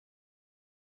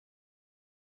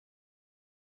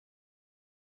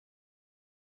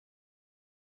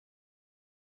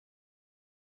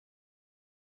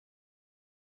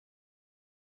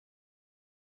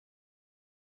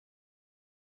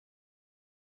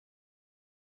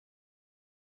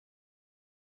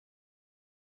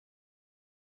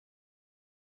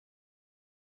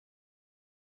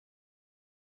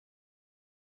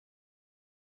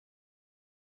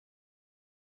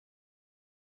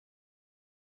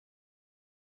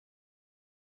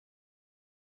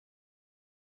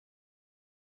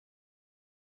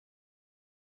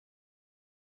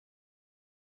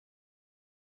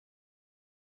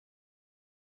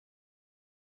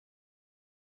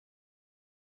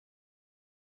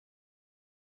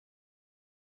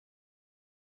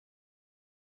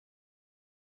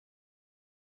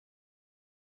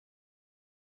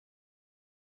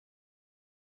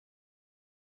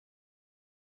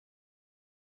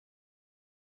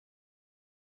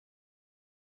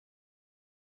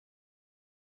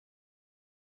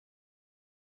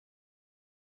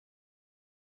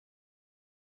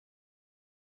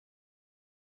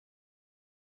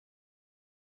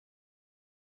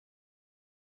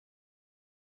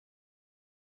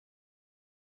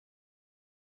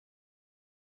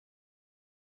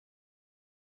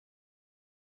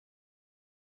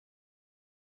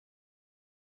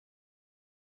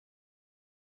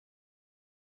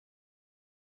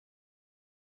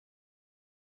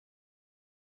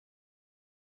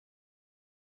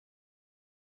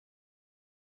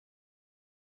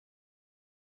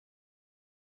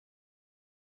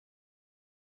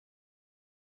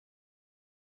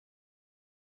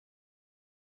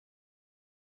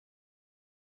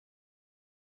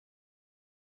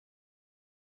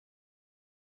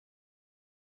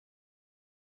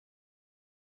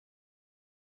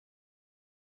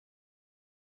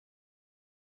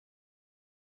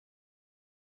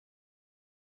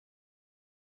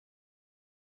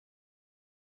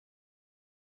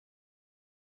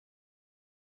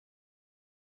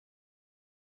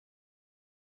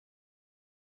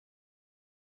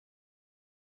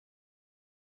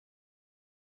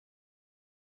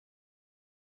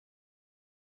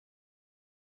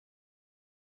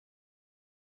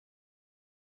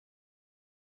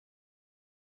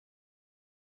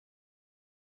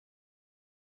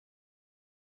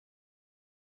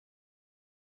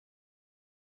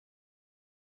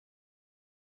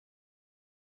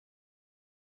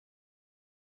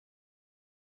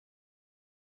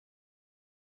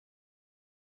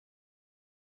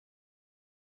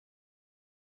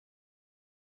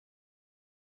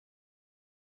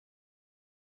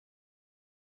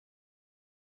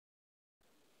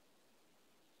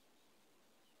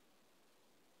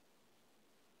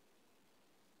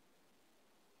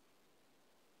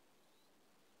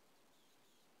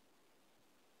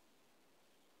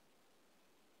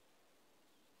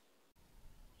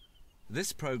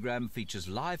This program features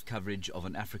live coverage of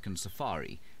an African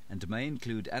safari and may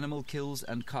include animal kills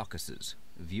and carcasses.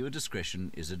 Viewer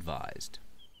discretion is advised.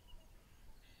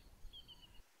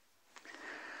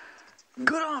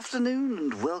 Good afternoon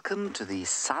and welcome to the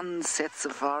Sunset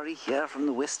Safari here from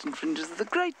the western fringes of the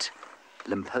great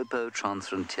Limpopo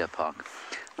Transfrontier Park.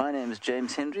 My name is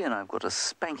James Hendry and I've got a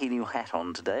spanky new hat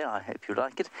on today. I hope you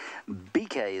like it.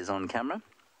 BK is on camera.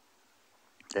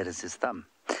 That is his thumb.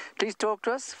 Please talk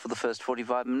to us for the first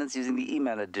 45 minutes using the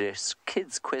email address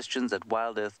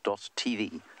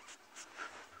kidsquestions@wildearth.tv.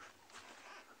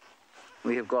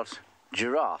 We have got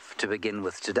giraffe to begin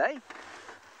with today.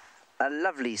 A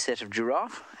lovely set of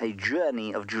giraffe, a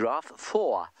journey of giraffe,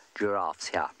 4 giraffes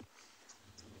here.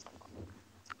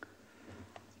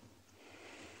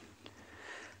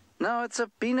 Now, it's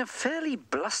been a fairly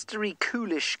blustery,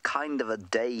 coolish kind of a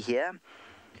day here.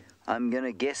 I'm going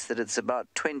to guess that it's about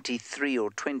 23 or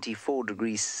 24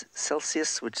 degrees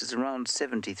Celsius, which is around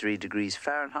 73 degrees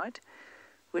Fahrenheit,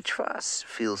 which for us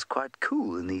feels quite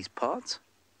cool in these parts.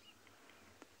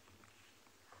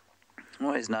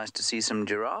 Always nice to see some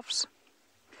giraffes.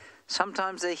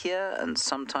 Sometimes they're here and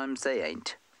sometimes they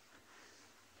ain't.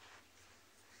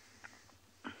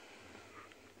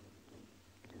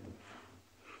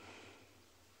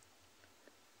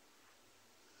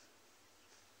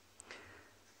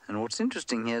 And what's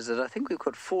interesting here is that I think we've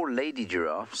got 4 lady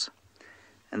giraffes,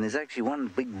 and there's actually one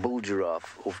big bull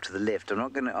giraffe off to the left. I'm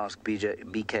not going to ask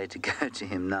BK to go to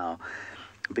him now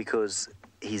because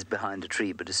he's behind a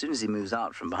tree, but as soon as he moves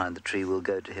out from behind the tree, we'll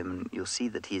go to him, and you'll see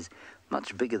that he's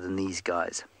much bigger than these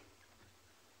guys.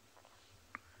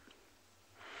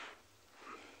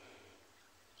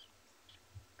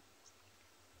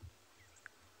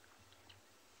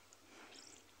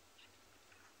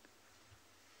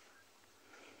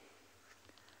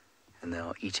 And they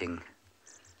are eating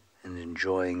and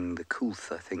enjoying the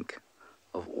coolth, I think,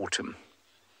 of autumn.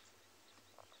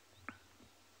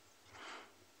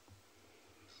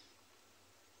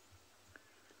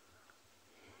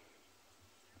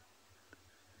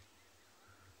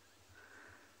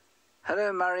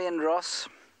 Hello, Murray and Ross.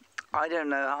 I don't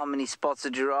know how many spots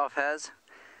a giraffe has.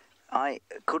 I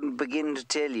couldn't begin to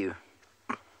tell you.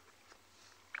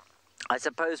 I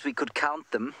suppose we could count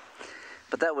them,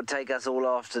 but that would take us all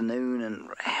afternoon,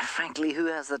 and frankly, who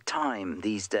has the time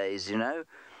these days, you know?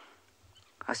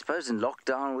 I suppose in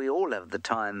lockdown we all have the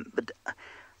time, but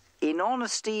in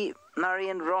honesty, Murray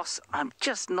and Ross, I'm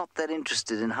just not that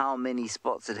interested in how many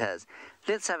spots it has.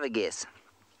 Let's have a guess.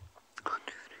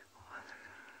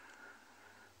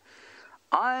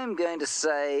 I'm going to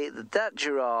say that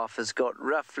giraffe has got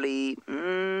roughly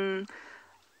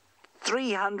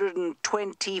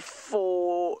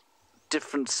 324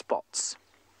 different spots.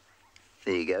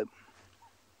 There you go.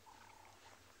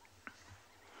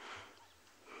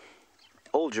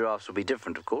 All giraffes will be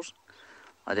different, of course.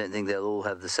 I don't think they'll all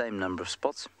have the same number of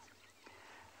spots.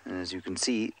 And as you can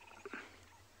see,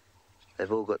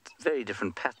 they've all got very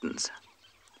different patterns,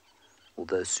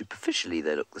 although superficially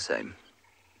they look the same.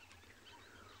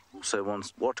 Also,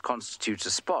 what constitutes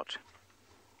a spot?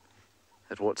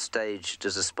 At what stage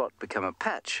does a spot become a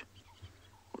patch?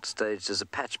 What stage does a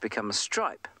patch become a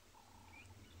stripe?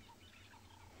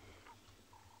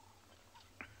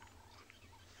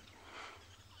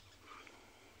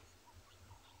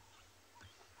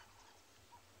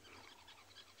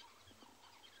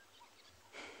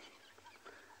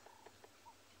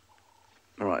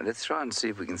 All right, let's try and see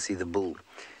if we can see the bull.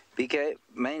 BK,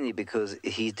 mainly because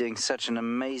he's doing such an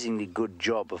amazingly good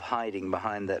job of hiding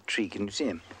behind that tree. Can you see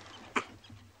him?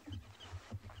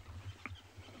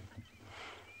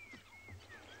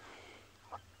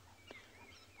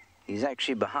 He's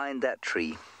actually behind that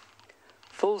tree.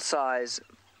 Full-size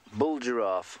bull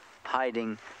giraffe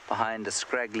hiding behind a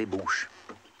scraggly bush.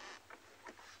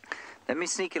 Let me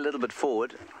sneak a little bit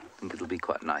forward. I think it'll be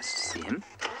quite nice to see him.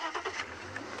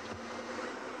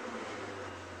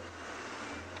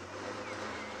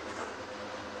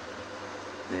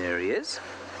 There he is.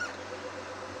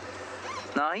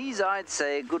 Now he's, I'd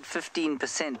say, a good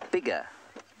 15% bigger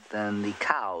than the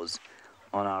cows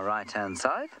on our right-hand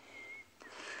side.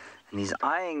 And he's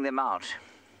eyeing them out.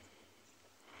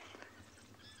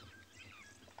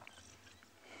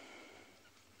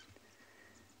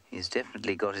 He's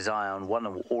definitely got his eye on one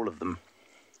or all of them.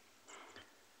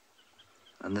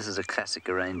 And this is a classic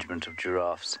arrangement of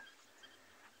giraffes.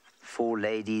 4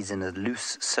 ladies in a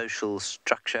loose social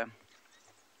structure.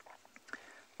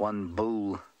 1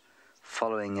 bull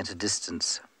following at a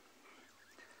distance,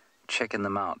 checking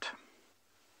them out.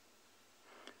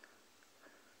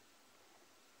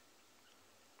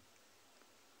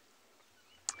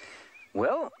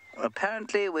 Well,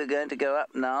 Apparently we're going to go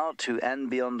up now to and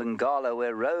beyond Ngala,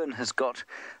 where Rowan has got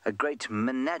a great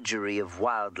menagerie of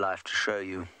wildlife to show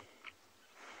you.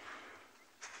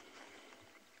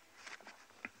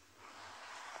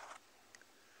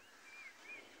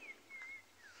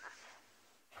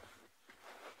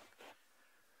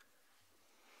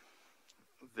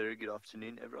 Very good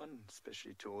afternoon, everyone,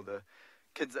 especially to all the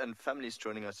kids and families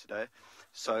joining us today.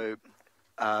 So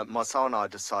Marcel and I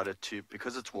decided to,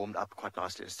 because it's warmed up quite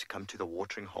nicely, is to come to the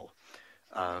watering hole,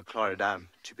 Clara Dam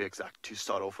to be exact, to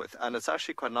start off with. And it's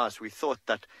actually quite nice. We thought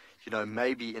that, you know,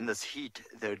 maybe in this heat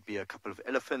there'd be a couple of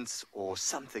elephants or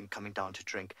something coming down to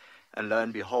drink, and lo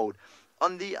and behold,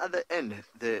 on the other end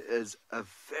there is a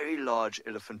very large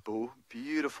elephant bull,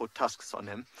 beautiful tusks on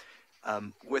him,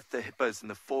 with the hippos in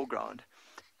the foreground.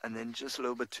 And then just a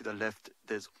little bit to the left,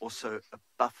 there's also a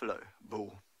buffalo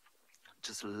bull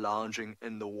just lounging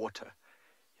in the water,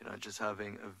 you know, just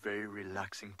having a very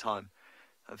relaxing time.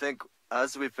 I think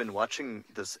as we've been watching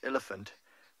this elephant,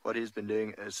 what he's been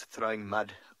doing is throwing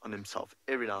mud on himself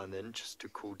every now and then just to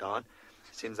cool down.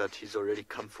 It seems that he's already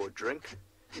come for a drink.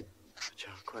 But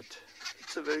yeah,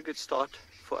 it's a very good start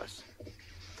for us.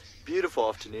 Beautiful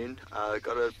afternoon.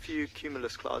 Got a few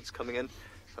cumulus clouds coming in.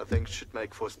 I think should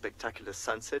make for a spectacular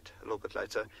sunset a little bit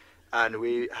later. And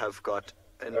we have got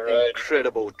an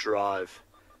incredible drive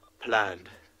planned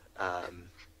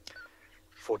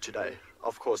for today.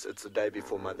 Of course, it's the day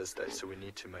before Mother's Day, so we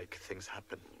need to make things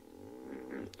happen.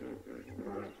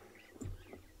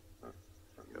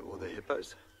 All the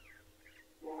hippos.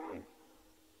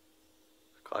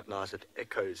 Quite nice, it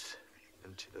echoes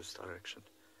into this direction.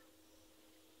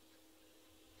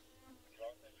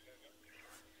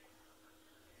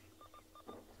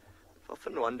 I've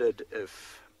often wondered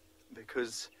if,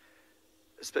 because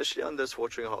especially on this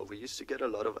watering hole, we used to get a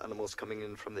lot of animals coming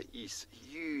in from the east,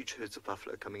 huge herds of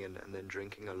buffalo coming in and then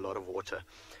drinking a lot of water.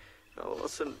 I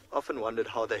often wondered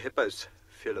how the hippos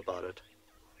feel about it.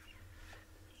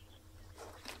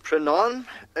 Pranan,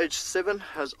 age 7,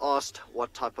 has asked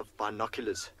what type of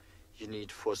binoculars you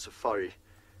need for safari.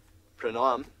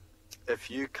 Pranan, if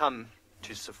you come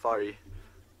to safari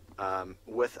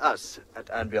with us at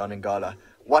and beyond Ngala,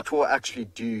 what we'll actually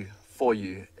do for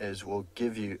you is we'll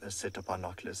give you a set of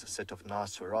binoculars, a set of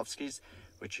nice Swarovskis,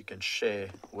 which you can share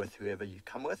with whoever you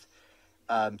come with.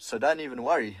 So don't even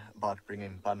worry about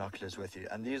bringing binoculars with you.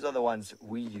 And these are the ones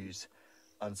we use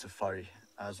on safari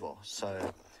as well.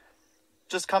 So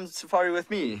just come to safari with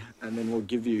me and then we'll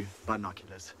give you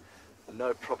binoculars.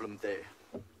 No problem there.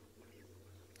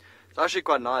 It's actually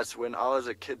quite nice. When I was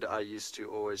a kid, I used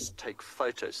to always take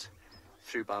photos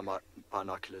through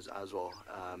binoculars as well,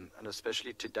 and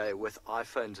especially today with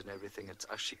iPhones and everything, it's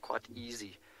actually quite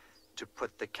easy to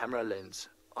put the camera lens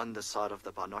on the side of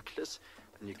the binoculars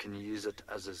and you can use it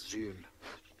as a zoom.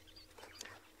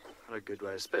 What a good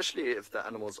way, especially if the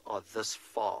animals are this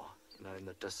far, you know, in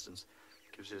the distance.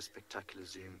 It gives you a spectacular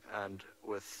zoom. And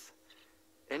with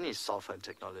any cell phone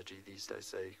technology these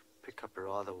days, they pick up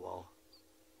rather well.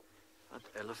 That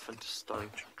elephant is starting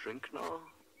to drink now.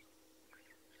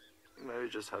 Maybe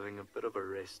just having a bit of a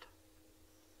rest.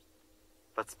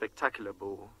 But spectacular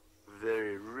bull.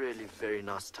 Really very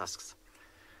nice tusks.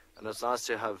 And it's nice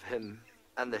to have him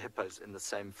and the hippos in the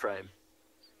same frame.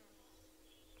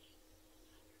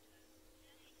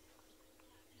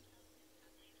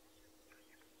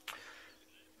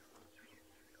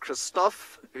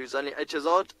 Christoph, who's only 8 years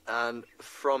old and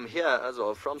from here as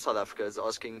well, from South Africa, is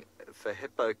asking if a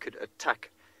hippo could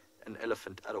attack an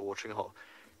elephant at a watering hole.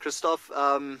 Christoph,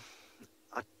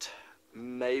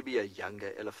 maybe a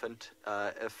younger elephant.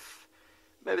 If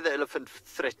maybe the elephant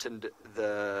threatened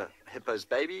the hippo's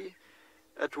baby,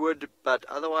 it would, but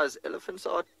otherwise elephants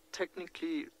are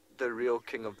technically the real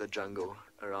king of the jungle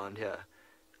around here.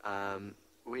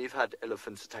 We've had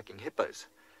elephants attacking hippos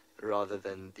rather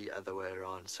than the other way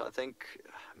around, so I think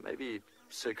maybe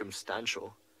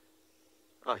circumstantial.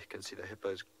 Oh, you can see the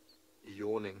hippos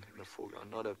yawning in the foreground.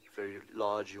 Not a very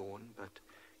large yawn, but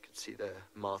you can see the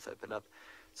mouth open up.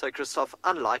 So Christoph,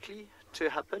 unlikely to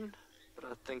happen, but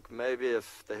I think maybe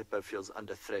if the hippo feels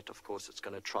under threat, of course it's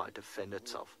going to try to defend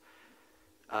itself.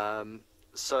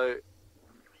 So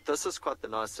this is quite the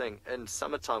nice thing. In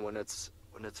summertime, when it's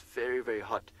very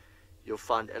hot, you'll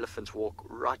find elephants walk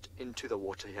right into the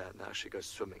water here and they actually go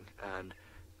swimming, and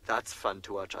that's fun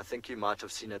to watch. I think you might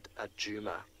have seen it at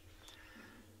Djuma.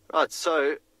 Right,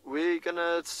 so we're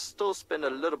gonna still spend a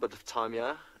little bit of time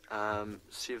here,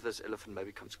 see if this elephant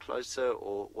maybe comes closer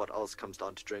or what else comes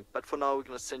down to drink. But for now, we're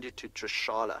gonna send you to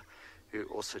Trishala, who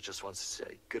also just wants to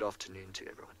say good afternoon to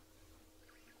everyone.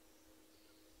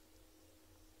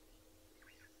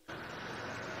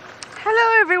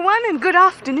 Hello everyone, and good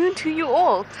afternoon to you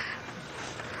all.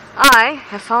 I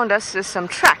have found us some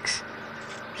tracks.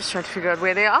 Just trying to figure out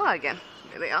where they are again.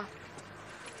 There they are.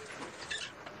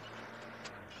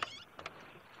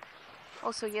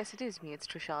 Also, yes, it is me. It's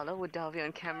Trishala with Davio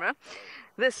on camera.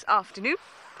 This afternoon,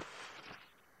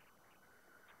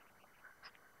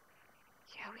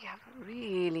 yeah, we have a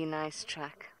really nice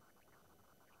track.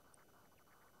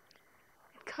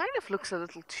 It kind of looks a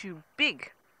little too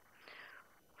big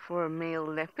for a male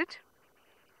leopard.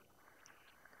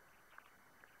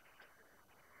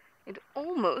 It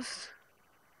almost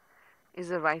is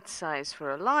the right size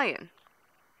for a lion.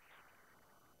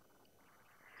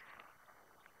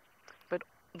 But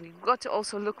we've got to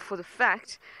also look for the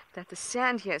fact that the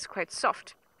sand here is quite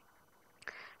soft.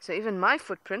 So even my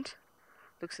footprint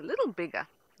looks a little bigger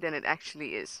than it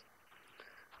actually is.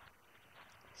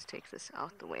 Let's take this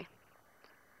out the way.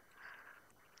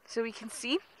 So we can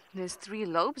see there's 3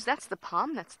 lobes. That's the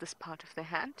palm, that's this part of the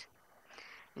hand.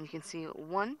 And you can see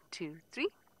 1, 2, 3,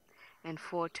 and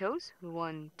 4 toes.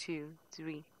 1, 2,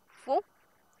 3, 4.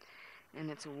 And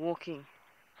it's walking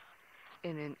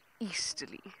in an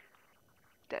easterly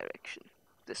direction,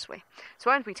 this way. So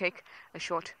why don't we take a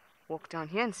short walk down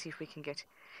here and see if we can get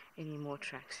any more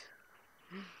tracks.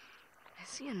 I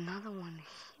see another one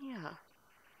here.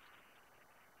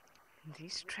 And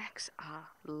these tracks are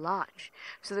large.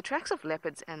 So the tracks of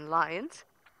leopards and lions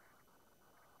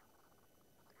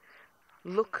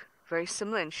look very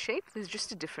similar in shape. There's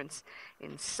just a difference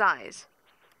in size.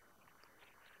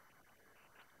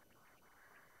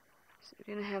 So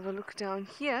we're going to have a look down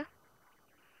here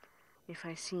if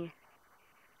I see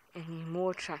any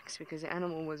more tracks, because the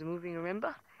animal was moving,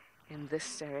 remember, in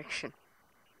this direction.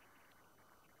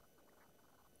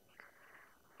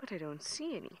 But I don't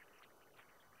see any.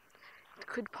 It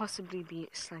could possibly be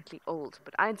slightly old,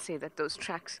 but I'd say that those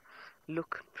tracks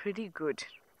look pretty good.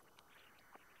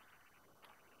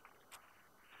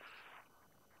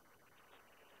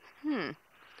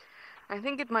 I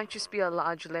think it might just be a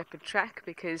large leopard track,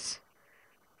 because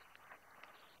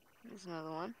there's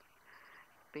another one.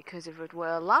 Because if it were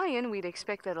a lion, we'd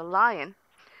expect that a lion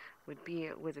would be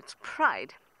with its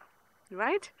pride,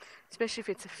 right? Especially if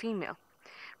it's a female.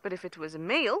 But if it was a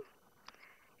male,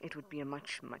 it would be a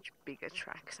much, much bigger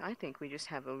track. So I think we just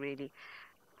have a really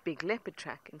big leopard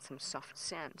track in some soft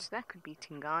sand. So that could be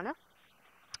Tingana,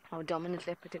 our dominant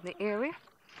leopard in the area.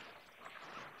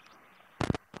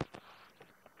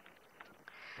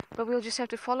 But we'll just have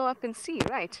to follow up and see,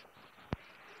 right?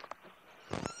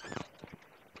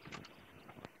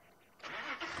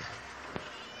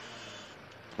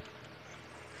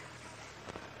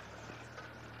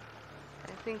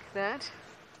 I think that...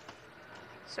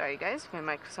 Sorry guys, my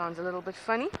mic sounds a little bit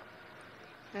funny.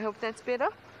 I hope that's better.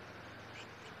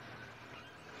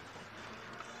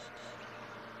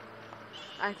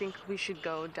 I think we should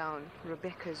go down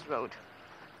Rebecca's Road.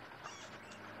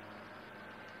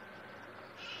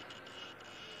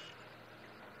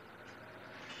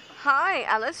 Hi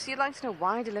Alice, you'd like to know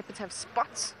why do leopards have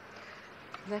spots?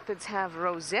 Leopards have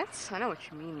rosettes. I know what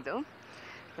you mean though,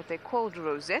 but they're called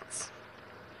rosettes.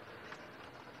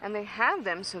 And they have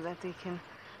them so that they can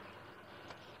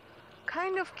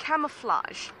kind of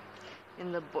camouflage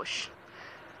in the bush.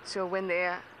 So when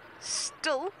they're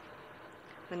still,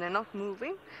 when they're not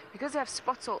moving, because they have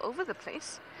spots all over the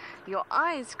place, your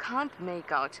eyes can't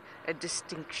make out a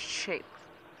distinct shape.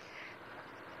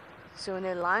 So when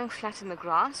they're lying flat in the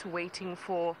grass waiting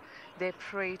for their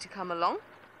prey to come along,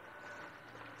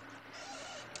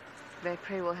 their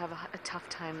prey will have a tough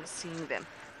time seeing them.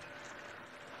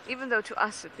 Even though to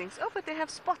us it thinks, oh, but they have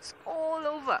spots all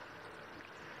over.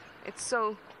 It's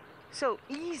so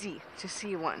easy to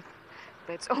see one.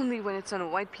 But it's only when it's on a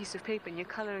white piece of paper and you're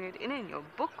coloring it in your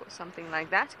book or something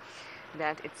like that,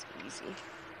 that it's easy.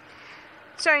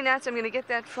 Sorry, Nats, I'm going to get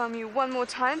that from you one more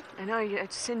time. I know I have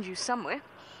to send you somewhere.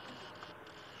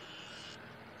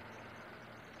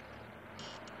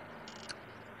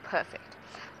 Perfect.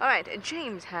 Alright,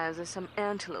 James has some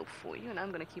antelope for you, and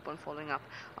I'm going to keep on following up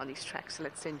on these tracks, so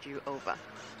let's send you over.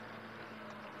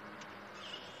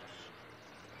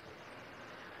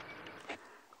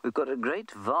 We've got a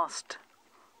great vast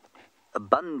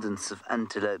abundance of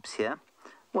antelopes here.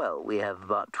 Well, we have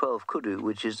about 12 kudu,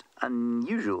 which is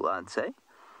unusual, I'd say.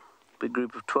 Big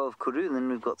group of 12 kudu, and then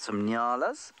we've got some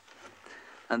nyalas.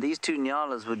 And these 2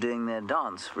 nyalas were doing their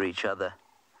dance for each other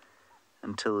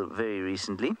until very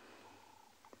recently.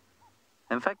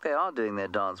 In fact, they are doing their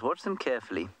dance. Watch them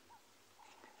carefully.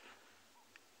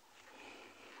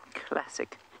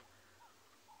 Classic.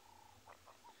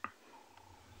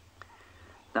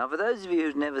 Now, for those of you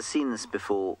who've never seen this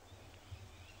before,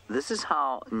 This is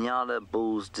how Nyala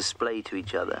bulls display to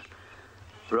each other.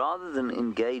 Rather than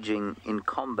engaging in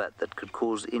combat that could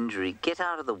cause injury, get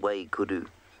out of the way, kudu.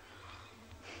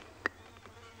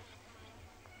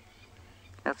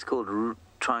 That's called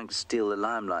trying to steal the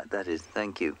limelight, that is.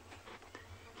 Thank you.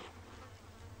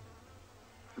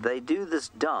 They do this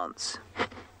dance,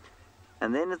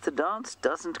 and then if the dance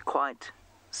doesn't quite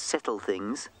settle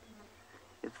things,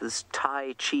 if this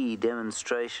Tai Chi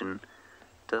demonstration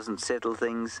doesn't settle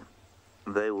things,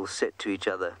 they will set to each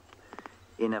other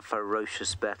in a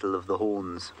ferocious battle of the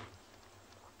horns.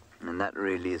 And that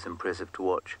really is impressive to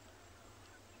watch.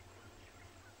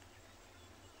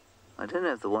 I don't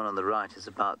know if the one on the right is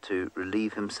about to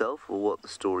relieve himself or what the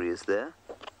story is there.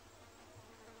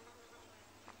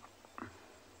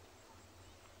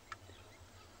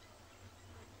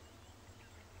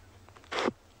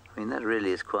 I mean, that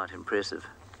really is quite impressive.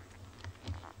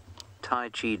 Tai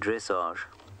Chi dressage.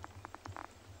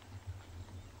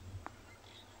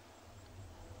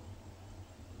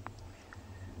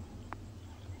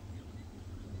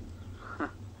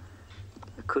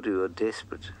 The kudu are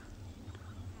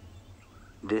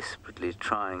desperately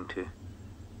trying to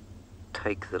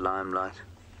take the limelight.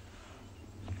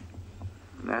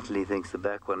 Natalie thinks the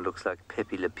back one looks like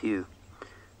Pepe Le Pew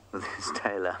with his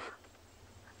tail up.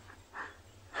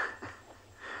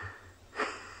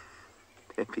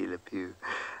 Pepe Le Pew.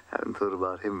 Haven't thought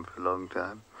about him for a long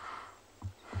time.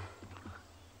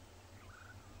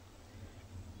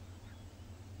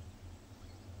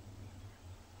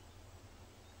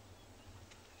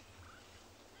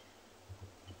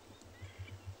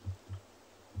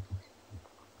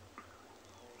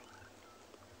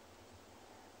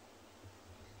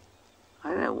 I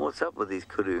don't know what's up with these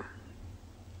kudu.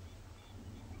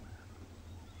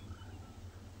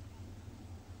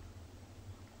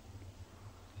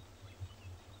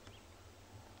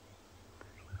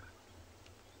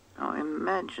 Now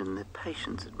imagine the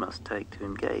patience it must take to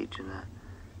engage in a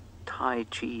Tai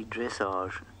Chi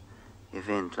dressage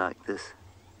event like this.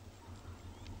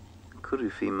 Kudu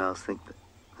females think that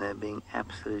they're being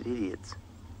absolute idiots.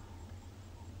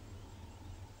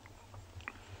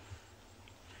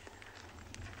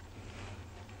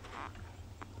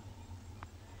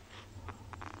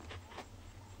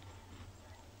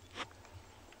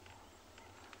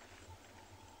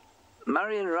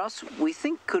 Murray and Russ, we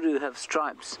think kudu have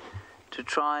stripes to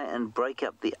try and break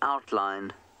up the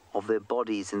outline of their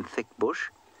bodies in thick bush,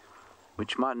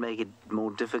 which might make it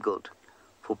more difficult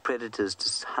for predators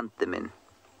to hunt them in.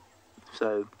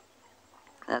 So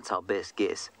that's our best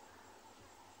guess.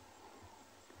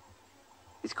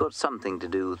 It's got something to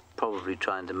do with probably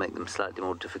trying to make them slightly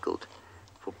more difficult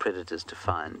for predators to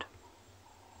find.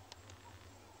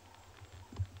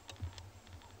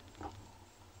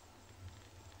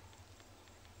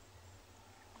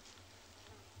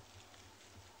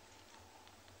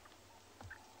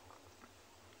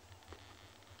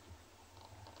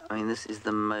 I mean, this is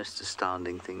the most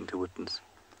astounding thing to witness.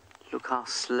 Look how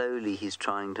slowly he's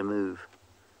trying to move.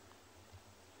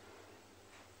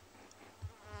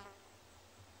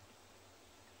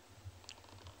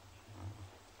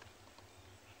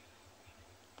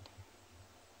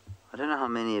 I don't know how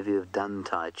many of you have done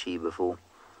Tai Chi before.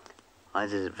 I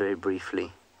did it very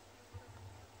briefly.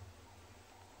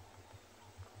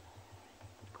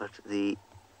 But the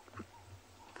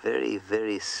very,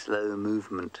 very slow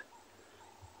movement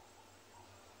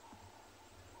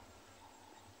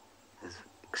is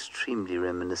extremely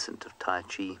reminiscent of Tai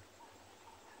Chi.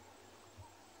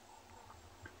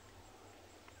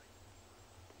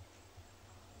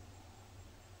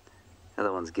 The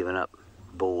other one's given up,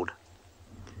 bored.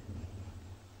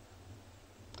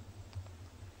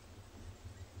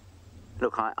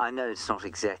 Look, I know it's not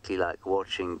exactly like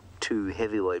watching two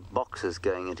heavyweight boxers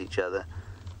going at each other.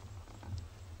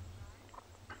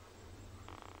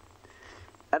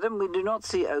 Adam, we do not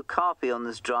see okapi on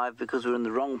this drive because we're in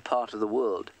the wrong part of the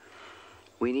world.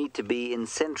 We need to be in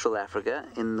Central Africa,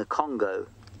 in the Congo,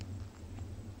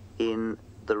 in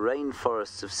the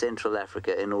rainforests of Central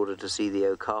Africa in order to see the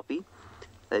okapi.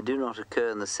 They do not occur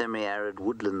in the semi-arid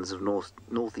woodlands of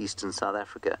northeastern South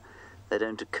Africa. They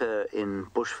don't occur in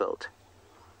bushveld.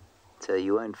 So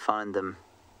you won't find them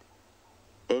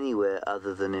anywhere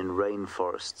other than in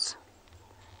rainforests.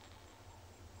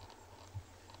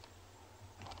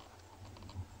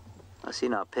 I see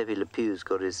now Pepe Le Pew's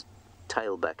got his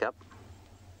tail back up.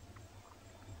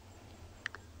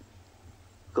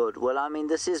 Good. Well, I mean,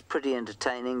 this is pretty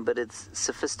entertaining, but it's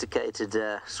sophisticated,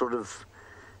 sort of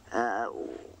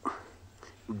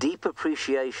deep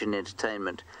appreciation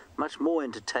entertainment. Much more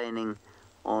entertaining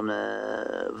on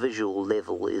a visual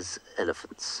level is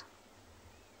elephants.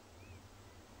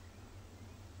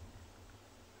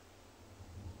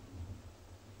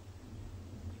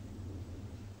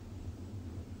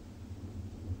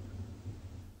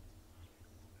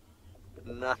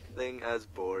 nothing as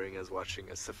boring as watching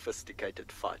a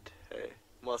sophisticated fight. Hey,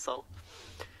 Marcel?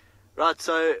 Right,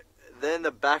 so then in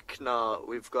the back now,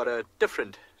 we've got a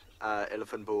different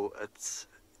elephant bull.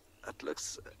 It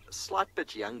looks a slight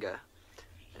bit younger,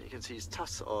 and you can see his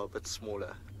tusks are a bit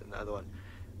smaller than the other one.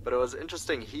 But it was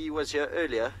interesting, he was here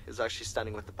earlier, he was actually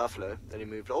standing with the buffalo, then he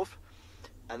moved off,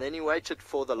 and then he waited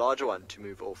for the larger one to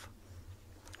move off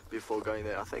before going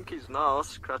there. I think he's now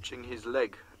scratching his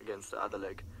leg against the other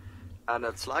leg, and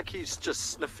it's like he's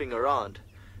just sniffing around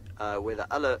where the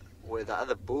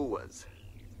other bull was,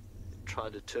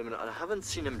 trying to determine it. I haven't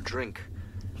seen him drink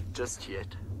just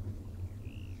yet.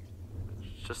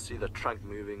 Just see the trunk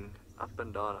moving up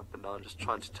and down, just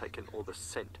trying to take in all the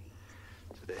scent.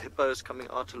 So the hippo is coming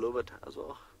out a little bit as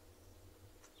well.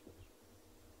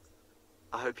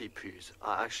 I hope he poos.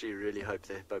 I actually really hope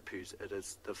the hippo poos. It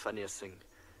is the funniest thing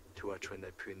to watch when they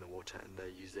poo in the water, and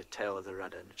they use their tail as a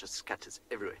rudder and it just scatters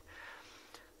everywhere.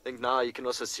 I think now you can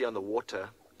also see on the water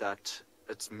that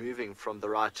it's moving from the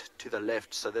right to the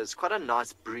left, so there's quite a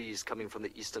nice breeze coming from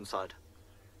the eastern side.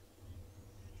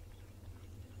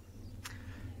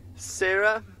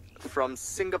 Sarah from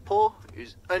Singapore,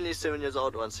 who's only 7 years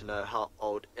old, wants to know how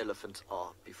old elephants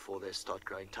are before they start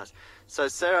growing tusks. So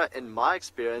Sarah, in my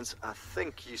experience, I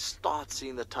think you start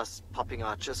seeing the tusks popping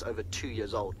out just over 2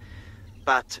 years old.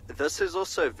 But this is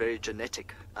also very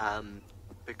genetic,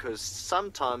 because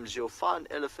sometimes you'll find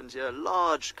elephants here,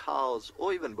 large cows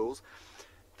or even bulls,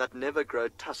 that never grow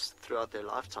tusks throughout their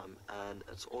lifetime, and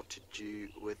it's all to do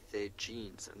with their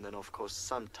genes. And then of course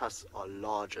some tusks are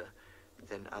larger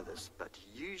than others, but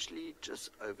usually just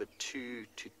over 2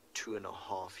 to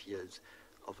 2.5 years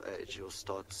of age you'll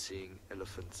start seeing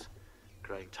elephants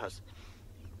growing tusks.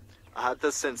 I had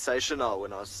this sensation now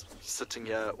when I was sitting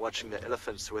here watching the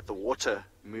elephants with the water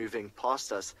moving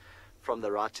past us from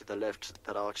the right to the left,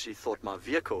 that I actually thought my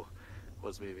vehicle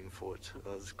was moving forward. It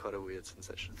was quite a weird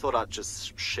sensation. Thought I'd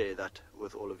just share that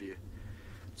with all of you.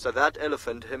 So that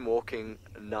elephant, him walking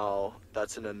now,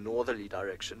 that's in a northerly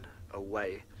direction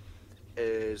away,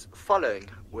 is following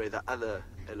where the other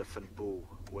elephant bull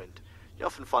went. You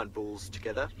often find bulls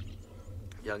together,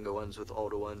 younger ones with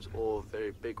older ones, or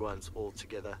very big ones all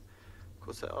together. Of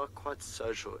course, they are quite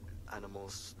social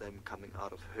animals, them coming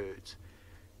out of herds.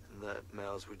 And the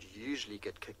males would usually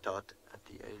get kicked out at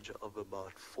the age of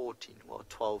about 14, well,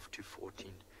 12 to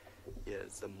 14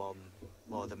 years. The mom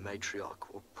or the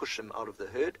matriarch will push them out of the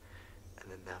herd,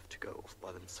 and then they have to go off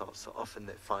by themselves. So often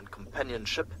they find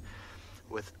companionship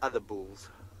with other bulls.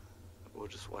 We'll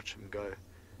just watch him go.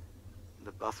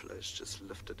 The buffalo's just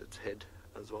lifted its head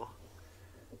as well,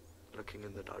 looking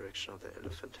in the direction of the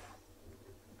elephant,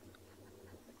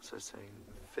 so saying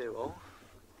farewell.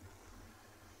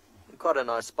 Quite a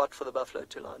nice spot for the buffalo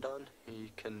to lie down.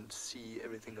 He can see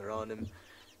everything around him,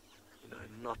 you know,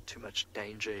 not too much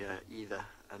danger here either,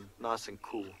 and nice and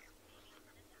cool.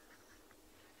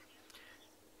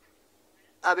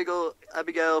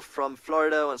 Abigail from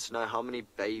Florida wants to know how many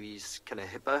babies can a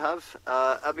hippo have.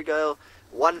 Abigail,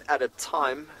 one at a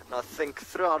time, and I think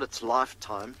throughout its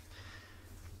lifetime.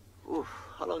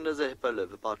 How long does a hippo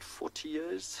live? About 40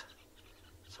 years?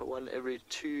 So one every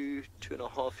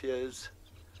 2.5 years.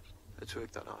 Let's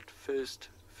work that out. First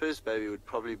baby would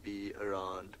probably be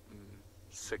around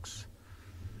 6.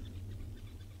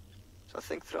 So I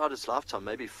think throughout its lifetime,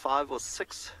 maybe 5 or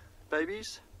 6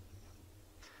 babies.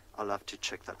 I'll have to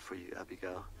check that for you,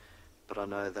 Abigail. But I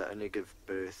know they only give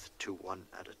birth to one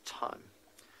at a time.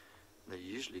 They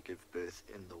usually give birth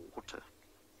in the water.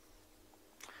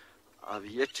 I've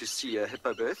yet to see a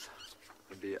hippo birth.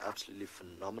 It would be absolutely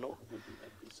phenomenal.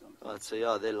 Right, so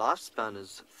yeah, their lifespan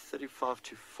is 35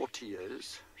 to 40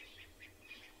 years.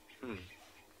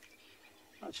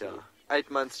 Yeah, 8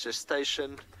 months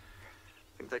gestation.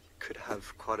 I think they could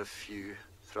have quite a few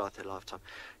throughout their lifetime.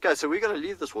 Okay, so we're going to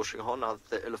leave this watering hole now that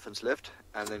the elephant's left,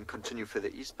 and then continue further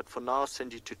east. But for now, I'll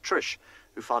send you to Trish,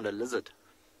 who found a lizard.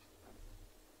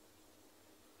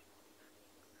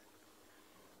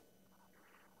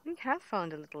 We have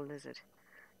found a little lizard.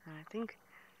 And I think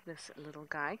this little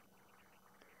guy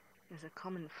is a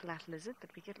common flat lizard,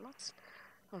 but we get lots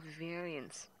of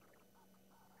variants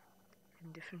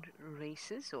in different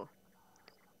races or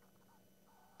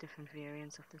different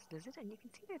variants of this lizard, and you can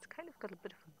see that it's kind of got a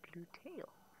bit of a blue tail.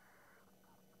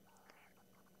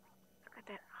 Look at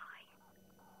that eye.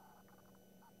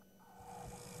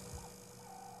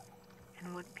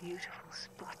 And what beautiful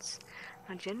spots.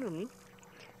 Now generally,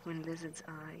 when lizards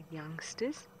are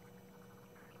youngsters,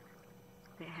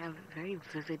 they have very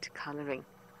vivid coloring.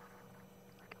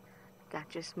 That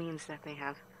just means that they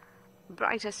have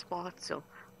brighter spots or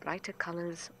brighter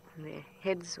colors on their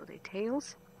heads or their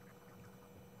tails.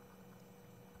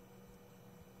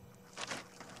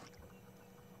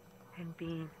 And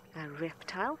being a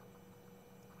reptile,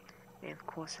 they of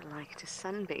course like to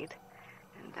sunbathe,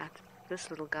 and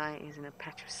this little guy is in a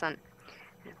patch of sun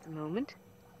at the moment.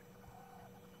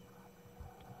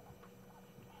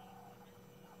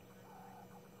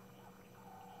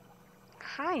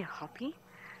 Hi Hoppy,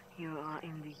 you are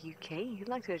in the UK. You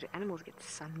like to go to animals get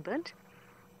sunburnt.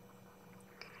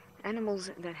 Animals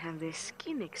that have their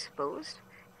skin exposed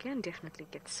can definitely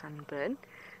get sunburned,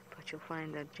 but you'll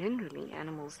find that generally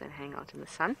animals that hang out in the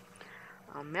sun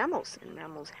are mammals, and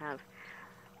mammals have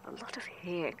a lot of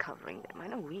hair covering them. I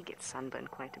know we get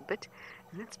sunburned quite a bit,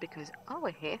 and that's because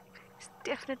our hair is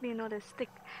definitely not as thick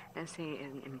as, say,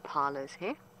 an impala's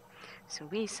hair. So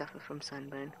we suffer from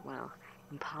sunburn, while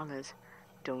impalas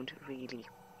don't really.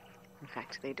 In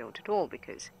fact, they don't at all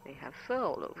because they have fur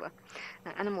all over.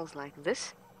 Now, animals like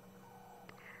this,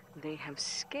 they have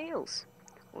scales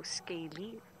or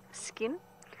scaly skin,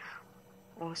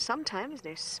 or sometimes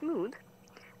they're smooth,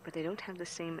 but they don't have the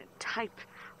same type,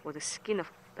 or the skin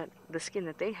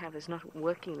that they have is not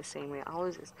working the same way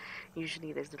ours is.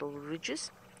 Usually there's little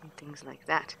ridges and things like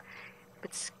that.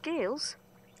 But scales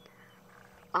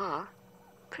are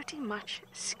pretty much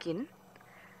skin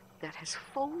that has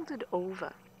folded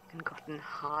over and gotten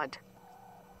hard,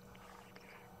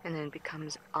 and then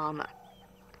becomes armor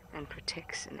and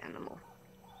protects an animal.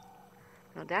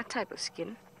 Now that type of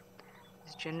skin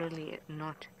is generally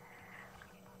not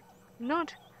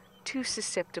too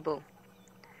susceptible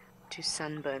to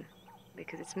sunburn,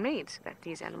 because it's made so that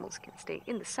these animals can stay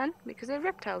in the sun, because they're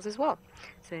reptiles as well,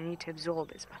 so they need to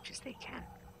absorb as much as they can.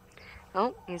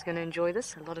 Well, he's going to enjoy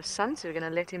this, a lot of sun, so we're going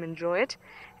to let him enjoy it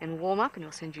and warm up, and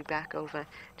we'll send you back over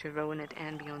to Rowan at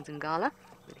and Beyond Zingala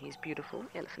with his beautiful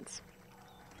elephants.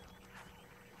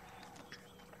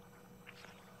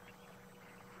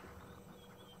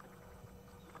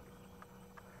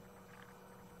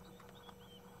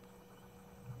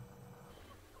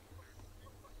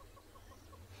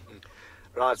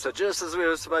 Right, so just as we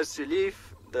were supposed to leave,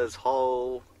 this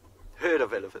whole herd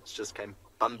of elephants just came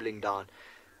bumbling down.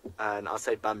 And I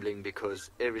say bumbling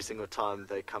because every single time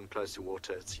they come close to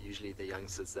water, it's usually the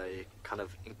youngsters, they kind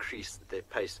of increase their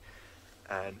pace.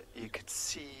 And you could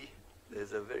see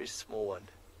there's a very small one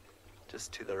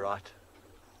just to the right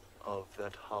of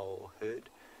that whole herd.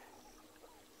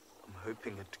 I'm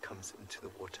hoping it comes into the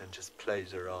water and just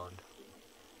plays around.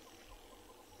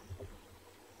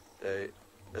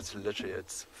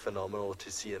 It's phenomenal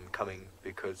to see them coming,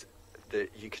 because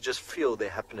you could just feel their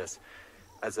happiness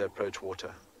as they approach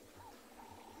water.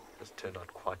 It's turned out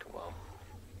quite well.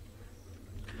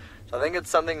 So I think it's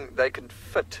something they can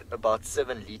fit about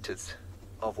 7 liters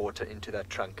of water into that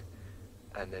trunk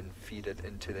and then feed it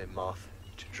into their mouth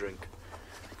to drink.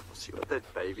 We'll see what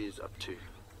that baby is up to.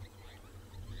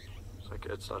 It's like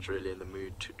it's not really in the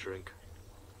mood to drink.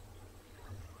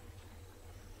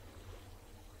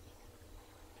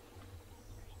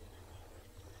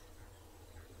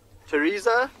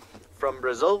 Teresa from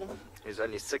Brazil, who's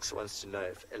only 6, wants to know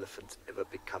if elephants ever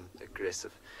become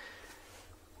aggressive.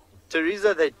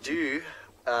 Teresa, they do,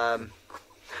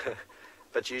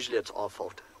 but usually it's our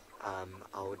fault.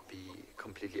 I would be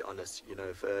completely honest. You know,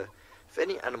 if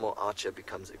any animal out here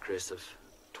becomes aggressive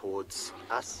towards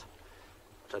us,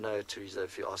 I don't know, Teresa,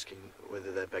 if you're asking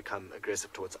whether they become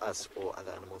aggressive towards us or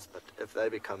other animals, but if they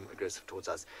become aggressive towards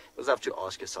us, you also have to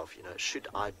ask yourself, you know, should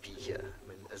I be here? I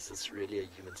mean, is this really a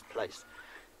human's place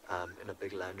in a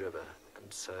big Land Rover?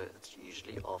 And so it's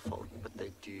usually our fault, but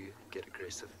they do get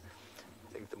aggressive.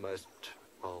 I think the most,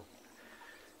 well,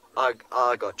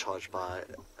 I got charged by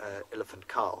an elephant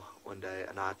cow one day,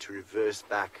 and I had to reverse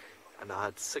back, and I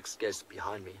had 6 guests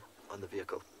behind me on the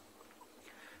vehicle.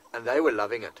 And they were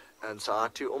loving it, and so I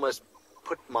had to almost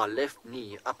put my left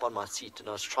knee up on my seat, and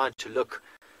I was trying to look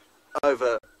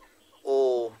over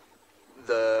all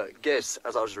the guests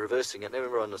as I was reversing, and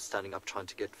everyone was standing up trying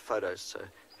to get photos. So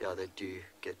yeah, they do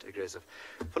get aggressive.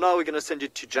 For now, we're going to send you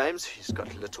to James, who's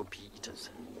got little bee eaters.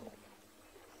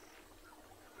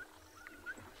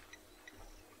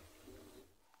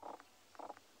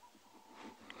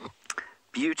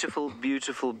 Beautiful,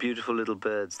 beautiful, beautiful little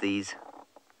birds, these.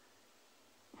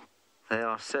 They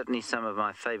are certainly some of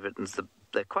my favourite, and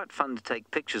they're quite fun to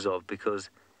take pictures of, because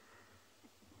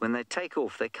when they take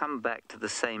off, they come back to the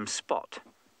same spot.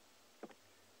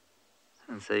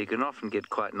 And so you can often get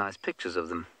quite nice pictures of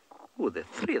them. Oh, there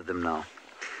are 3 of them now.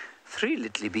 3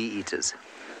 little bee eaters.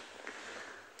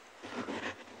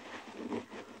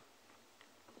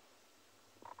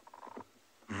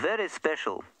 Very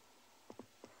special.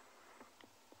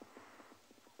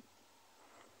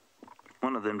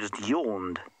 One of them just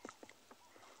yawned.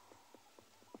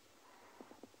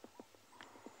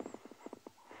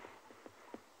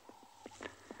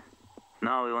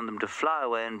 Now we want them to fly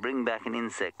away and bring back an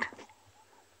insect.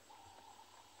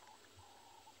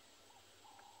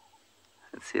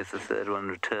 Let's see if the third one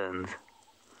returns.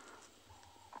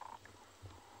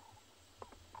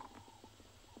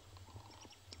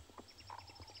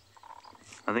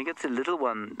 I think it's a little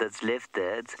one that's left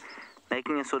there. It's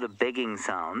making a sort of begging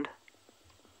sound.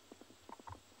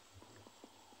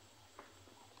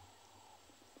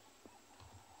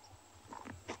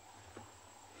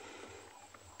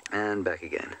 And back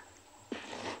again.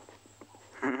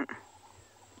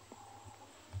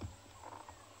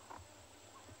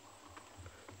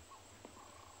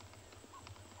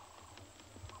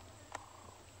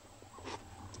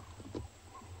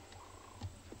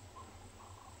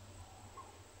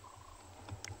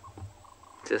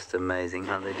 Just amazing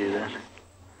how they do that.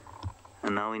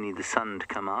 And now we need the sun to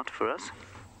come out for us.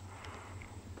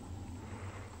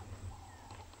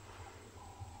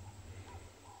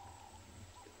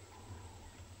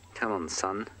 Come on,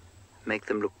 sun. Make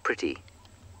them look pretty.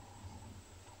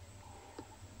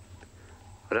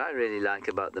 What I really like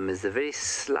about them is the very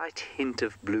slight hint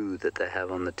of blue that they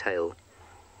have on the tail.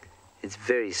 It's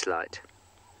very slight.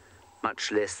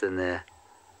 Much less than their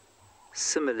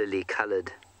similarly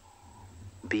coloured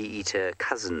bee-eater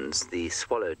cousins, the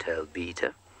swallow-tailed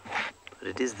bee-eater. But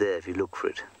it is there if you look for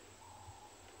it.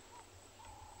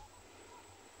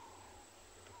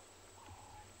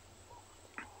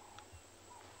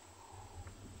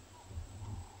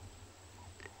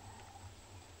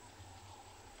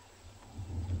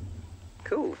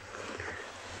 Cool.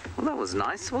 Well, that was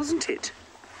nice, wasn't it?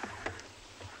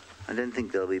 I don't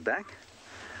think they'll be back.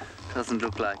 Doesn't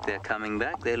look like they're coming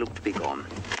back. They look to be gone.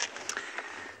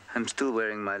 I'm still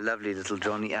wearing my lovely little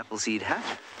Johnny Appleseed hat.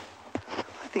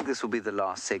 I think this will be the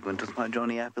last segment with my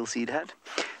Johnny Appleseed hat.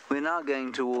 We're now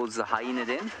going towards the hyena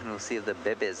den, and we'll see if the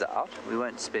bebes are out. We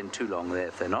won't spend too long there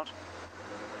if they're not.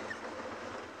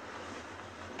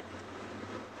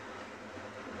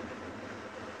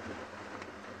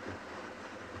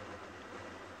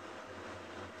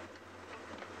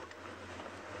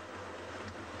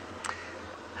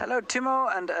 Hello,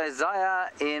 Timo and Isaiah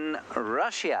in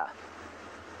Russia.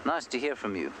 Nice to hear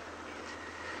from you.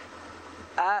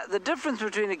 The difference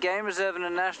between a game reserve and a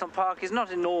national park is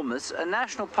not enormous. A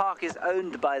national park is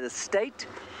owned by the state,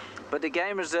 but a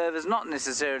game reserve is not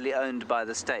necessarily owned by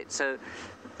the state. So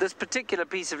this particular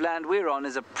piece of land we're on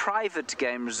is a private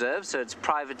game reserve, so it's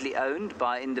privately owned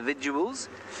by individuals,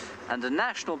 and a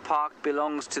national park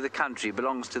belongs to the country,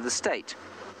 belongs to the state.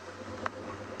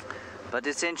 But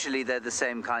essentially they're the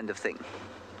same kind of thing.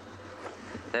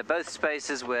 They're both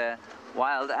spaces where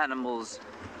wild animals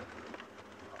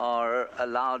are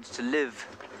allowed to live,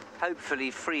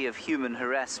 hopefully free of human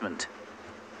harassment.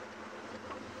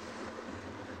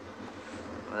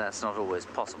 Well, that's not always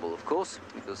possible, of course,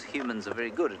 because humans are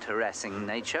very good at harassing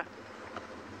nature.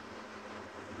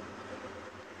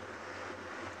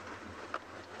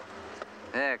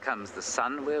 There comes the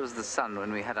sun. Where was the sun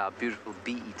when we had our beautiful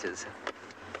bee-eaters?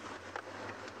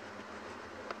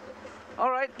 All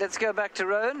right, let's go back to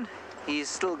Rowan. He's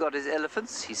still got his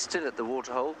elephants. He's still at the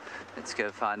waterhole. Let's go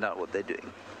find out what they're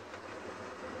doing.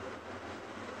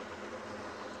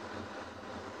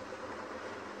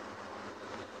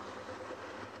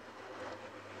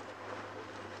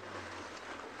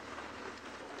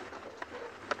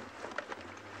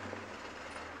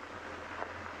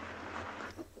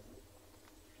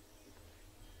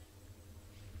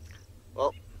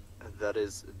 Well, that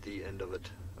is the end of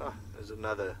it. Ah, there's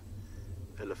another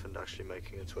elephant actually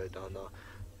making its way down now.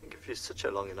 I think if you sit here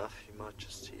long enough, you might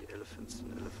just see elephants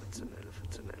and elephants and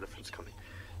elephants and elephants coming.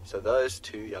 So those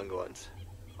two younger ones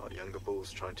are younger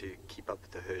bulls trying to keep up with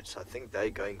the herd. So I think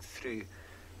they're going through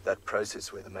that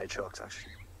process where the matriarch's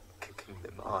actually kicking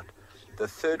them out. The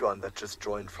third one that just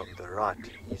joined from the right,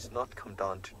 he's not come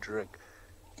down to drink.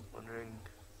 Wondering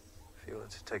if he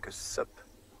wants to take a sip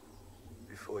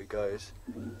before he goes.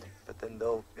 But then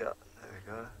they'll, yeah, there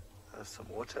we go, have some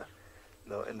water.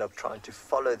 They'll end up trying to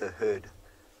follow the herd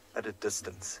at a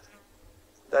distance.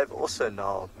 They've also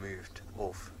now moved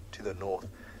off to the north.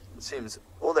 It seems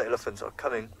all the elephants are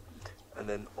coming and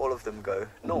then all of them go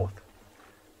north.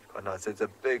 Quite nice. It's a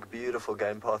big, beautiful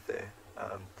game path there.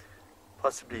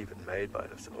 Possibly even made by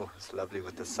us. Oh, it's lovely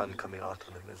with the sun coming out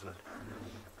on them, isn't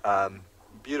it?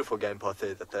 Beautiful game path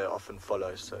there that they often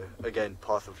follow. So again,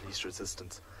 path of least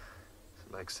resistance. So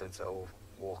it makes sense they all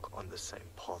walk on the same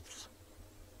paths.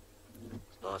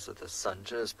 It's nice with the sun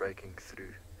just breaking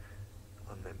through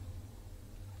on them.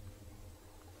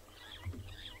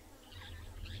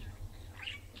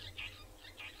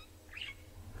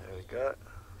 There we go.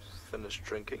 Finished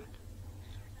drinking.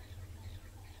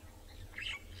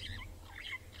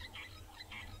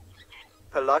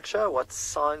 Palaksha, what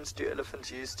signs do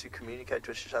elephants use to communicate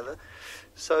with each other?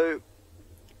 So,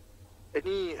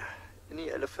 any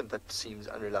elephant that seems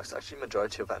unrelaxed, actually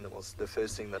majority of animals, the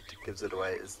first thing that gives it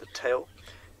away is the tail.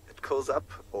 It curls up,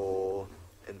 or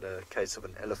in the case of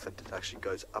an elephant, it actually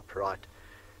goes upright.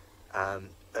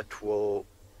 It will,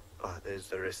 there's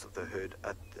the rest of the herd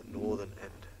at the northern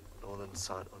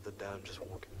side of the dam, just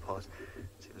walking past.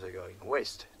 Seems they're going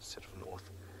west instead of north,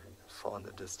 far in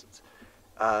the distance.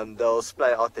 They'll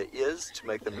splay out their ears to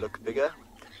make them look bigger.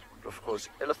 But of course,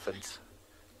 elephants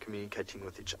communicating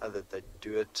with each other, they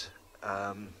do it.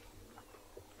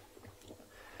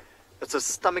 It's a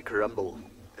stomach rumble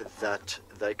that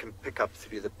they can pick up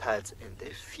through the pads in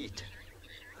their feet,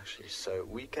 actually. So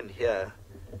we can hear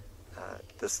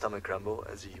the stomach rumble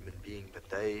as a human being, but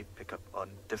they pick up on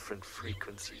different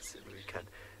frequencies than we can.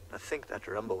 And I think that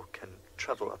rumble can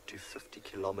travel up to 50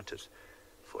 kilometers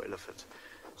for elephants.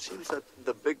 It seems that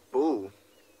the big bull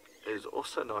is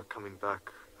also now coming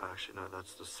back. Actually, no,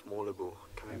 that's the smaller bull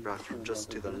coming back from just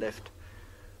to the left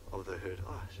of the herd.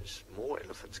 Oh, there's more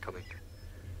elephants coming.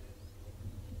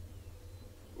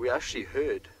 We actually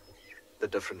heard the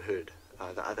different herd,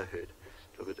 the other herd,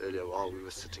 a little bit earlier while we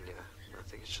were sitting here. I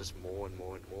think it's just more and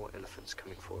more and more elephants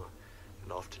coming for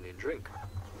an afternoon drink.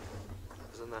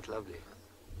 Isn't that lovely?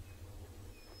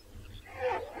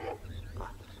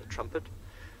 The trumpet.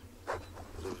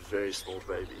 It's a very small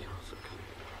baby.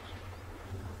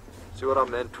 See what I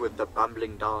meant with the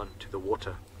bumbling down to the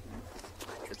water?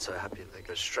 I get so happy and they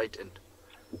go straight in.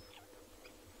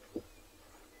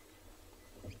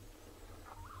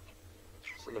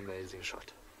 It's an amazing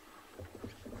shot.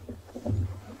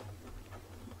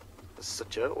 Just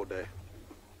sit here all day.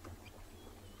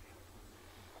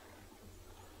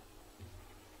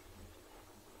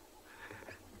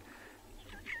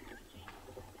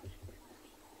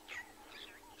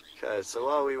 Okay, so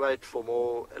while we wait for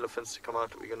more elephants to come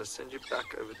out, we're going to send you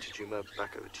back over to Djuma,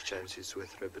 back over to James, who's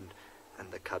with Ribbon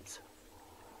and the cubs.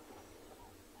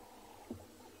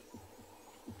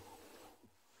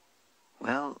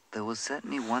 Well, there was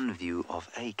certainly one view of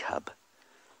a cub,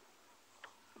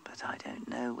 but I don't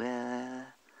know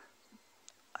where.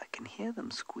 I can hear them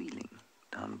squealing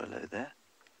down below there,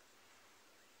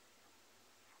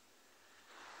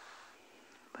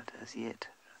 but as yet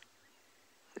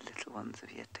the little ones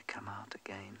have yet to come out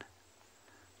again.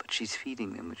 But she's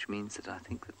feeding them, which means that I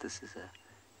think that this is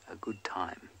a good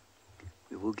time.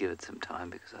 We will give it some time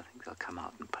because I think they'll come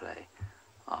out and play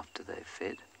after they've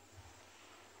fed.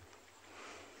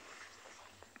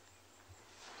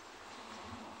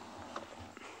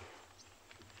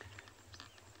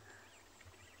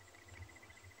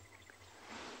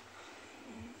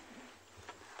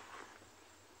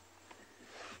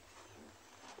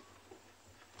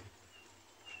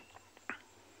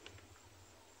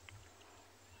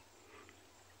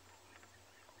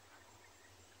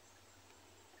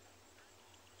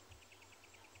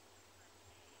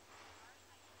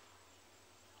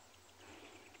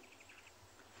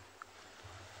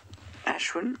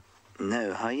 Ashwin?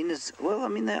 No, hyenas, well, I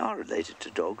mean, they are related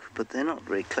to dogs, but they're not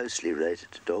very closely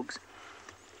related to dogs.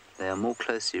 They are more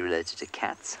closely related to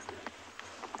cats,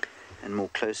 and more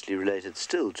closely related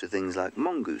still to things like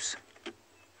mongoose,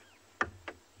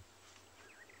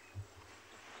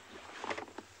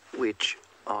 which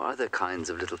are other kinds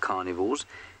of little carnivores.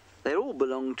 They all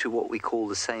belong to what we call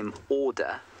the same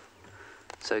order.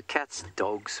 So cats,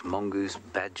 dogs, mongoose,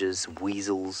 badgers,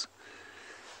 weasels,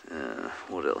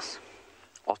 what else?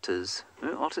 Otters.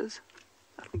 Otters?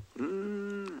 I think, I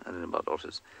don't know about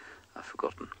otters. I've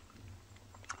forgotten.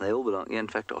 They all belong, yeah, in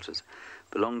fact, otters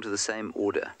belong to the same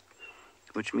order,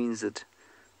 which means that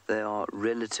they are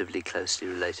relatively closely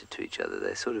related to each other.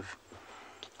 They're sort of,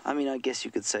 I mean, I guess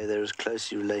you could say they're as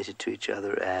closely related to each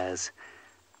other as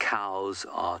cows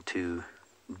are to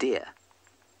deer.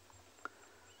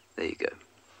 There you go.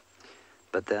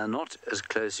 But they are not as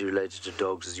closely related to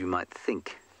dogs as you might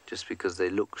think, just because they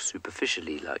look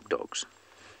superficially like dogs.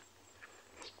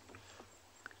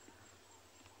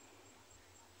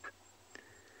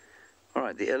 All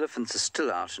right, the elephants are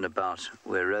still out and about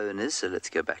where Rowan is, so let's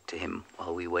go back to him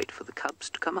while we wait for the cubs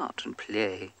to come out and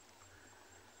play.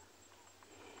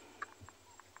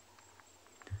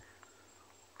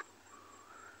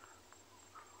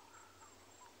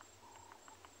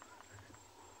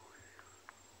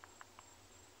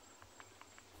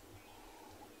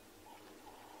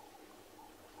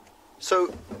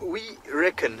 So we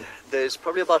reckon there's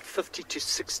probably about 50 to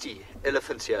 60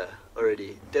 elephants here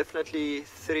already. Definitely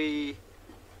 3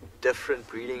 different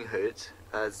breeding herds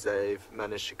as they've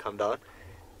managed to come down.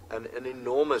 And an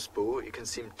enormous bull, you can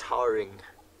see him towering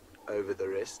over the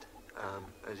rest.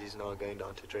 as he's now going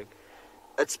down to drink.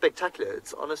 It's spectacular.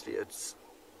 It's honestly, it's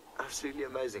absolutely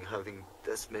amazing having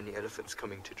this many elephants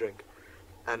coming to drink.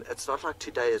 And it's not like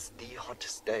today is the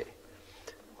hottest day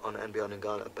on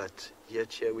Ngala, but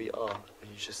yet here we are,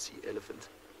 and you just see elephants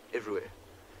everywhere.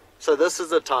 So this is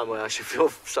the time where I actually feel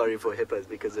sorry for hippos,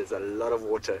 because there's a lot of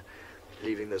water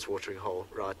leaving this watering hole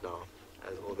right now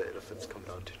as all the elephants come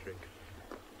down to drink.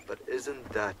 But isn't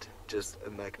that just a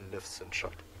magnificent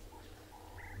shot?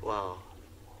 Wow.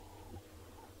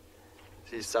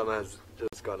 See, summer has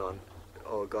just gone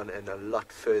in a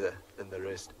lot further than the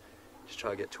rest to try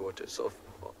to get to water. So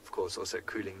of course also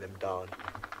cooling them down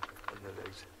on the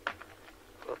legs.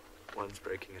 Oh, one's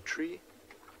breaking a tree.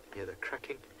 Hear the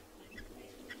cracking.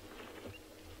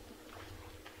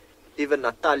 Even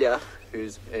Natalia,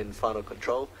 who's in final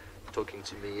control, talking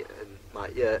to me in my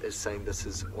ear, is saying this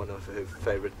is one of her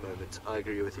favorite moments. I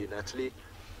agree with you, Natalie.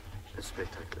 It's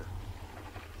spectacular.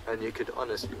 And you could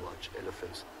honestly watch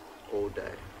elephants all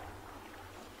day.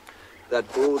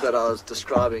 That bull that I was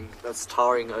describing, that's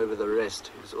towering over the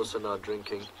rest, who's also now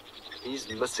drinking, he's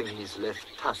missing his left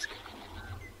tusk.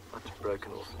 Not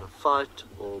broken off in a fight,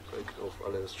 or broken off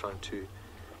while he was trying to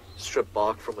strip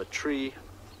bark from a tree.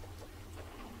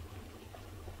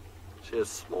 See a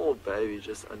small baby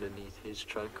just underneath his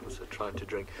trunk, also trying to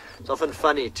drink. It's often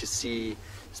funny to see,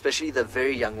 especially the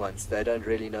very young ones, they don't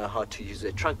really know how to use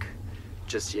their trunk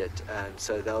just yet, and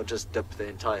so they'll just dip their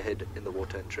entire head in the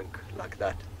water and drink like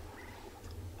that.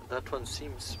 That one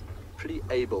seems pretty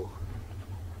able.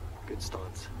 Good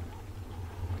stance.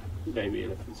 Baby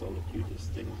elephants are the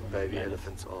cutest things on the planet. Baby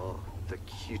elephants are the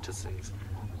cutest things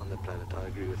on the planet. I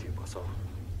agree with you, Marcel.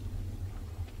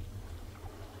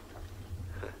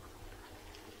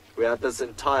 We had this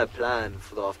entire plan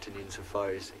for the afternoon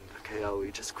safari, saying, okay,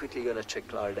 we're just quickly going to check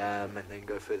Clara Dam and then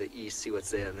go further east, see what's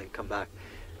there, and then come back.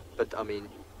 But I mean,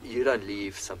 you don't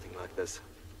leave something like this.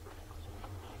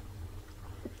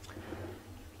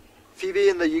 Phoebe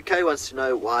in the UK wants to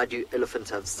know, why do elephants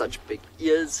have such big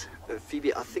ears?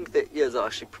 Phoebe, I think their ears are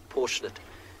actually proportionate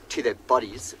to their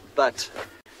bodies, but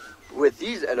with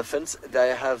these elephants,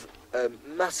 they have a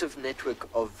massive network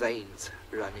of veins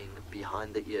running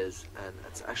behind the ears, and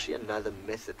it's actually another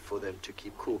method for them to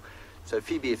keep cool. So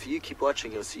Phoebe, if you keep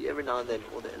watching, you'll see every now and then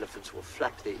all the elephants will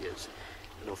flap their ears,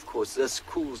 and of course this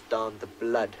cools down the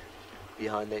blood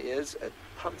behind their ears. It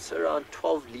pumps around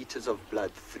 12 liters of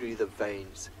blood through the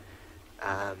veins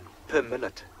per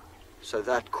minute, so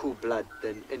that cool blood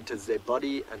then enters their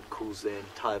body and cools their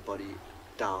entire body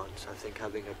down. So I think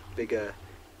having a bigger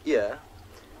ear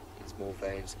means more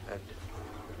veins, and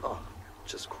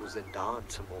just cools them down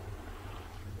some more.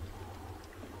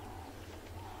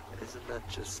 Isn't that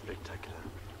just spectacular?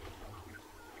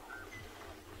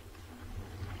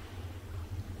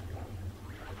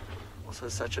 Also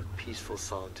such a peaceful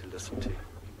sound to listen to.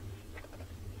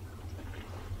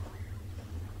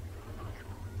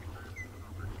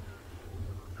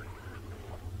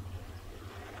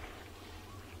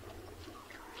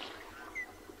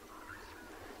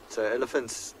 So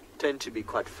elephants tend to be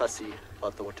quite fussy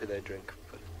about the water they drink,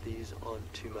 but these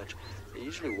aren't too much. They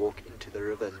usually walk into the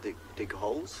river and dig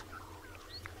holes.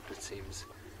 It seems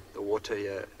the water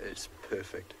here is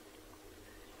perfect.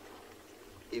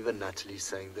 Even Natalie's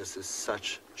saying this is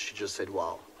such, she just said,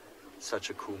 wow, such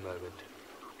a cool moment.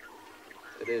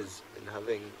 It is, and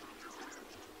having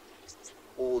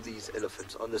all these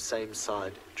elephants on the same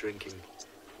side drinking,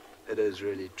 it is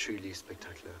really, truly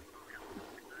spectacular.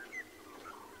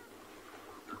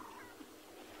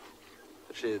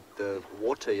 Actually, the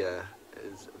water here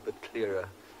is a bit clearer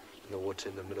than the water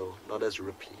in the middle, not as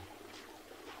ripply,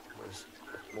 almost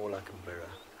more like a mirror.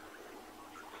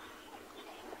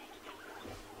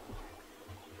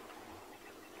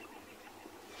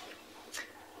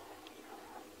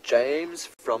 James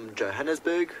from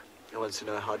Johannesburg wants to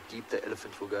know how deep the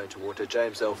elephant will go into water.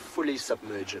 James, they'll fully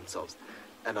submerge themselves,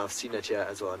 and I've seen it here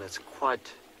as well, and it's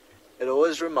quite, it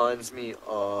always reminds me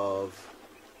of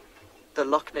the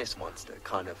Loch Ness Monster,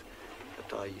 kind of,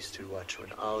 that I used to watch when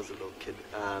I was a little kid,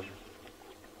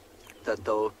 that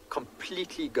they'll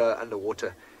completely go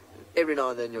underwater. Every now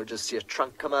and then you'll just see a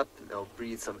trunk come up, and they'll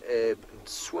breathe some air and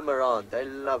swim around. They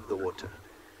love the water,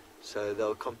 so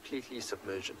they'll completely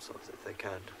submerge themselves if they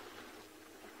can.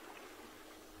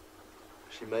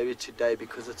 Actually, maybe today,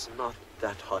 because it's not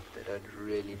that hot, they don't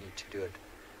really need to do it,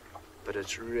 but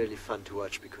it's really fun to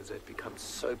watch because they've become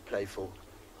so playful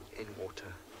in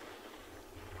water.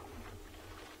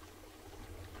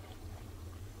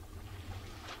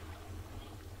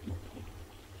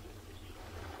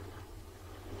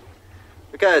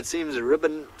 Okay, it seems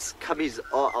ribbons cubbies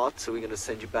are out, so we're going to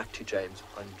send you back to James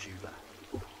on Djuma.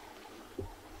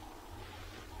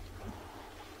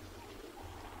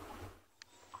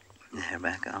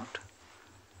 back out,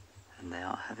 and they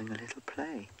are having a little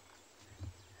play,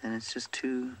 and it's just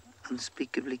too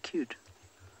unspeakably cute.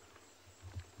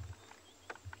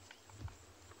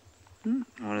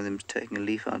 One of them's taking a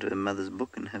leaf out of her mother's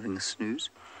book and having a snooze.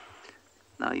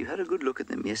 Now, you had a good look at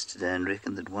them yesterday and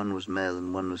reckoned that one was male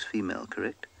and one was female,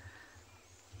 correct?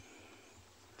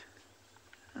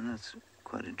 And that's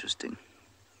quite interesting.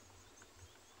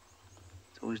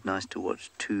 It's always nice to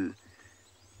watch two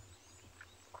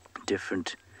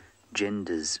different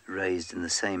genders raised in the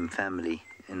same family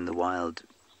in the wild.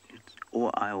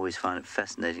 Or I always find it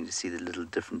fascinating to see the little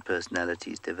different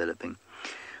personalities developing.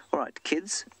 All right,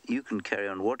 kids, you can carry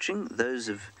on watching. Those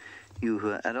of you who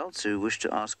are adults who wish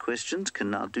to ask questions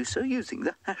can now do so using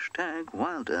the hashtag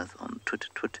WildEarth on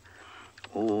Twitter,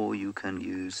 or you can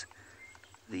use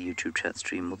the YouTube chat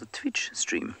stream or the Twitch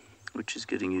stream, which is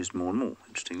getting used more and more,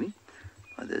 interestingly,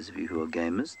 by those of you who are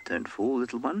gamers. Don't fall,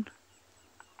 little one.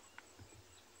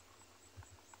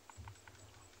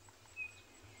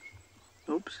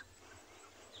 Oops.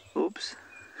 Oops.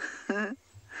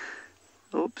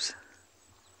 Oops.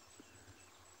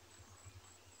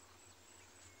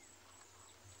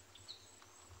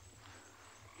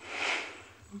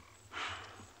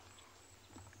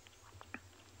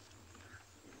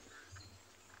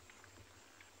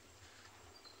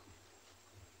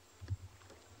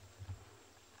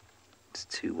 It's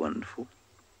too wonderful.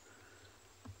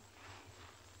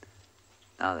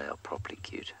 Now they are properly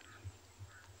cute.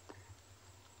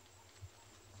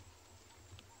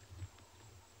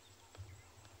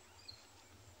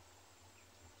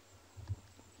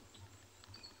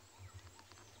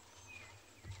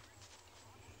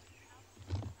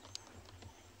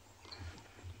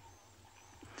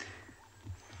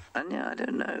 And yeah, I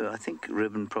don't know. I think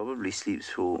Ribbon probably sleeps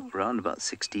for around about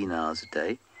 16 hours a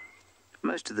day.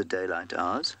 Most of the daylight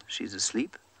hours, she's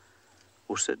asleep,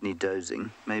 or certainly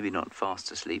dozing, maybe not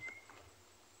fast asleep.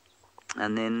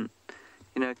 And then,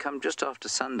 you know, come just after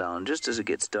sundown, just as it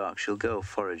gets dark, she'll go off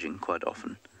foraging quite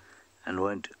often,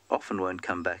 and often won't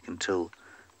come back until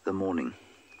the morning.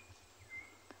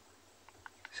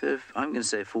 So if, I'm going to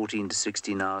say 14 to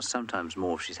 16 hours, sometimes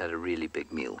more if she's had a really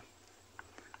big meal.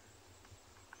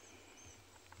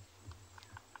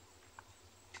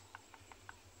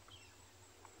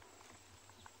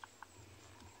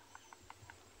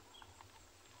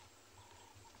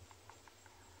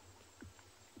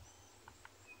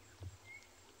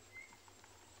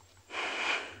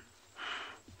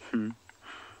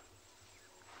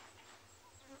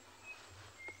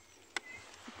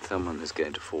 Someone is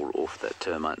going to fall off that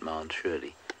termite mound,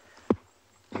 surely.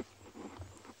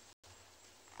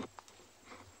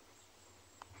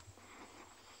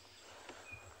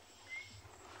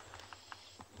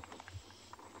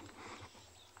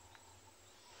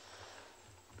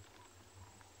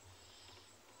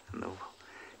 And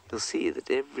you'll see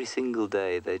that every single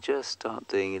day they just start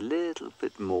doing a little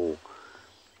bit more.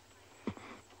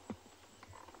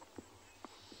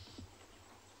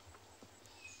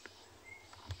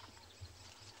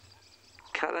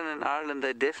 Cullen and Ireland,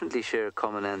 they definitely share a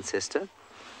common ancestor,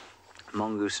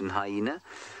 mongoose and hyena.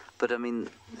 But I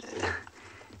mean,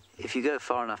 if you go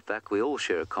far enough back, we all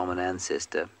share a common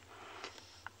ancestor.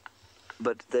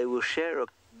 But they will share a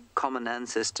common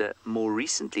ancestor more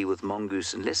recently with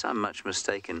mongoose, unless I'm much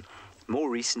mistaken, more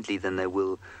recently than they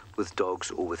will with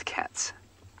dogs or with cats.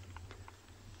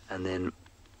 And then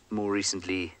more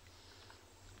recently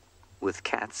with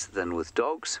cats than with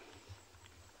dogs,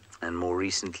 and more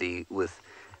recently with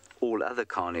all other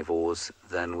carnivores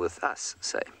than with us,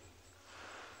 say,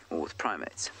 or with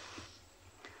primates.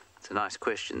 It's a nice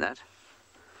question, that.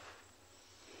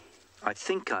 I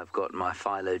think I've got my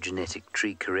phylogenetic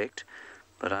tree correct,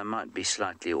 but I might be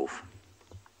slightly off.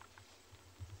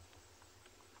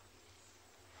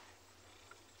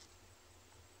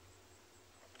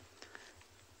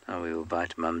 Now we will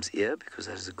bite Mum's ear because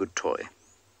that is a good toy.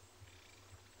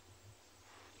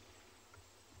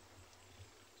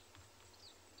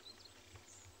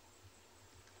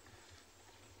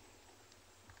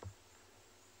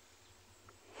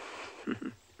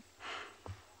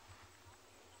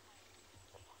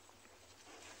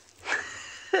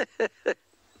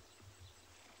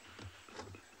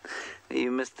 You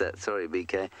missed that, sorry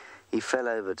BK. He fell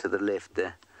over to the left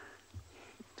there.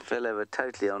 Fell over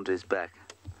totally onto his back.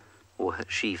 Or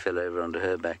she fell over onto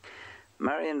her back.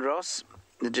 Marion Ross,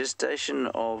 the gestation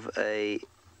of a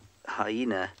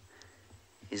hyena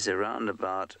is around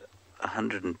about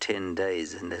 110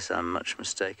 days, unless I'm much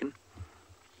mistaken.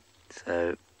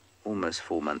 So, almost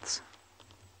 4 months.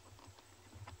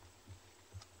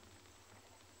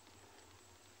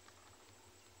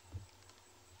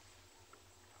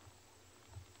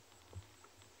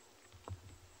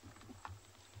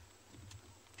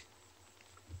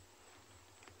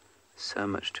 So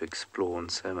much to explore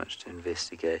and so much to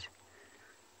investigate.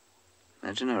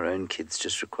 Imagine our own kids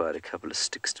just required a couple of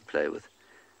sticks to play with,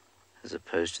 as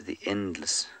opposed to the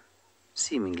endless,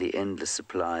 seemingly endless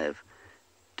supply of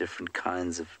different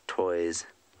kinds of toys.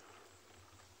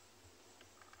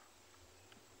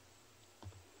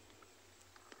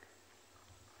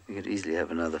 We could easily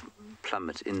have another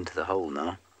plummet into the hole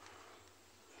now.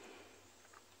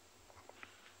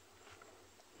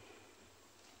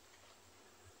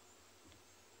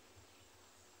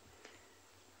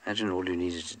 Imagine all you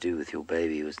needed to do with your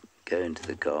baby was go into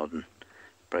the garden,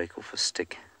 break off a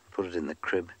stick, put it in the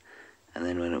crib, and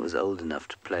then when it was old enough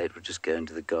to play, it would just go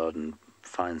into the garden,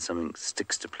 find something,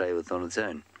 sticks to play with on its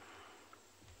own.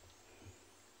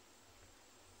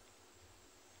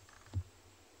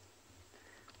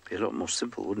 Be a lot more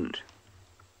simple, wouldn't it?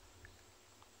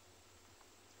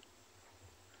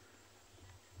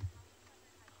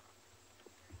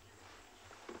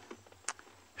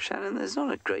 Shannon, there's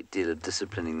not a great deal of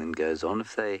disciplining that goes on.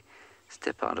 If they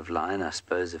step out of line, I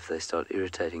suppose if they start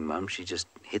irritating Mum, she just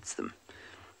hits them.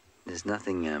 There's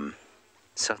nothing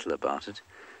subtle about it.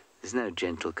 There's no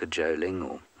gentle cajoling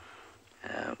or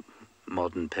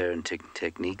modern parenting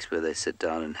techniques where they sit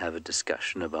down and have a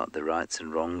discussion about the rights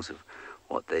and wrongs of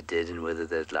what they did and whether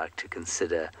they'd like to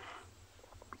consider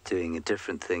doing a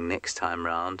different thing next time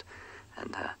round,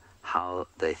 and how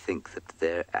they think that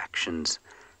their actions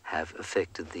have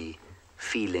affected the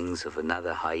feelings of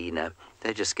another hyena.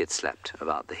 They just get slapped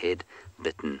about the head,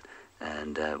 bitten,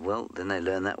 and, well, then they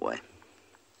learn that way.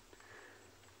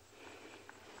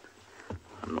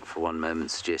 I'm not for one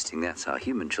moment suggesting that's how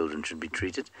human children should be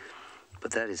treated,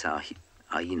 but that is how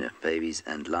hyena babies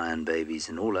and lion babies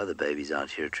and all other babies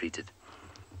out here are treated.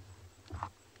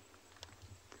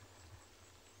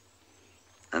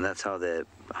 And that's how their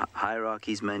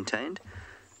hierarchy is maintained,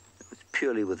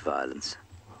 purely with violence.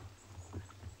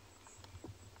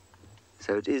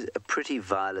 So it is a pretty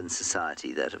violent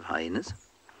society, that of hyenas.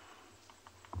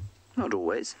 Not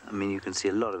always. I mean, you can see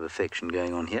a lot of affection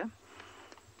going on here.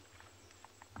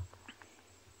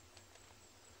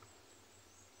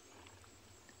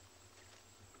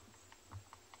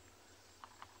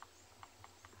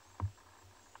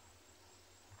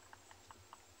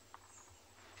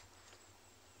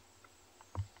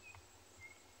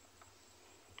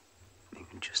 You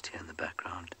can just hear in the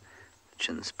background the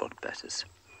chin spot batters.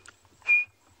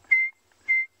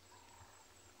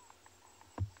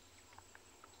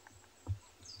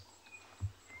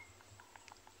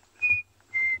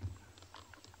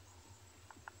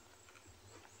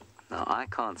 Now, I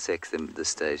can't sex them at this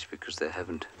stage because they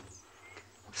haven't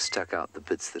stuck out the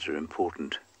bits that are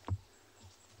important.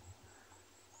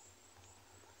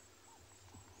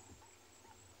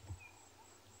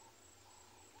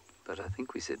 But I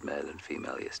think we said male and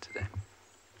female yesterday.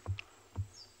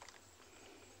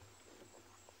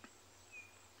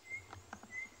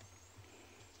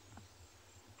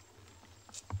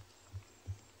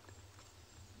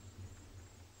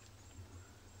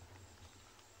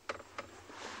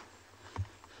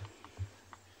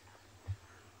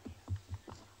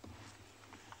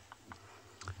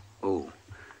 Oh,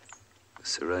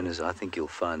 Sironas, I think you'll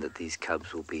find that these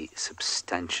cubs will be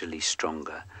substantially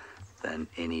stronger than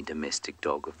any domestic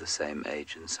dog of the same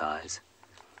age and size.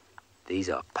 These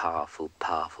are powerful,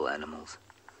 powerful animals.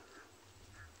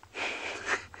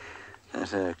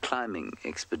 That climbing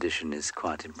expedition is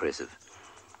quite impressive.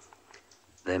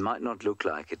 They might not look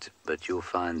like it, but you'll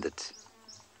find that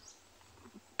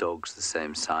dogs the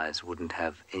same size wouldn't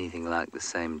have anything like the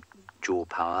same jaw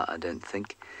power, I don't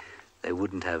think. They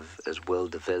wouldn't have as well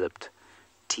developed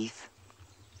teeth.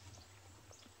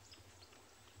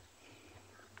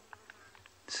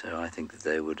 So I think that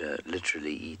they would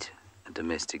literally eat a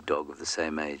domestic dog of the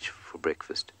same age for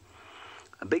breakfast.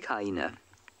 A big hyena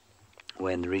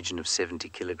weigh in the region of 70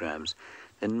 kilograms.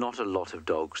 There are not a lot of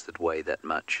dogs that weigh that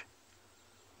much.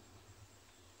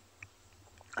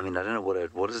 I mean, I don't know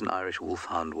what does an Irish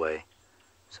wolfhound weigh?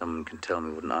 Someone can tell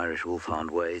me what an Irish wolfhound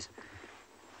weighs.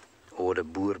 Or what a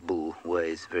boer bull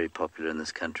weighs, very popular in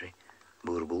this country.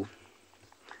 Boer bull.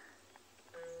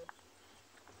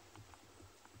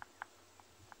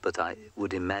 But I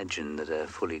would imagine that a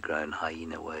fully grown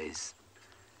hyena weighs,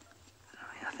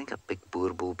 I think a big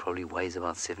boer bull probably weighs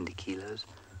about 70 kilos.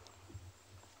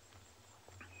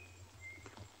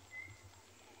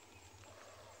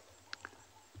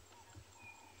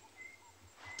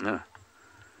 No.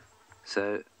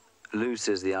 So Lou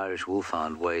says the Irish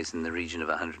wolfhound weighs in the region of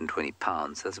 120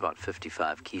 pounds. That's about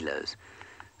 55 kilos.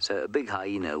 So a big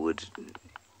hyena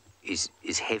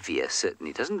is heavier,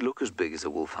 certainly. It doesn't look as big as a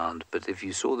wolfhound, but if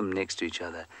you saw them next to each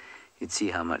other, you'd see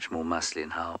how much more muscly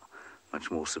and how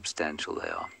much more substantial they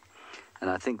are. And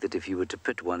I think that if you were to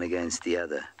pit one against the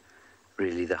other,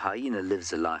 really the hyena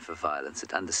lives a life of violence.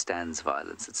 It understands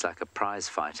violence. It's like a prize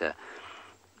fighter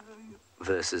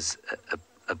versus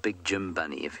a big gym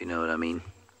bunny, if you know what I mean.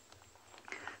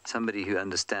 Somebody who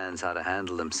understands how to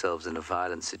handle themselves in a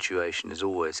violent situation is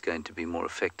always going to be more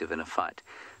effective in a fight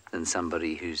than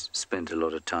somebody who's spent a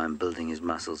lot of time building his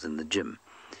muscles in the gym.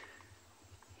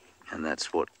 And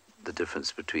that's what the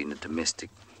difference between a domestic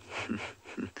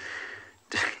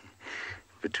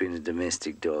between a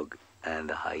domestic dog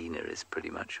and a hyena is, pretty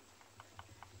much.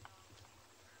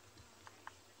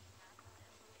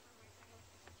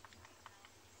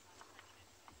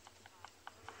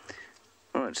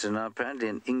 Alright, so now apparently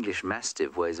an English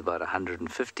Mastiff weighs about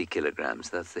 150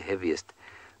 kilograms. That's the heaviest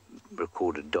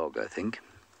recorded dog, I think.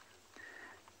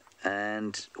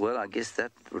 And, well, I guess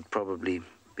that would probably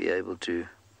be able to...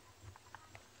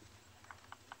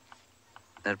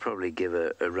 That'd probably give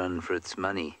a run for its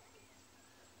money.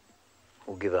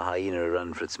 Or give a hyena a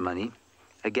run for its money.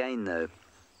 Again, though,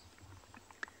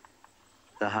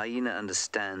 the hyena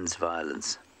understands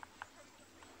violence.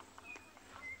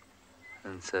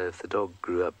 And so if the dog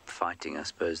grew up fighting, I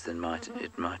suppose, then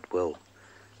it might well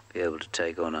be able to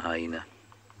take on a hyena.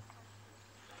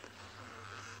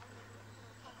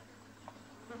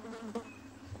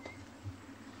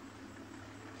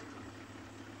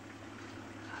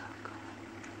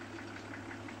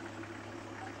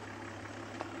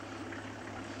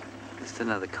 Just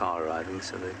another car arriving,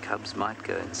 so the cubs might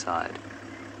go inside.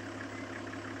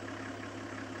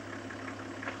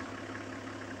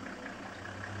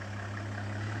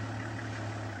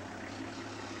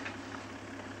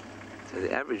 So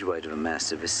the average weight of a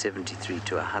Mastiff is 73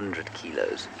 to 100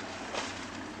 kilos.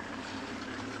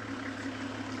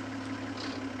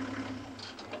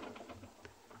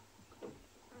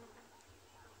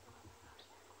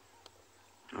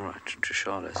 All right,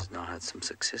 Trishala's now had some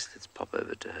success. Let's pop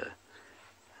over to her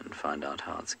and find out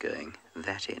how it's going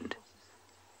that end.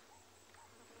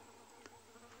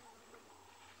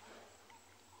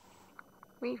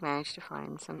 We've managed to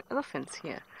find some elephants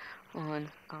here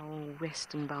on our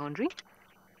western boundary.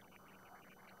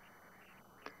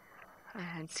 I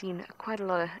had seen quite a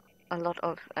lot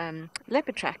of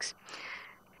leopard tracks,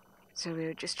 so we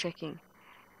were just checking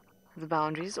the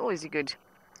boundaries. Always a good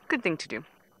thing to do.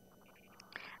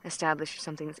 Establish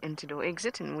something's entered or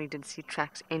exit, and we did see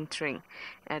tracks entering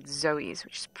at Zoe's,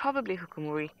 which is probably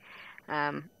Hukumuri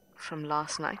from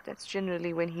last night. That's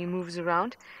generally when he moves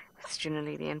around. That's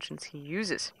generally the entrance he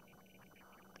uses.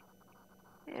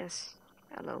 Yes,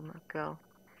 hello, my girl.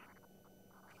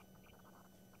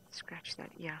 Scratch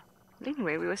that, yeah.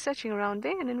 Anyway, we were searching around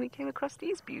there, and then we came across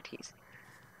these beauties.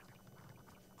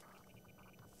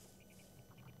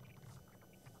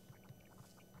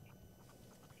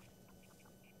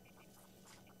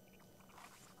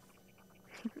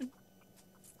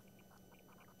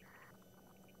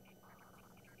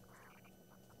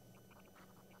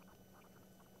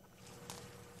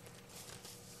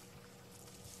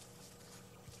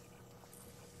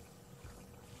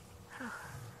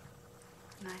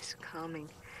 Nice, calming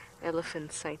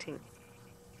elephant sighting.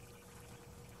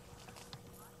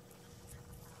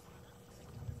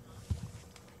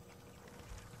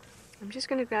 I'm just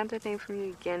going to grab that name from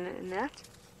you again, Nat.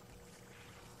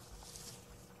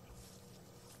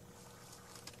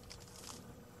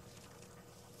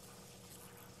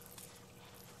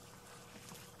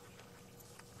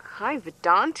 Hi,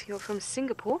 Vedant. You're from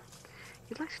Singapore.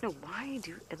 You'd like to know, why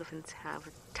do elephants have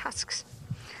tusks?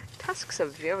 Tusks are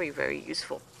very, very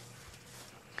useful.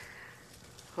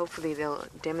 Hopefully they'll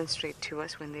demonstrate to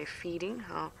us when they're feeding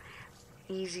how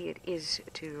easy it is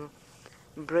to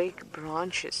break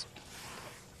branches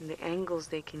and the angles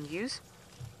they can use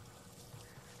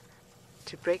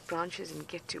to break branches and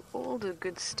get to all the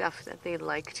good stuff that they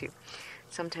like to.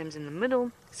 Sometimes in the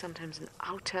middle, sometimes in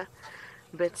outer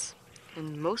bits,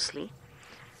 and mostly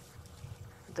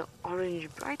the orange,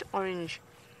 bright orange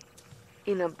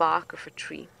inner bark of a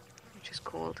tree, which is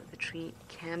called the tree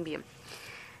cambium.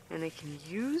 And they can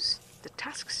use the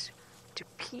tusks to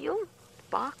peel the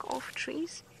bark off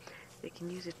trees. They can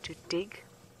use it to dig.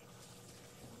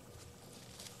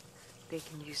 They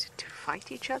can use it to fight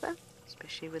each other,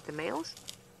 especially with the males.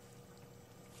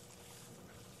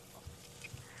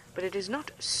 But it is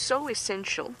not so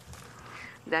essential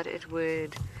that it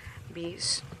would be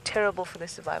terrible for their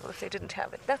survival if they didn't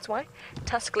have it. That's why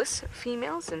tuskless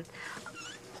females and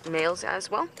males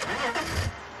as well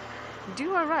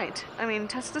do alright. I mean,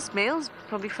 tuskless males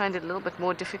probably find it a little bit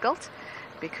more difficult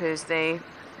because they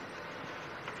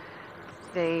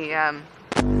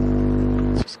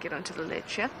let's just get onto the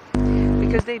ledge here.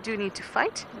 because they do need to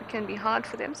fight. It can be hard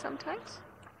for them sometimes.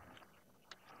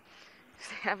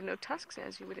 They have no tusks,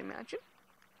 as you would imagine.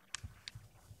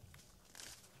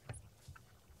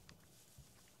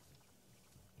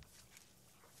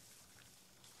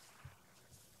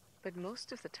 But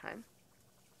most of the time,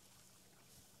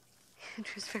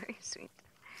 it was very sweet.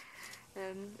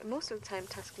 Most of the time,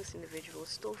 tuskless individuals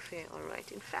still fare all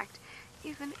right. In fact,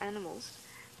 even animals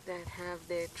that have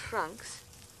their trunks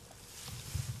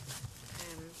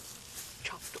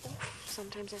chopped off,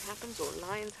 sometimes that happens, or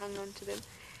lions hung onto them,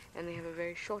 and they have a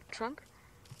very short trunk.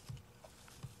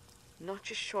 Not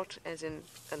just short as in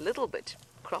a little bit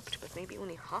cropped, but maybe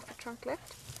only half a trunk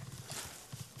left.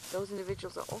 Those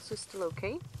individuals are also still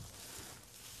okay.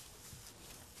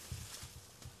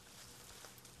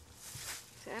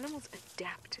 So animals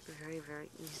adapt very, very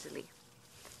easily.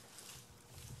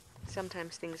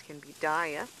 Sometimes things can be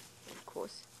dire, of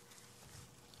course,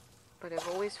 but I've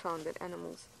always found that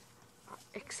animals are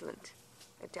excellent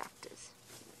adapters.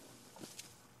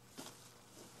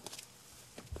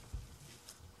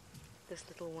 This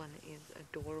little one is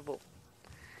adorable.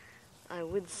 I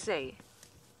would say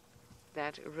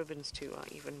that ribbons too are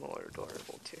even more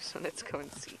adorable too, so let's go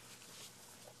and see.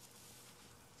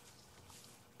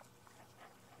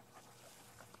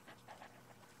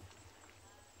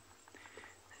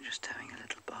 They're just having a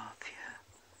little bath here.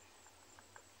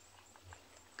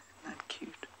 Isn't that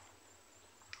cute?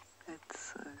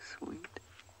 It's so sweet.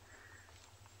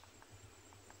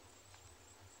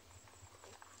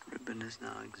 Ribbon is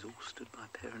now exhausted by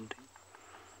parenting.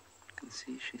 You can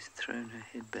see she's thrown her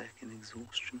head back in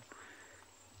exhaustion.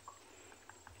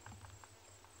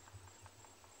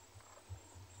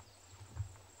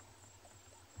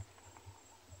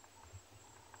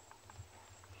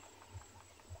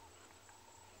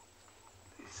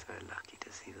 He's so lucky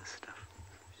to see this stuff.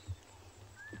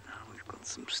 Now we've got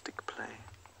some stick play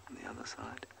on the other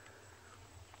side.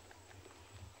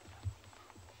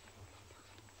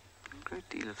 A great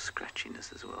deal of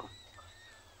scratchiness as well.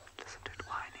 Listen to it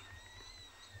whining.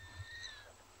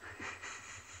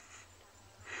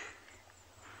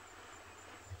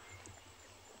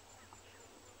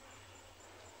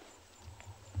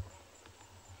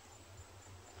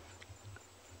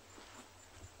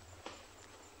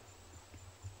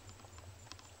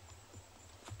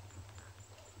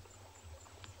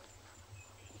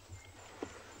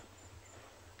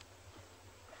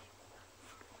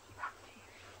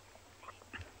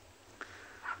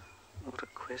 What a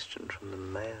question from the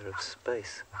mayor of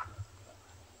space.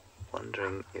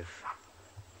 Wondering if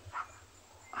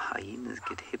hyenas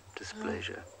get hip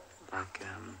dysplasia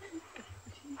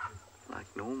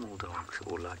like normal dogs,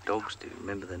 or like dogs do.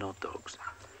 Remember, they're not dogs.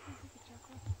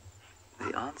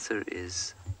 The answer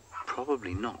is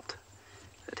probably not.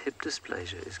 That hip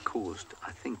dysplasia is caused,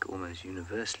 I think, almost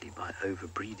universally by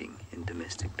overbreeding in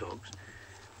domestic dogs.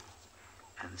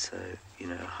 And so, you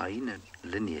know, a hyena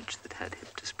lineage that had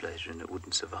hip dysplasia and it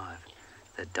wouldn't survive,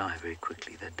 they'd die very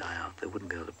quickly, they'd die out. They wouldn't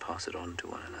be able to pass it on to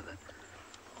one another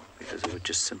because it would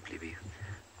just simply be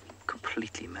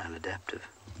completely maladaptive.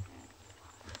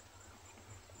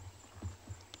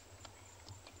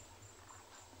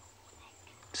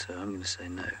 So I'm going to say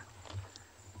no.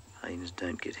 Hyenas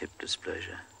don't get hip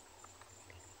dysplasia.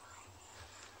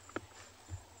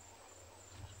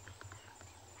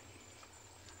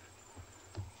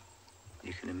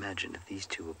 You can imagine if these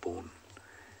two were born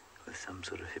with some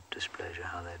sort of hip dysplasia,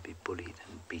 how they'd be bullied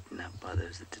and beaten up by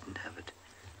those that didn't have it.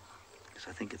 Because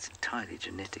I think it's entirely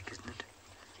genetic, isn't it?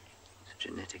 It's a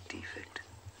genetic defect.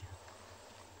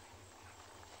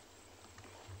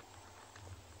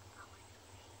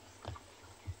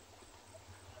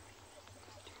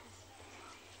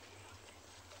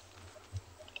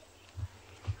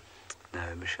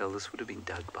 No, Michelle, this would have been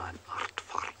dug by an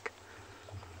aardvark.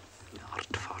 An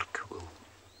aardvark will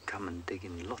come and dig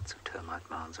in lots of termite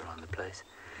mounds around the place,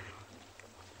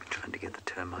 trying to get the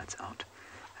termites out,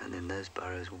 and then those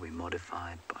burrows will be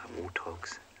modified by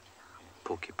warthogs,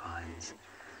 porcupines,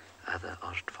 other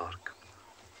aardvark,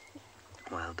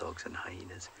 wild dogs and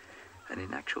hyenas. And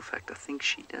in actual fact, I think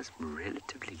she does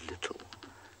relatively little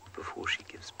before she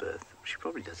gives birth. She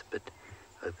probably does a bit,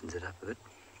 opens it up a bit,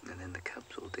 and then the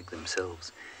cubs will dig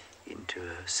themselves into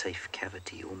a safe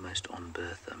cavity almost on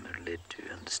birth, I'm led to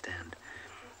understand.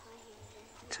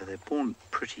 So they're born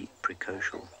pretty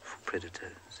precocial for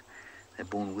predators. They're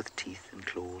born with teeth and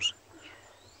claws.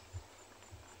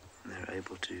 And they're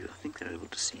able to, I think they're able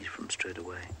to see from straight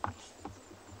away.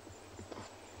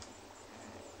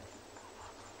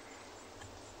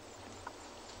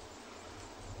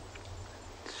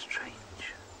 Strange,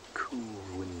 cool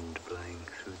wind blowing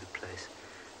through the place.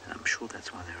 And I'm I'm sure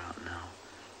that's why they're out now.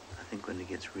 I think when it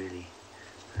gets really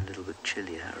a little bit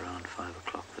chillier around 5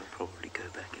 o'clock, they'll probably go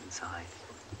back inside.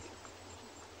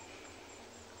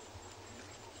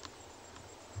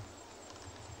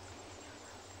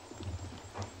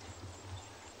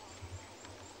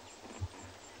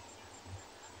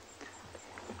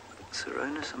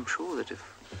 Coronis, I'm sure that if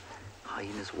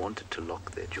hyenas wanted to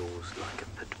lock their jaws like a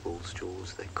pit bull's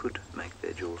jaws, they could make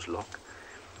their jaws lock.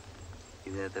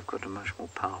 You know, they've got a much more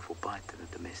powerful bite than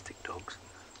the domestic dogs.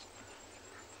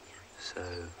 So,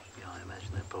 yeah, I imagine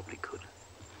they probably could.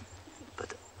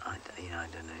 But, I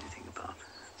don't know anything about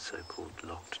so-called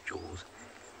locked jaws.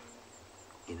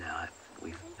 You know,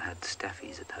 we've had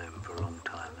staffies at home for a long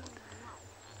time, and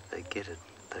they get it.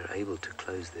 They're able to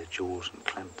close their jaws and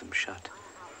clamp them shut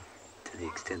to the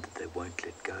extent that they won't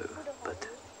let go. But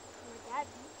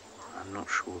I'm not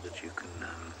sure that you can...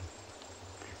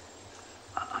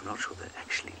 I'm not sure they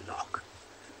actually lock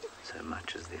so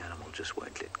much as the animal just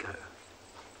won't let go.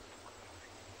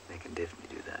 They can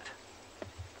definitely do that.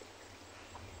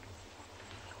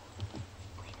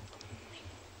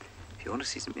 If you want to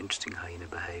see some interesting hyena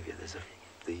behavior, there's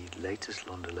the latest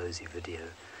Londolozi video.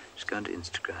 Just go onto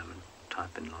Instagram and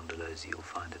type in Londolozi, you'll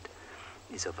find it.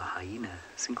 Is of a hyena,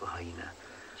 single hyena,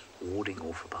 warding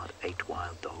off about 8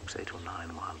 wild dogs, 8 or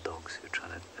 9 wild dogs who are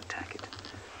trying to attack it.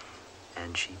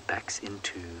 And she backs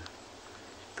into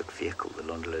the vehicle, the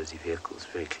Londolozi vehicle. It's a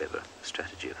very clever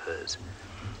strategy of hers,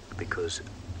 because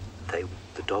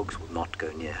the dogs will not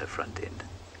go near her front end.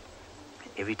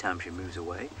 Every time she moves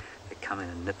away, they come in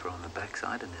and nip her on the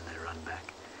backside, and then they run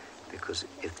back. Because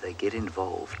if they get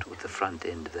involved with the front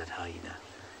end of that hyena,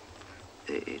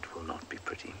 it will not be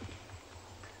pretty.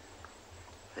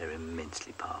 They're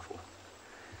immensely powerful.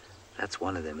 That's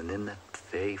one of them. And then that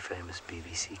very famous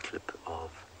BBC clip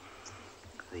of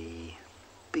the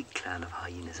big clan of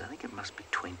hyenas, I think it must be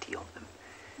 20 of them,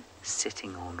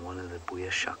 sitting on one of the Buya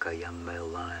Shaka young male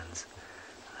lions.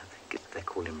 I think they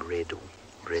call him Red, or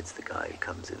Red's the guy who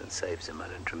comes in and saves him, I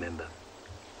don't remember.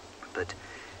 But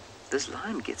this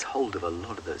lion gets hold of a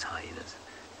lot of those hyenas,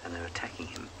 and they're attacking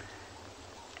him.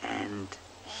 And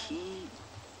he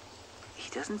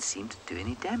doesn't seem to do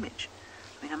any damage.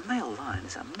 I mean, a male lion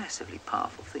is a massively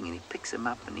powerful thing, and he picks them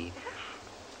up and he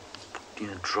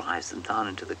drives them down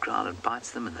into the ground and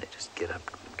bites them, and they just get up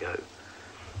and go.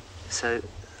 So,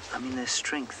 I mean, their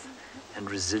strength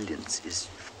and resilience is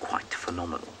quite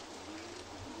phenomenal.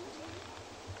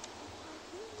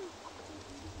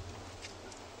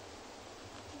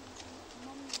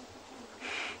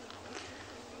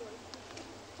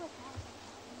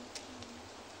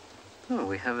 Oh,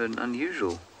 we have an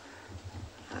unusual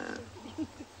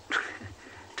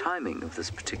timing of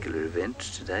this particular event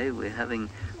today. We're having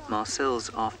Marcel's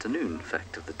afternoon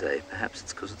fact of the day. Perhaps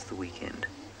it's because it's the weekend.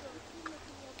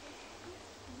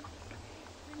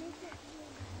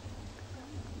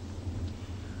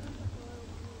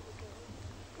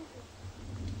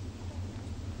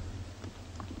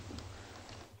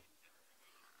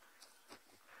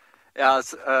 Yeah,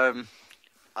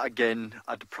 again,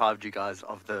 I deprived you guys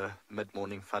of the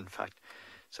mid-morning fun fact,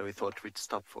 so we thought we'd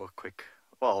stop for a quick,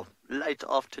 late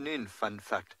afternoon fun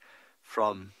fact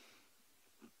from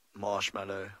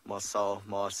Marshmallow, Marcel,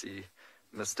 Marcy,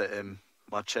 Mr. M,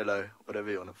 Marcello,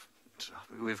 whatever you want to...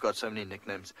 We've got so many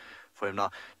nicknames for him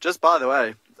now. Just by the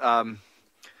way,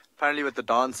 apparently with the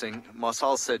dancing,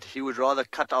 Marcel said he would rather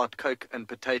cut out Coke and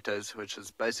potatoes, which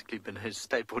has basically been his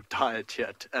staple diet here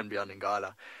at Beyond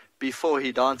Ngala, before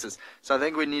he dances. So I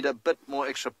think we need a bit more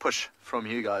extra push from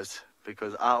you guys,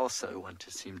 because I also want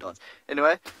to see him dance.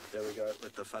 Anyway, there we go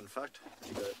with the fun fact.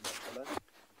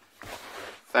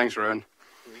 Thanks, Rowan.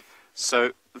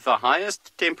 So the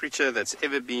highest temperature that's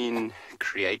ever been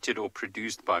created or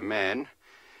produced by man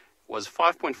was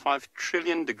 5.5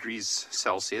 trillion degrees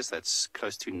Celsius. That's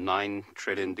close to 9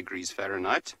 trillion degrees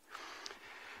Fahrenheit.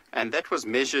 And that was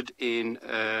measured in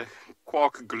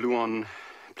quark gluon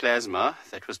plasma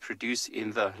that was produced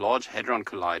in the Large Hadron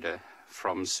Collider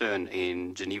from CERN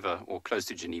in Geneva, or close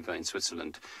to Geneva in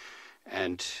Switzerland.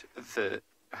 And the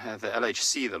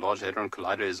LHC, the Large Hadron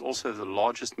Collider, is also the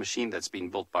largest machine that's been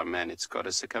built by man. It's got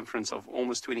a circumference of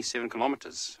almost 27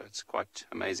 kilometers, so it's quite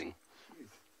amazing.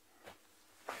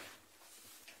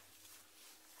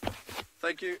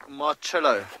 Thank you,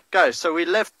 Marcello. Okay, so we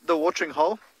left the watering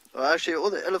hole. Well, actually, all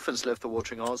the elephants left the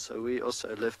watering hole, so we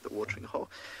also left the watering hole.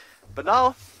 But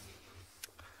now,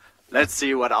 let's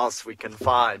see what else we can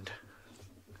find.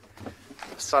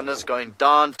 The sun is going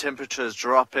down, temperature is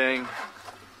dropping.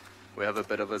 We have a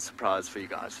bit of a surprise for you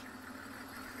guys.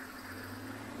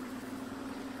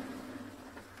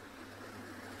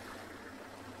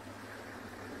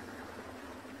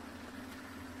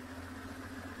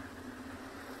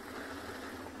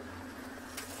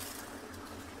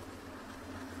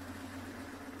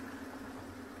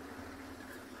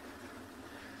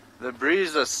 The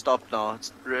breeze has stopped now.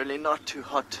 It's really not too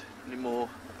hot anymore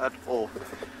at all.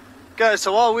 Okay,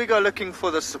 so while we go looking for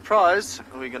the surprise,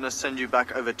 we're going to send you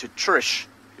back over to Trish,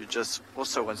 who just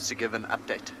also wants to give an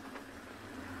update.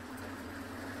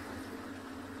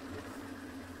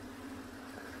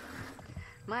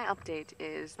 My update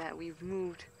is that we've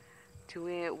moved to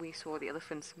where we saw the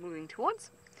elephants moving towards,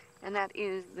 and that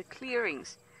is the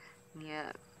clearings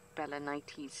near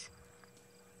Balanites.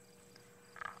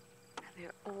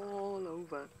 They're all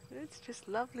over. It's just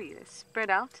lovely. They're spread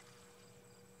out.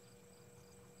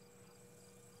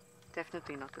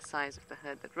 Definitely not the size of the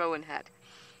herd that Rowan had,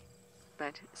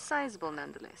 but sizable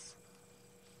nonetheless.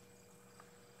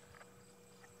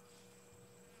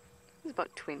 There's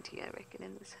about 20, I reckon,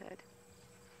 in this herd.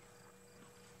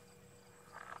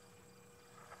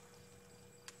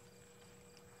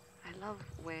 I love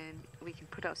when we can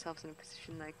put ourselves in a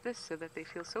position like this so that they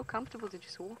feel so comfortable to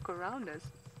just walk around us.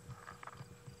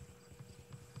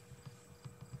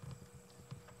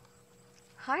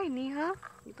 Hi, Neha.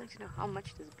 You'd like to know how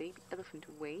much does a baby elephant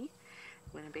weigh?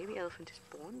 When a baby elephant is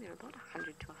born, they're about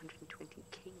 100 to 120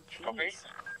 kgs. Okay.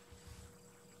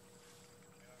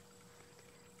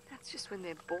 That's just when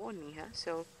they're born, Neha,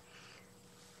 so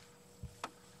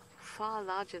far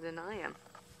larger than I am.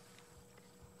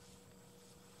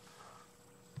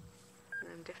 And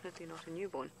I'm definitely not a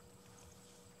newborn.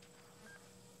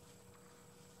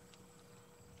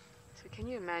 So can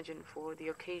you imagine for the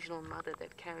occasional mother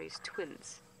that carries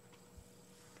twins,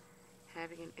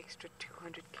 having an extra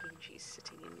 200 kgs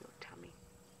sitting in your tummy?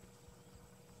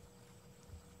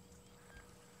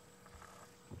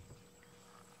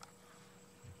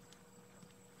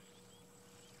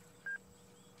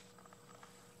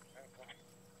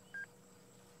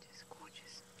 Just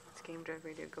gorgeous. That's game drive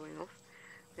radio going off.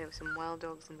 There were some wild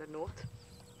dogs in the north.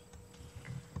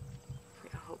 We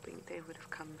are hoping they would have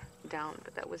come down,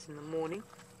 but that was in the morning.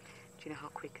 Do you know how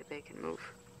quick they can move?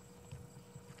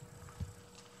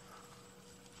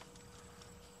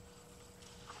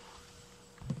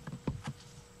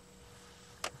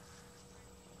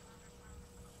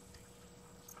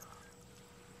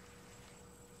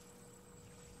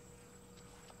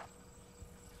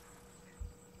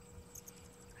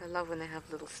 I love when they have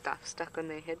little stuff stuck on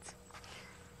their heads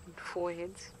and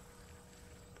foreheads.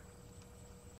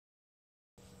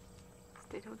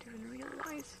 They don't even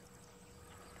realize.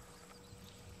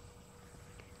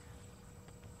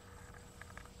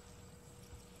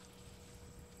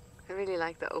 I really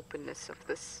like the openness of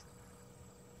this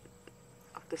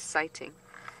sighting.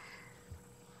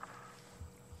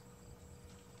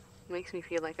 It makes me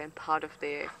feel like I'm part of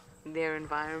their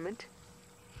environment.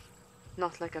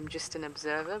 Not like I'm just an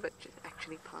observer, but just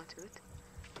actually part of it.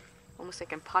 Almost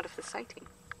like I'm part of the sighting.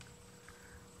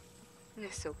 And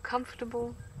they're so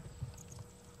comfortable.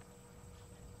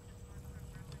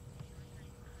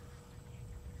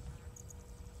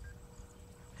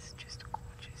 It's just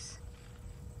gorgeous.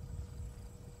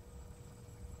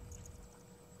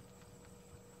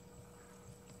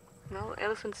 Well,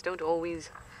 elephants don't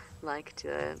always like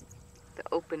the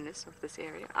openness of this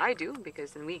area. I do,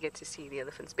 because then we get to see the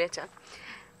elephants better.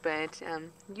 But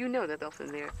you know that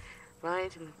often they're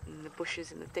right in the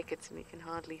bushes and the thickets and we can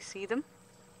hardly see them.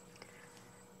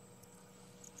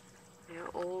 They're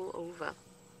all over.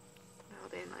 Oh,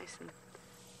 they're nice and...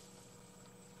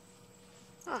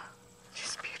 oh,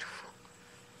 just beautiful.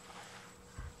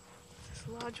 This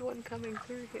large one coming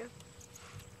through here.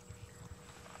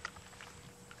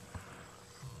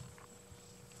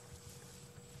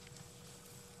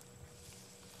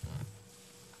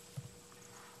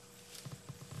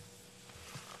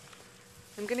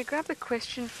 I'm going to grab a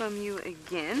question from you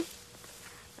again.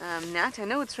 Nat, I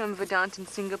know it's from Vedant in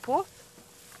Singapore.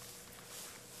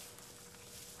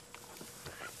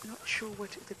 Not sure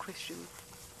what the question is.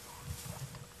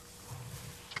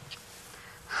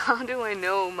 How do I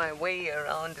know my way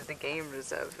around the game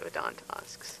reserve? Vedant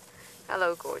asks.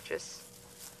 Hello, gorgeous.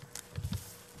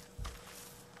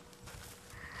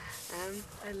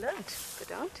 I learned,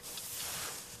 Vedant.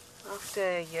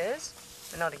 After years,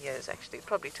 not years actually, it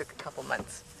probably took a couple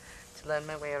months to learn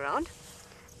my way around.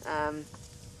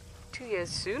 2 years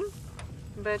soon,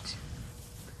 but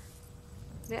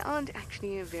there aren't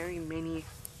actually very many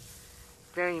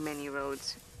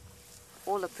roads.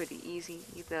 All are pretty easy,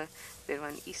 either they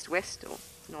run east-west or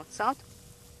north-south.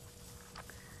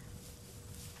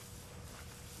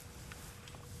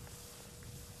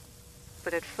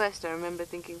 But at first I remember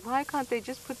thinking, why can't they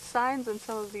just put signs on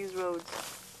some of these roads?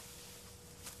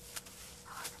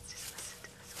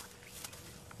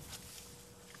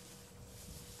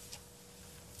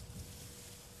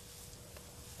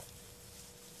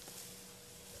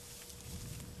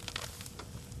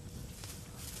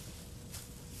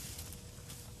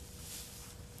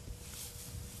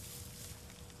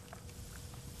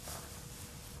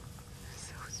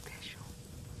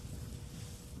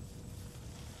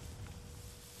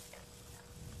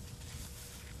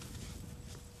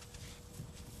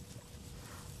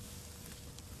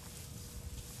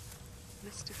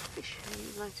 Mr. Fish,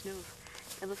 you'd like to know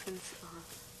if elephants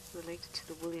are related to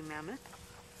the woolly mammoth.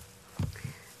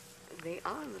 They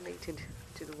are related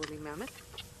to the woolly mammoth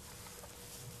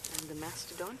and the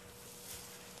mastodon.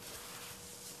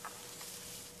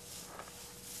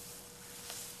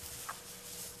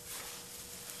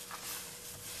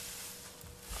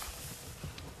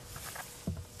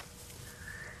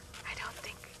 I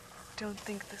don't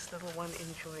think this little one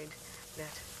enjoyed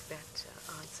that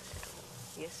answer at all.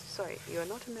 Yes, sorry, you are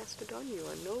not a mastodon, you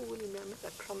are no woolly mammoth, I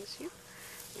promise you.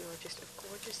 You are just a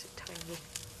gorgeous, tiny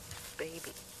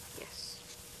baby. Yes.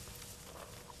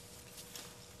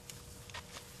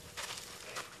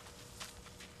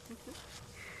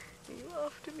 You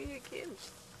after me again?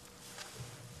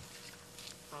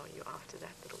 Oh, you're after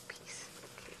that little piece.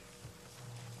 Okay.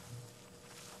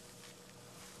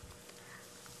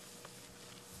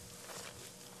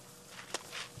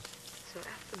 So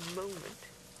at the moment,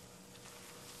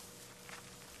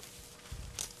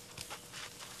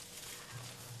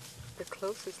 the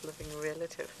closest living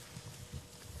relative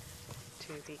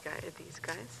to these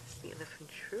guys is the elephant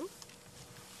shrew.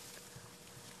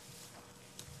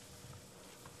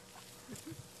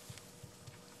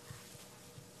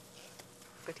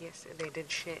 But yes, they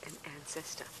did share an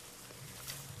ancestor.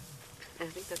 And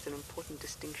I think that's an important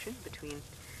distinction between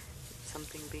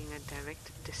something being a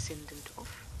direct descendant of.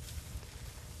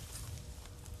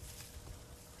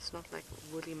 It's not like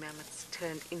woolly mammoths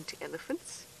turned into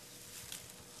elephants.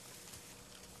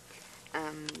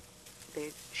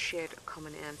 They shared a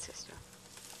common ancestor.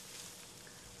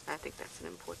 I think that's an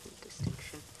important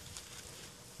distinction.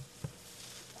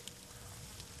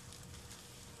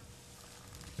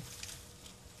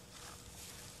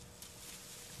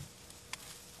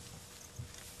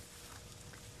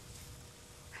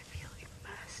 I feel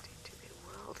immersed into their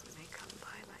world when they come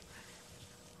by like that.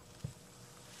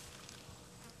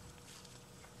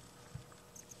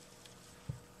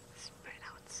 Spread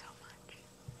out so much.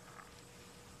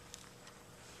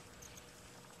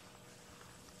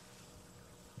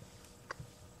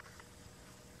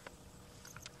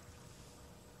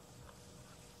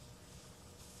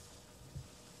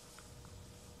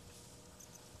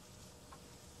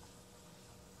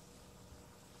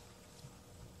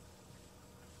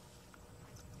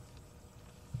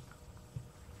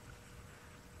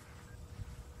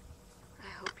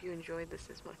 I hope you enjoyed this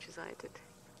as much as I did,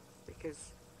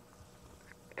 because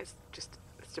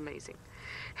it's amazing.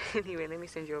 Anyway, let me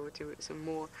send you over to some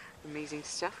more amazing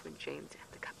stuff with James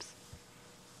and the Cubs.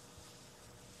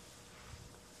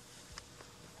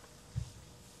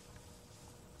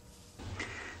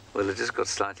 Well, it just got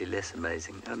slightly less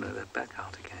amazing. Oh no, they're back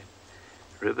out again.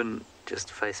 Ribbon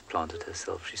just face planted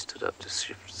herself. She stood up to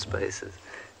shift spaces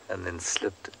and then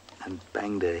slipped and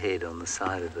banged her head on the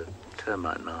side of a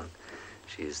termite mound.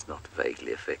 She is not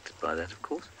vaguely affected by that, of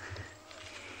course.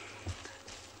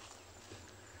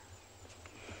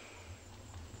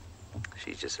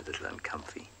 She's just a little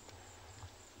uncomfy.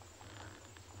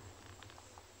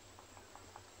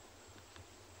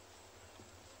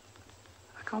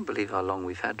 I can't believe how long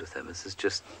we've had with them. This is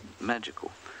just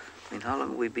magical. I mean, how long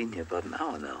have we been here? About an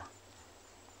hour now.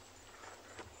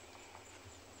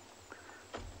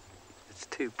 It's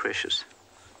too precious.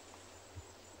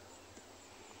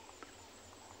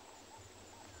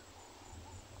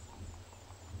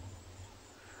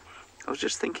 I was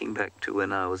just thinking back to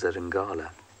when I was at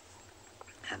Ngala,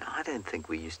 and I don't think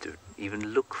we used to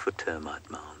even look for termite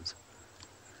mounds.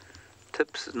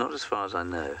 Tips, not as far as I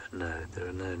know. No, there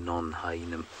are no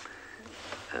non-hyena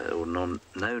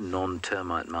no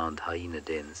non-termite mound hyena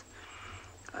dens.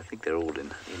 I think they're all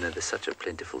in. There's such a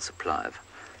plentiful supply of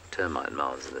termite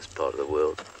mounds in this part of the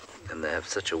world, and they have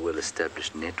such a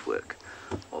well-established network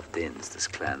of dens, this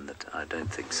clan, that I don't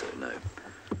think so. No.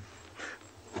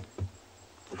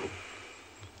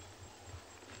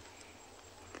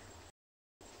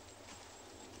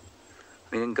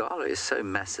 I mean, Ngala is so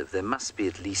massive, there must be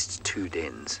at least 2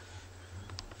 dens.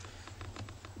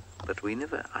 But we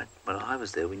never, when I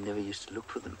was there, we never used to look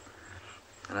for them.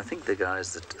 And I think the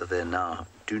guys that are there now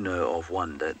do know of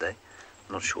one, don't they?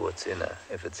 I'm not sure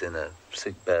if it's in a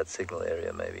bad signal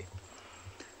area, maybe.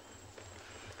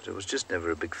 But it was just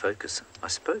never a big focus, I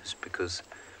suppose, because,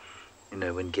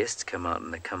 when guests come out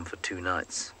and they come for 2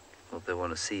 nights, what they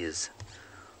want to see is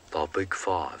the big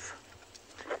 5.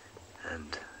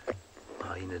 And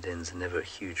hyena dens are never a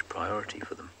huge priority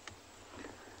for them,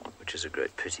 which is a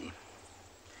great pity,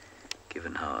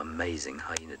 given how amazing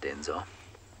hyena dens are.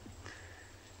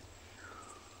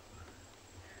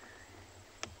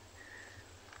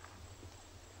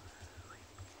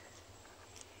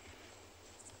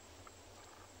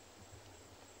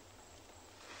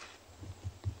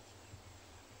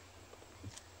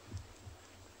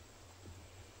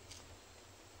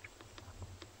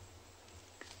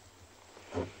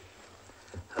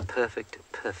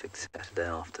 perfect Saturday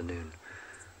afternoon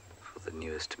for the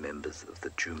newest members of the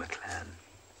Djuma clan.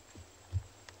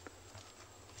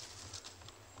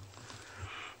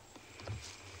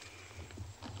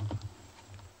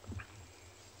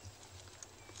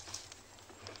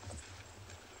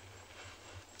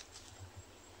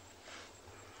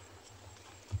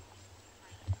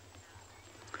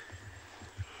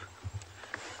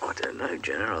 I don't know,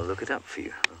 Jenna, I'll look it up for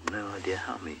you. I've no idea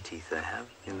how many teeth they have,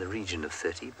 in the region of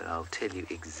 30, but I'll tell you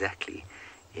exactly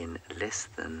in less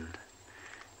than,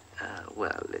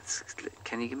 well,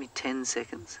 can you give me 10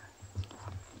 seconds?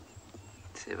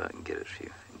 Let's see if I can get it for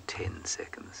you in 10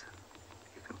 seconds.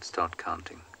 You can start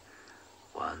counting.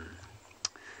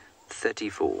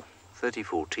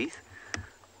 34 teeth.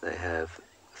 They have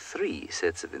 3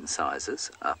 sets of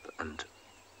incisors,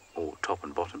 or top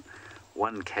and bottom.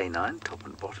 1 canine, top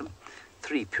and bottom,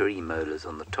 3 premolars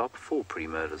on the top, 4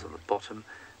 premolars on the bottom,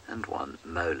 and 1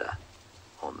 molar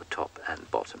on the top and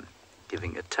bottom,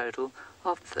 giving a total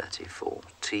of 34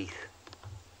 teeth.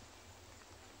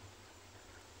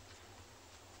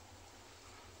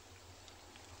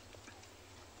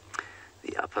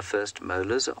 The upper first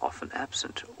molars are often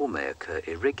absent or may occur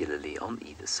irregularly on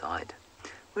either side.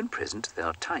 When present, they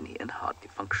are tiny and hardly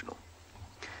functional.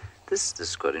 This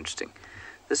is quite interesting.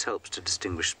 This helps to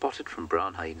distinguish spotted from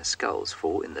brown hyena skulls,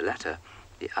 for in the latter,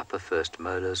 the upper first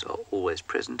molars are always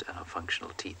present and are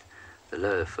functional teeth. The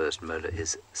lower first molar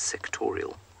is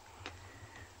sectorial.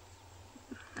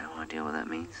 No idea what that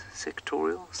means.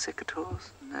 Sectorial? Secators?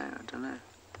 No, I don't know.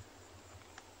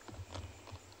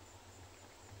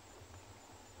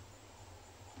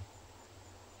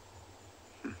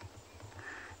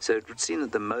 So it would seem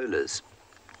that the molars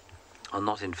are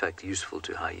not in fact useful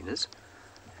to hyenas.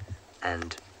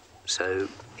 And so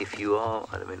if you are,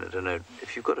 I don't know,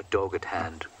 if you've got a dog at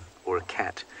hand or a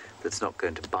cat that's not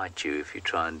going to bite you if you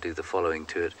try and do the following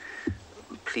to it,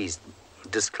 please,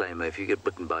 disclaimer, if you get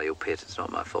bitten by your pet, it's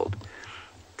not my fault.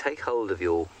 Take hold of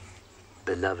your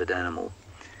beloved animal,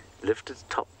 lift its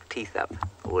top teeth up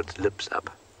or its lips up,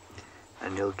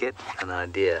 and you'll get an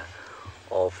idea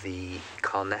of the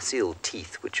carnassial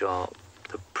teeth, which are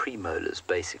the premolars,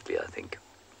 basically, I think.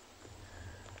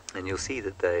 And you'll see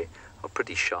that they are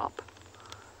pretty sharp,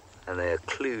 and they are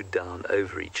glued down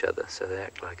over each other, so they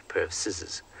act like a pair of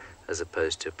scissors as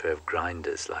opposed to a pair of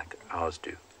grinders like ours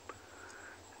do.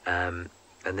 And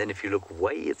then if you look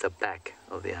way at the back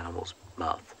of the animal's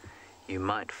mouth, you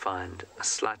might find a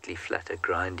slightly flatter,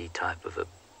 grindy type of a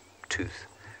tooth,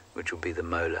 which will be the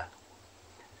molar.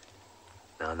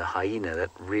 Now in the hyena,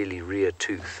 that really rear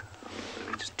tooth,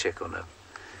 let me just check on a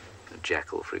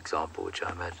jackal, for example, which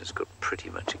I imagine has got pretty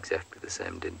much exactly the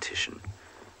same dentition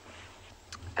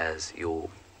as your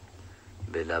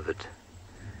beloved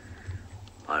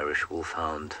Irish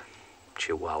wolfhound,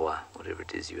 Chihuahua, whatever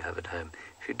it is you have at home.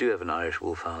 If you do have an Irish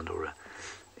wolfhound or an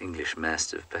English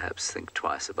mastiff, perhaps think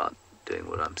twice about doing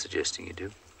what I'm suggesting you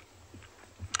do.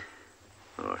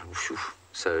 All right.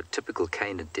 So typical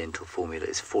canid dental formula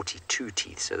is 42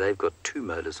 teeth. So they've got 2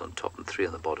 molars on top and 3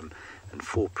 on the bottom and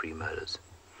 4 premolars.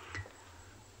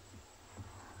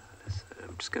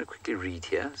 I'm just going to quickly read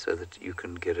here so that you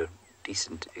can get a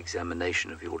decent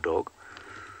examination of your dog.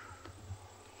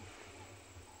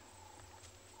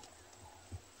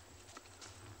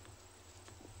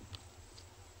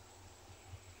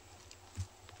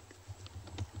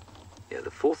 Yeah, the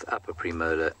 4th upper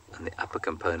premolar and the upper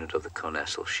component of the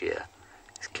carnassial shear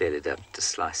is clearly adapted to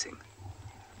slicing.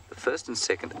 The 1st and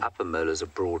 2nd upper molars are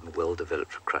broad and well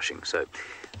developed for crushing. So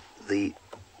the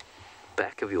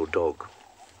back of your dog's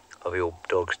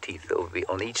teeth, that will be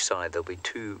on each side, there'll be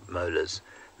 2 molars,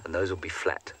 and those will be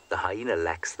flat. The hyena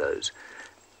lacks those,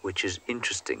 which is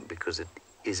interesting because it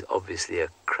is obviously a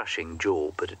crushing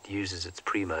jaw, but it uses its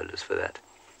premolars for that,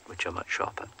 which are much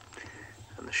sharper.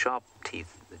 And the sharp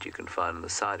teeth that you can find on the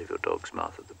side of your dog's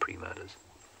mouth are the premolars.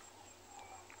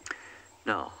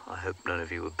 Now, I hope none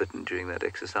of you were bitten during that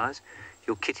exercise.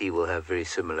 Your kitty will have very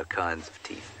similar kinds of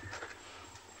teeth.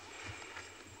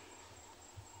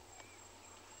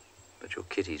 But your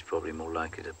kitty's probably more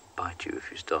likely to bite you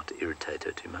if you start to irritate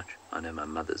her too much. I know my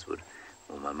mothers would,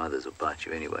 or my mothers will bite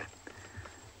you anyway.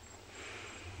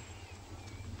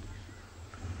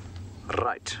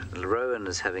 Right, Rowan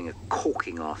is having a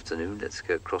corking afternoon. Let's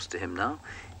go across to him now.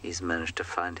 He's managed to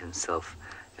find himself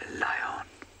a lion.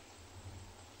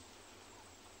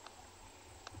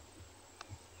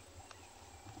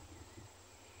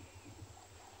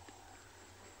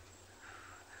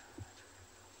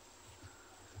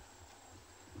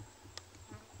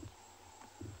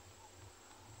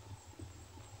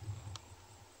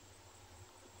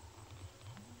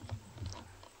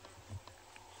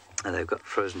 And they've got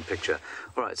frozen picture.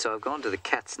 All right, so I've gone to the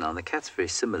cats now, and the cat's very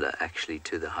similar, actually,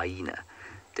 to the hyena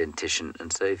dentition.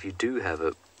 And so if you do have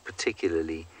a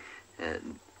particularly,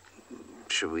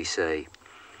 shall we say,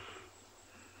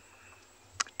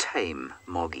 tame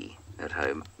moggy at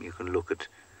home, you can look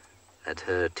at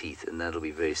her teeth, and that'll be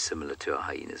very similar to a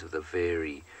hyena's, with a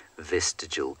very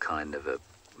vestigial kind of a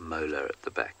molar at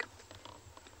the back.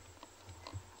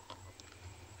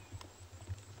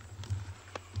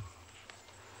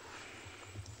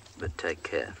 But take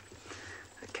care.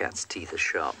 A cat's teeth are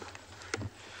sharp,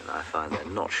 and I find they're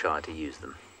not shy to use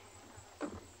them.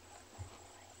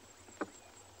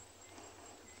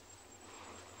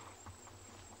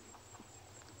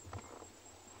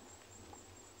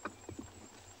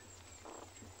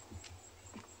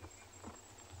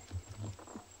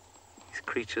 These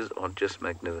creatures are just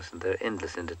magnificent. They're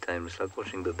endless entertainment. It's like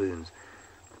watching baboons.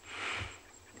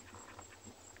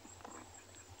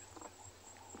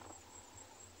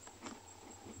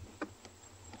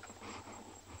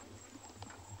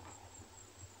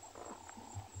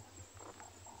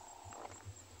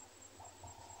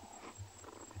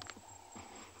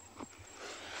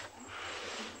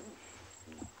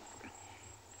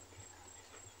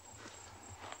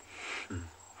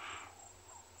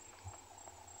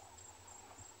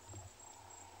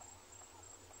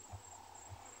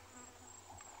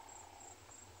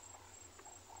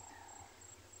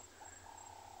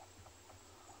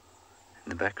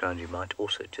 In the background you might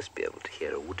also just be able to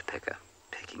hear a woodpecker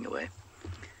pecking away.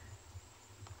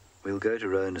 We'll go to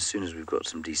Rowan as soon as we've got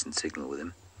some decent signal with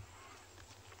him.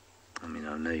 I mean,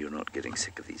 I know you're not getting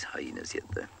sick of these hyenas yet,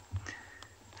 though.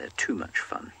 They're too much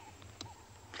fun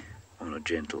on a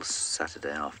gentle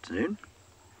Saturday afternoon.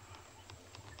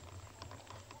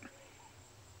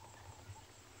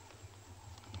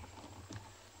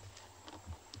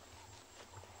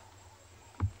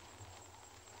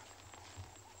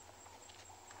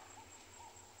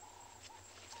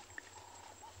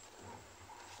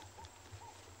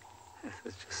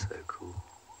 This is just so cool.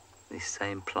 These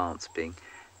same plants being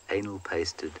anal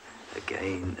pasted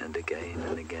again and again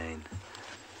and again.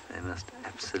 They must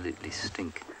absolutely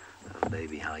stink of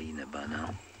baby hyena by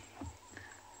now.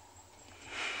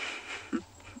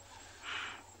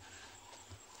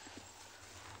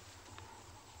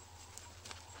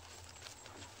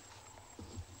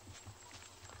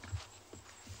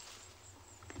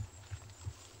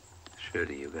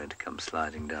 Surely you're going to come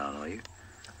sliding down, are you?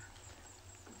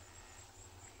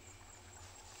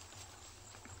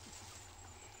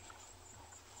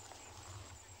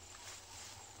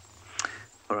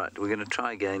 Alright, we're going to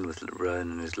try again with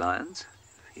Rowan and his lions.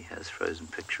 If he has frozen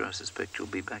picture, I suspect you'll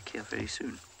be back here very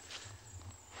soon.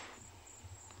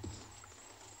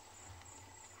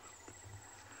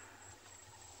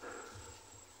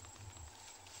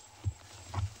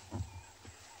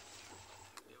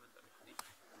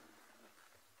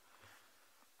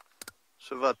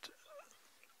 So wat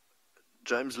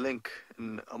James link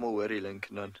en almal hoor die link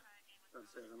en dan.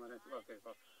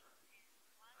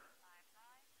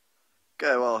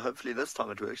 Okay, well, hopefully this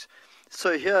time it works.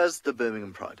 So here's the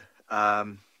Birmingham Pride.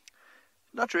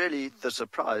 Not really the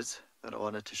surprise that I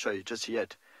wanted to show you just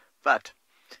yet, but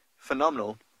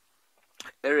phenomenal.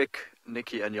 Eric,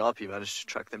 Nikki, and Yapi managed to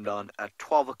track them down at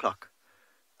 12 o'clock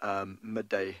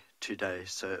midday today.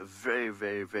 So a very,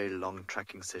 very, very long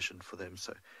tracking session for them.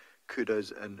 So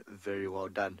kudos and very well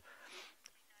done.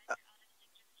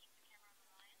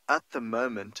 At the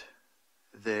moment,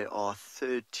 there are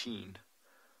 13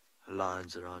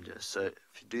 lions around here. So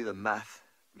if you do the math,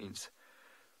 it means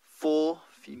 4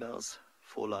 females,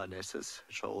 4 lionesses,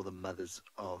 which are all the mothers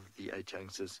of the 8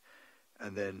 youngsters.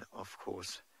 And then, of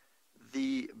course,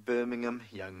 the Birmingham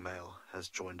young male has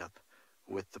joined up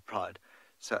with the pride.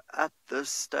 So at this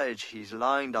stage, he's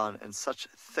lying down in such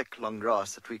thick, long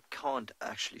grass that we can't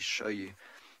actually show you.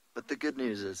 But the good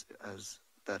news is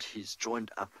that he's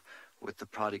joined up with the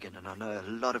pride again. And I know a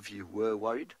lot of you were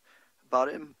worried about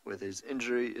him, whether his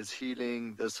injury is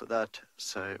healing, this or that.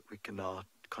 So we can now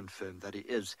confirm that he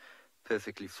is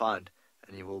perfectly fine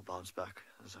and he will bounce back.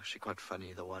 It's actually quite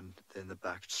funny, the one there in the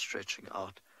back stretching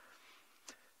out.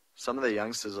 Some of the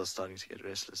youngsters are starting to get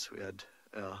restless.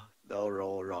 They'll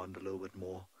roll around a little bit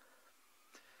more.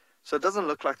 So it doesn't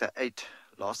look like they ate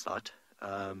last night.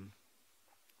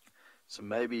 So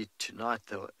maybe tonight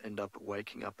they'll end up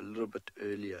waking up a little bit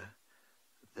earlier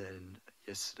than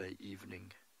yesterday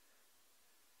evening.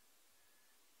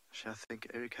 Actually, I think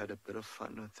Eric had a bit of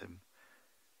fun with him.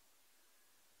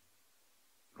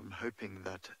 I'm hoping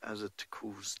that as it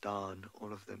cools down,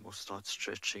 all of them will start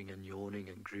stretching and yawning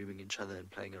and grooming each other and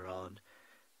playing around,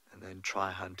 and then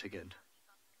try hunt again.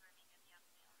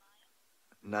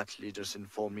 Natalie just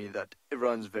informed me that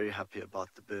everyone's very happy about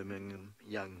the Birmingham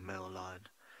young male lion.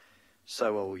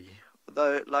 So are we.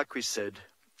 Although, like we said,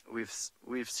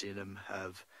 we've seen him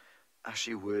have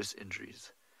actually worse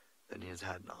injuries than he has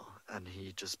had now, and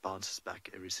he just bounces back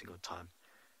every single time.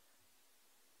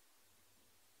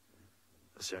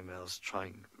 This young male is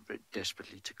trying very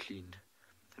desperately to clean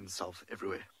himself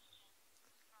everywhere.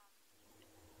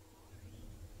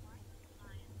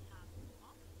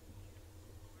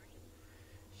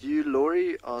 You,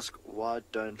 Laurie, ask, why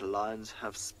don't lions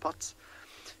have spots?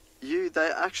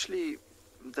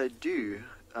 They do.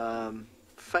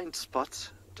 Faint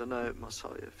spots. Don't know,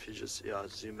 Marcel, if you just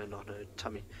zoom in on her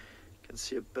tummy, you can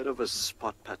see a bit of a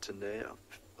spot pattern there.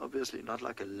 Obviously not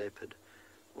like a leopard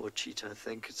or cheetah. I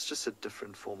think it's just a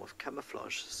different form of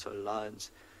camouflage. So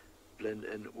lions blend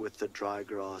in with the dry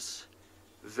grass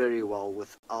very well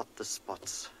without the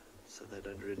spots. So they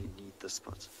don't really need the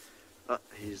spots. Oh,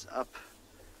 he's up.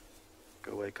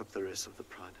 Go wake up the rest of the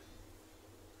pride.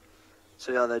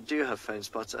 So yeah, they do have faint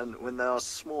spots, and when they are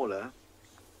smaller,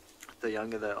 the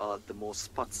younger they are, the more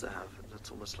spots they have. And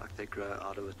it's almost like they grow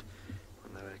out of it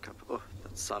when they wake up. Oh,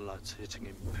 that sunlight's hitting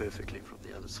him perfectly from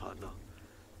the other side now.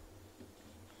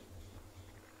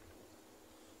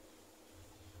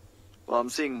 Well, I'm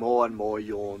seeing more and more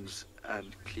yawns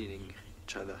and cleaning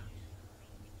each other.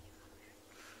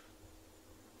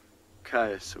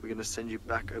 Okay, so we're going to send you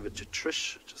back over to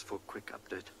Trish just for a quick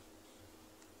update.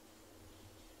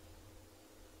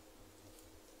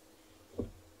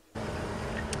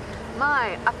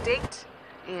 My update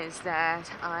is that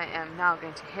I am now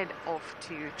going to head off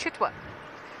to Chitwa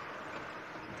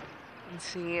and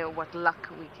see what luck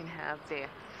we can have there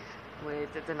with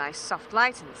the nice soft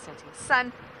light and the setting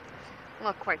sun.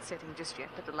 Not quite setting just yet,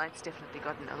 but the light's definitely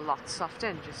gotten a lot softer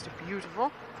and just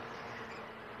beautiful.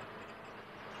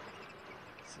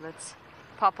 So let's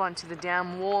pop onto the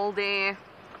dam wall there,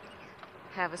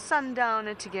 have a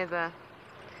sundowner together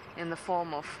in the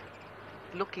form of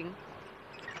looking.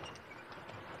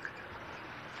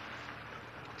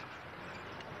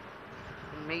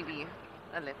 Maybe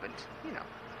a leopard, you know,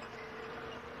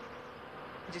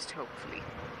 just hopefully.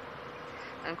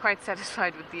 I'm quite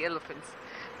satisfied with the elephants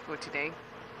for today.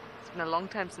 It's been a long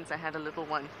time since I had a little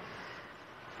one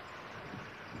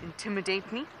intimidate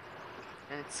me,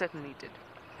 and it certainly did.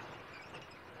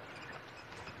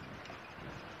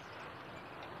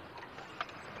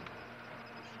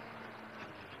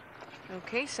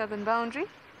 Okay, southern boundary.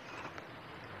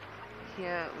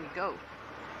 Here we go.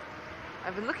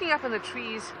 I've been looking up in the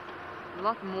trees a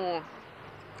lot more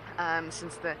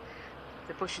since the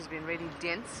bush has been really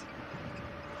dense,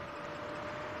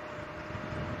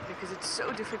 because it's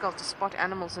so difficult to spot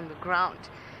animals on the ground.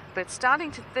 But it's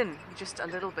starting to thin just a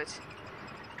little bit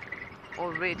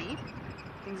already.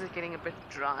 Things are getting a bit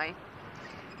dry,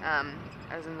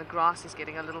 as in the grass is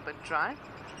getting a little bit dry.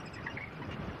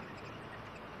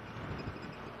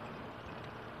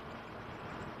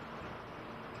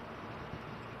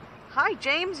 Hi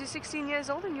James, you're 16 years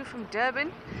old and you're from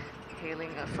Durban, hailing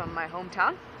from my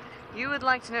hometown. You would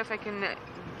like to know if I can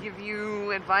give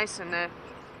you advice on a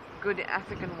good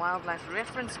African wildlife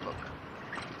reference book.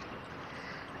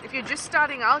 If you're just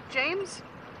starting out, James,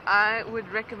 I would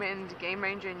recommend Game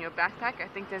Ranger in your backpack. I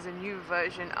think there's a new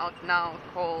version out now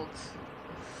called,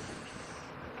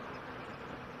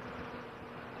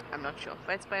 I'm not sure,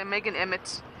 but it's by Megan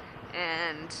Emmett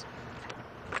and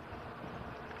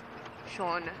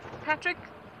Sean Patrick.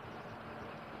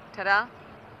 Ta-da!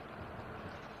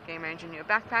 Game Ranger in your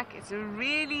backpack. It's a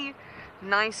really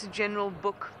nice general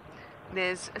book.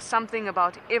 There's something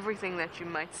about everything that you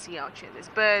might see out here. There's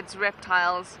birds,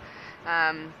 reptiles,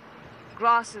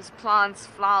 grasses, plants,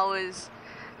 flowers,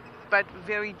 but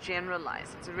very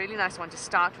generalized. It's a really nice one to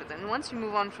start with. And once you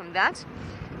move on from that,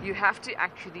 you have to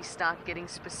actually start getting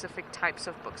specific types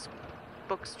of books.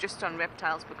 Books just on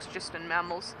reptiles, books just on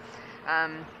mammals,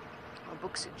 or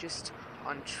books just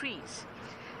on trees.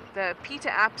 The Peter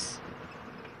Apps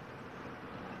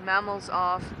Mammals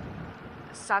of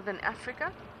Southern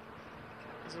Africa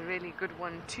is a really good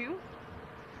one too.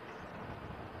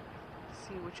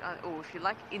 See which other, oh, if you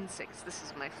like insects, this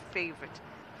is my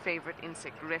favorite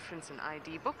insect reference and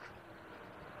ID book.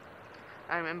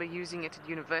 I remember using it at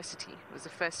university. It was the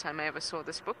first time I ever saw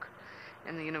this book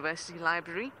in the university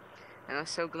library, and I was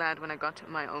so glad when I got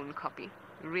my own copy.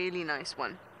 Really nice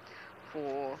one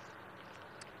for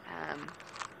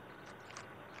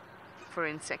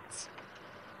insects.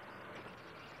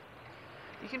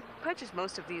 You can purchase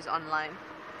most of these online,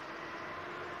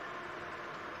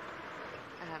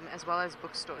 as well as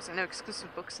bookstores. I know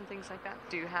exclusive books and things like that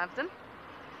do have them.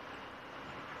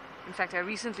 In fact, I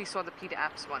recently saw the Peter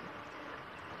Apps one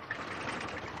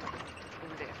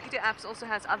e-reader apps also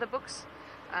has other books,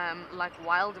 like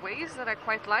Wild Ways, that I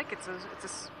quite like. It's a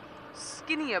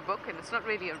skinnier book, and it's not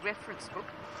really a reference book,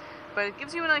 but it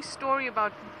gives you a nice story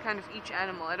about kind of each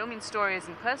animal. I don't mean story as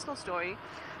in personal story,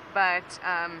 but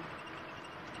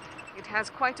it has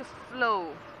quite a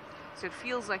flow, so it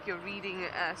feels like you're reading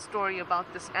a story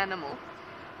about this animal,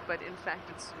 but in fact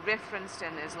it's referenced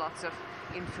and there's lots of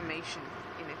information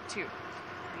in it too.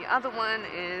 The other one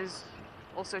is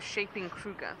also Shaping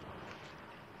Kruger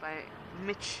by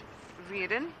Mitch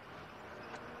Reardon.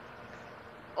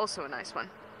 Also a nice one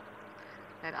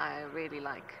that I really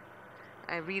like.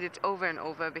 I read it over and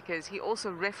over because he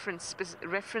also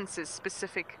references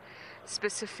specific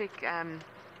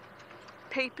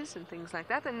papers and things like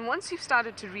that. And once you've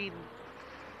started to read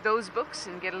those books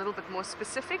and get a little bit more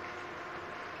specific,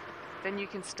 then you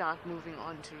can start moving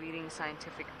on to reading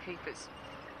scientific papers.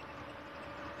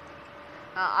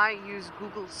 I use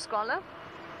Google Scholar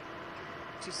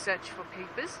to search for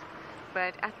papers,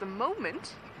 but at the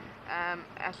moment, I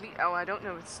don't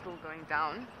know if it's still going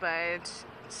down, but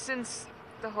since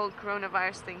the whole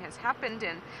coronavirus thing has happened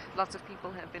and lots of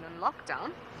people have been on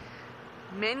lockdown,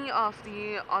 many of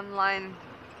the online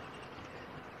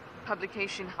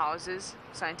publication houses,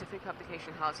 scientific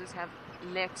publication houses, have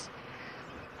let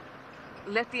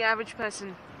the average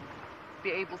person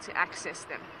be able to access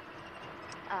them,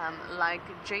 like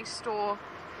JSTOR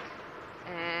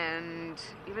and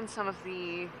even some of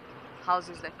the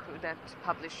houses that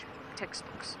publish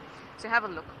textbooks. So have a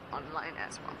look online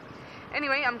as well.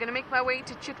 Anyway, I'm going to make my way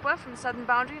to Chitwa from the southern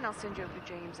boundary, and I'll send you over to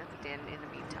James at the den in the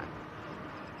meantime.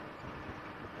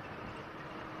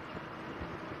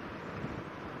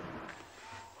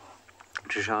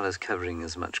 Trishala's covering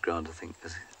as much ground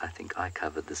as I think I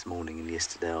covered this morning and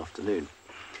yesterday afternoon.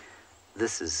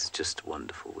 This is just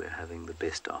wonderful. We're having the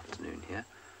best afternoon here.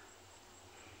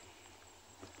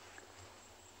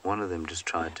 One of them just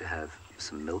tried to have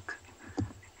some milk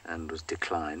and was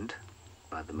declined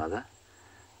by the mother,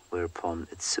 whereupon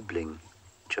its sibling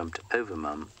jumped over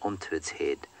mum onto its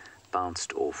head,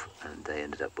 bounced off, and they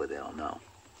ended up where they are now.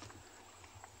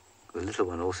 The little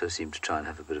one also seemed to try and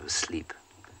have a bit of a sleep,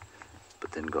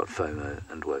 but then got FOMO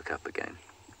and woke up again.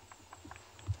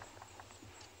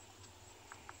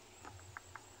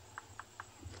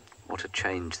 What a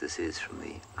change this is from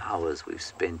the hours we've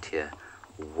spent here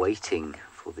waiting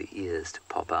for the ears to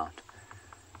pop out.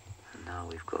 And now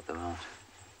we've got them out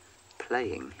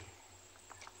playing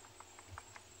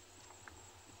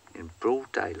in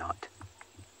broad daylight.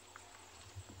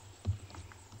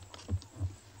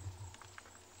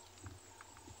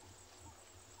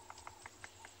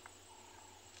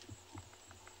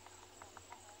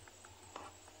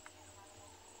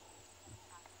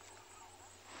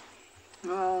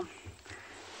 Well,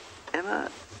 Emma,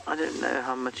 I don't know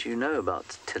how much you know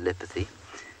about telepathy,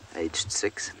 aged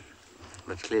 6,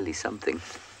 but clearly something.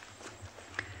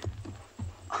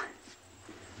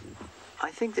 I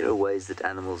think there are ways that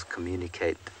animals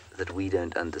communicate that we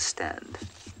don't understand.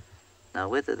 Now,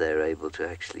 whether they're able to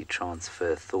actually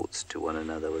transfer thoughts to one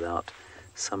another without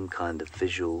some kind of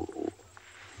visual or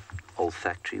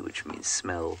olfactory, which means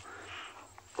smell,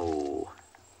 or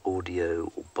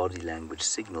audio or body language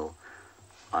signal,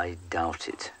 I doubt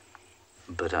it,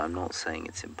 but I'm not saying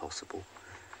it's impossible.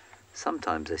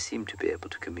 Sometimes they seem to be able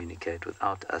to communicate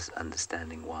without us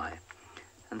understanding why,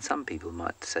 and some people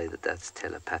might say that that's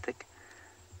telepathic,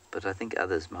 but I think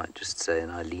others might just say, and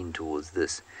I lean towards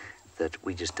this, that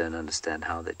we just don't understand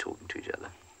how they're talking to each other.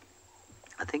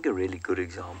 I think a really good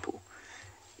example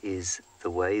is the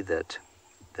way that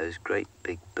those great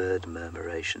big bird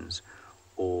murmurations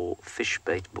or fish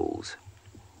bait balls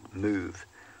move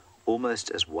almost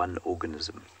as one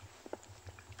organism.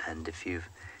 And if you've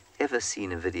ever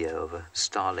seen a video of a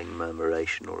starling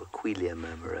murmuration or a quelea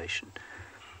murmuration,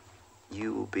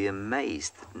 you will be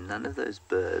amazed that none of those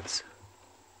birds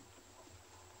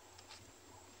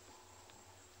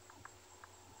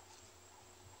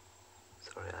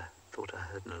Sorry, I thought I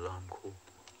heard an alarm call.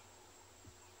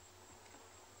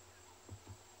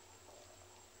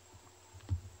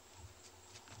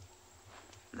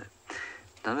 No.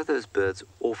 None of those birds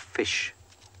or fish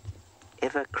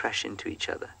ever crash into each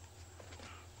other.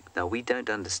 Now, we don't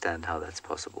understand how that's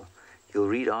possible. You'll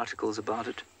read articles about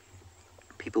it.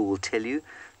 People will tell you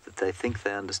that they think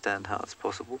they understand how it's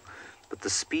possible, but the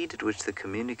speed at which the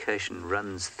communication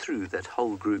runs through that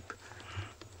whole group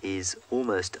is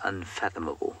almost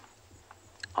unfathomable.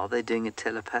 Are they doing it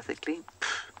telepathically?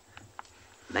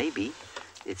 Maybe.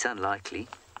 It's unlikely.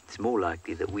 It's more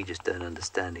likely that we just don't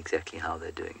understand exactly how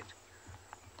they're doing it.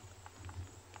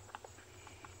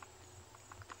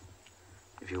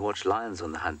 If if you watch lions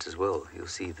on the hunt as well, you'll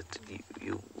see that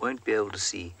you won't be able to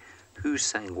see who's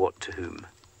saying what to whom,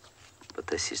 but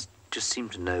they just seem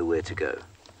to know where to go.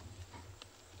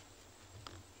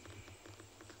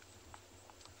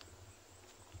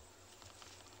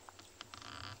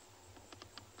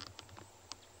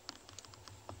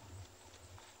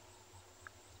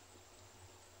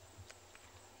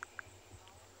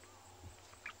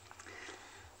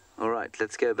 All right,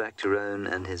 let's go back to Rowan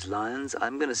and his lions.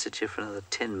 I'm going to sit here for another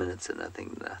 10 minutes, and I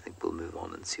think we'll move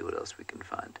on and see what else we can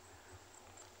find.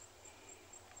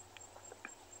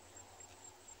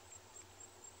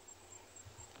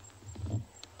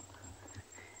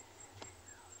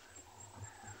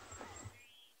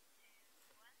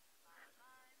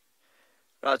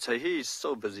 Right, so he's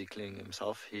still busy cleaning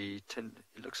himself. He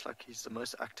looks like he's the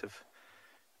most active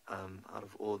out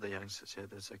of all the youngsters here.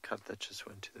 There's a cub that just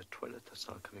went to the toilet that's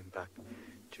now coming back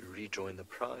to rejoin the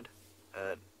pride,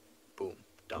 and boom,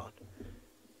 down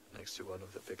next to one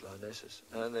of the big lionesses,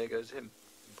 and there goes him,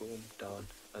 boom, down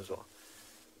as well.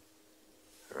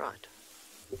 Right,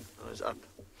 now he's up.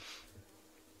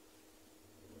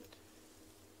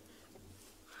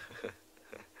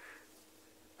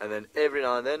 And then every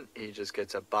now and then he just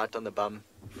gets a bite on the bum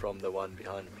from the one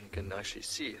behind him. You can actually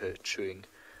see her chewing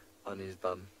on his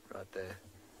bum right there,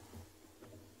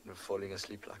 and falling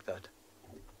asleep like that.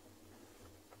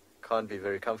 Can't be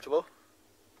very comfortable.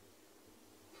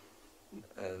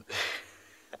 And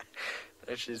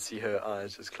actually see her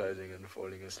eyes just closing and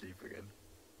falling asleep again.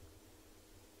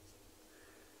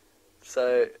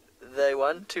 So they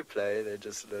want to play, they're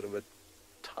just a little bit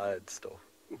tired still.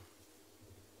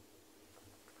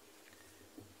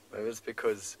 Maybe it's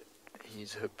because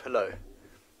he's her pillow,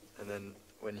 and then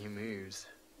when he moves,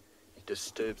 he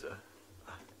disturbs her.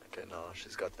 Okay, now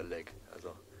she's got the leg as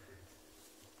well.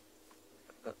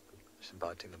 She's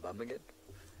biting the bum again.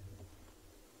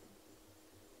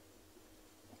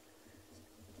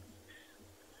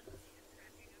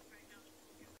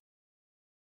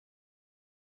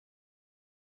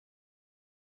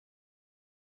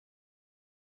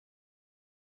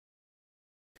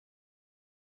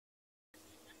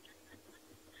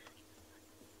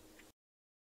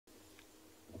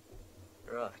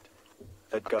 Right,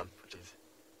 let go, which is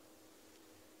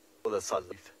all the sides of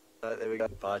the teeth. There we go,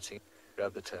 biting,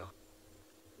 grab the tail.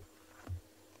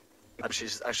 And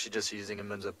she's actually just using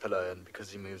him as a pillow, and because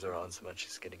he moves around so much,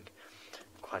 she's getting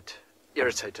quite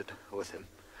irritated with him.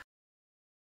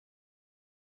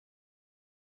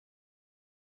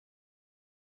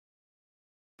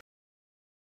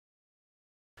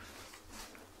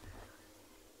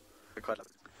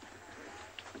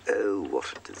 Oh,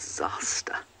 what a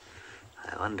disaster.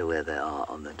 I wonder where they are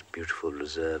on that beautiful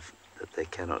reserve, that they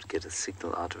cannot get a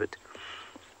signal out of it.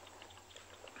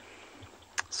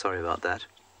 Sorry about that.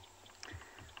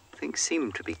 Things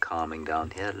seem to be calming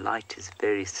down here. Light is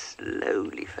very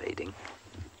slowly fading.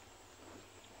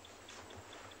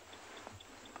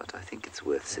 But I think it's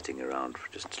worth sitting around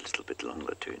for just a little bit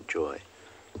longer to enjoy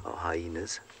our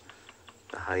hyenas.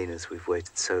 The hyenas we've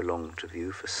waited so long to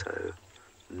view for so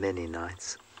many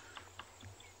nights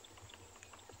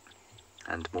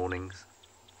and mornings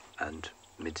and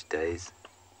middays.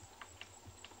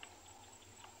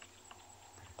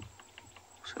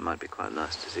 So it might be quite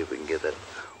nice to see if we can get that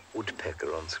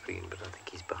woodpecker on screen, but I think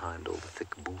he's behind all the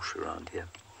thick bush around here.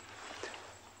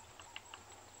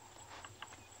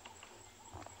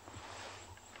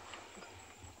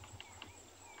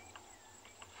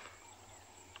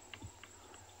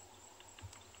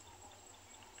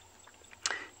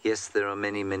 Yes, there are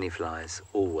many, many flies,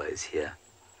 always here.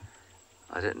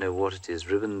 I don't know what it is.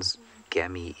 Ribbon's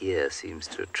gammy ear seems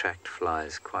to attract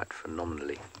flies quite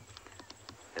phenomenally.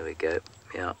 There we go,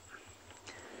 yeah.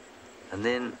 And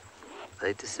then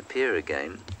they disappear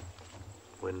again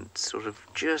when sort of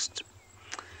just,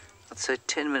 I'd say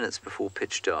 10 minutes before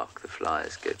pitch dark, the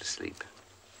flies go to sleep.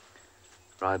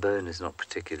 Rybone is not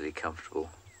particularly comfortable.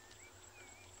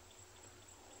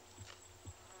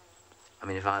 I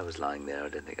mean, if I was lying there, I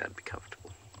don't think I'd be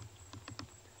comfortable.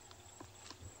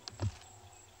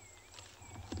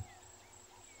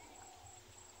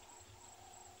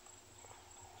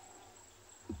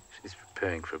 She's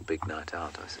preparing for a big night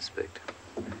out, I suspect.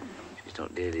 She's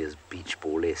not nearly as beach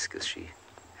ball-esque as she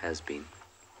has been.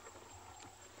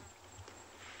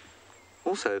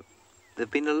 Also, there have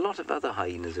been a lot of other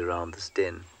hyenas around this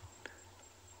den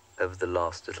over the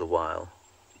last little while.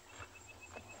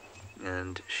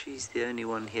 And she's the only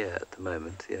one here at the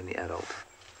moment, the only adult.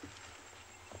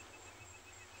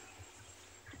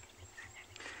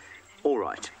 All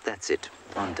right, that's it.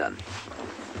 I'm done.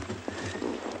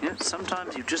 You know,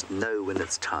 sometimes you just know when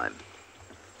it's time.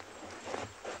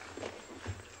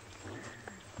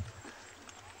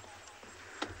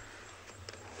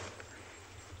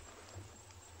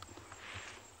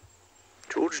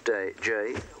 George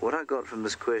J. What I got from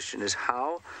this question is,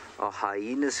 how are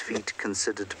hyenas' feet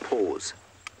considered paws?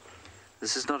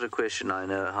 This is not a question I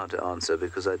know how to answer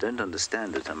because I don't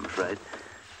understand it, I'm afraid.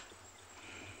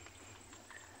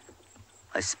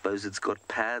 I suppose it's got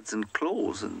pads and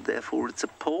claws and therefore it's a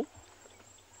paw?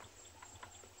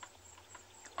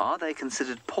 Are they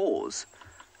considered paws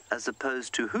as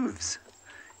opposed to hooves?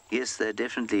 Yes, they're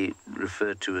definitely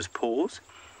referred to as paws.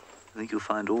 I think you'll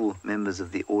find all members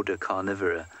of the order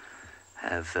Carnivora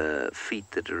have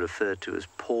feet that are referred to as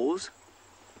paws.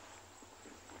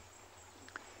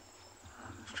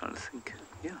 I'm just trying to think.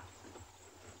 Yeah.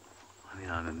 I mean,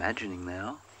 I'm imagining they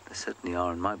are. They certainly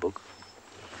are in my book.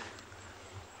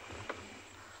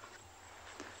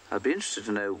 I'd be interested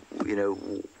to know,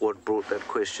 what brought that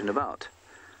question about.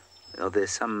 Are there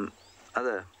some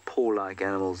other paw-like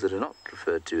animals that are not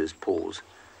referred to as paws?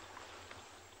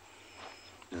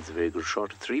 That's a very good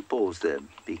shot of 3 paws there,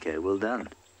 BK. Well done.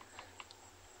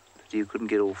 But you couldn't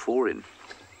get all 4 in.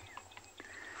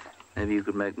 Maybe you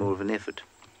could make more of an effort.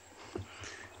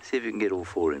 See if you can get all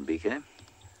 4 in, BK.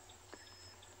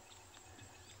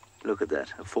 Look at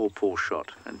that, a 4-paw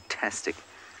shot. Fantastic.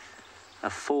 A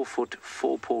 4-foot,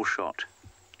 4-paw shot.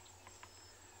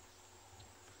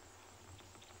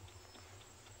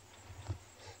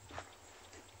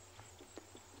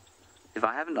 If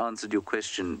I haven't answered your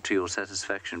question to your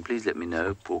satisfaction, please let me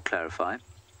know or clarify.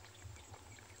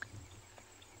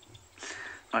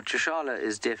 Now, Chishala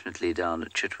is definitely down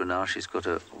at Chitwa now. She's got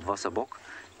a Wasserbok.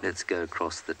 Let's go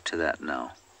across to that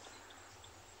now.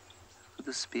 Look at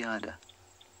the spider.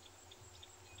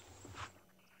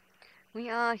 We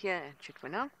are here at Chitwa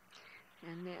now,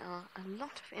 and there are a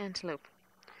lot of antelope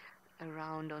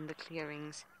around on the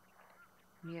clearings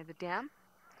near the dam.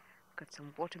 Got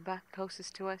some waterbuck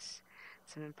closest to us,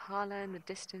 some impala in the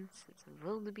distance, and some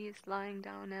wildebeest lying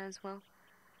down as well.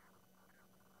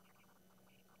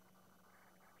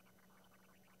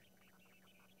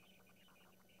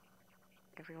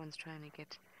 Everyone's trying to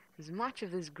get as much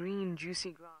of this green,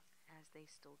 juicy grass as they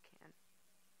still can.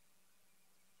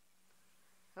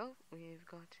 Oh, we've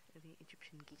got the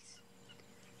Egyptian geese.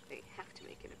 They have to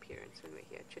make an appearance when we're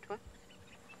here at Chitwa.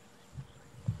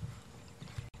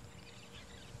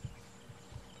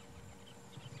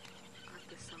 Aren't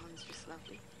the sounds just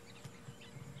lovely?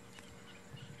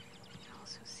 You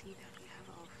also see that we have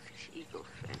our fish eagle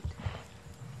friend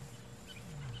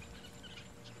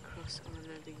across on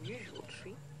the usual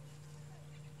tree.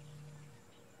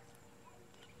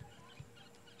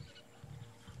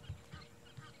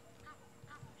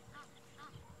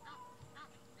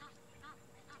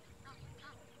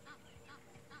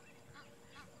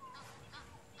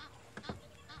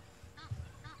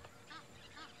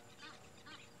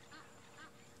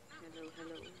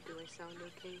 Hello, do I sound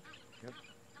okay? Yep.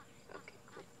 Okay,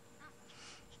 cool.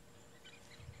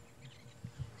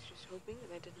 I was just hoping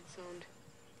that I didn't sound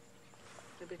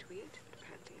a bit weird, but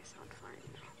apparently I sound fine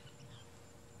now.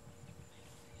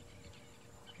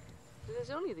 So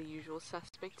there's only the usual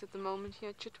suspects at the moment here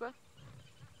at Chitwa.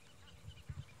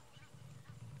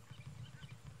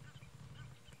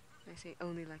 I say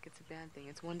only like it's a bad thing.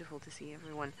 It's wonderful to see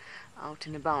everyone out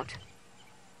and about.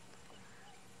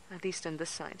 At least on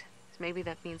this side. Maybe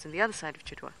that means on the other side of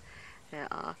Chitwa there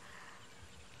are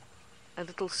a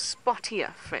little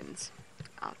spottier friends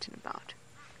out and about.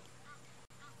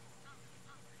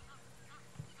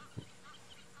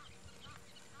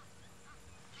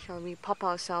 Shall we pop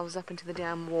ourselves up into the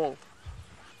dam wall?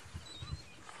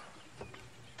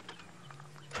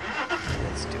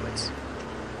 Let's do it.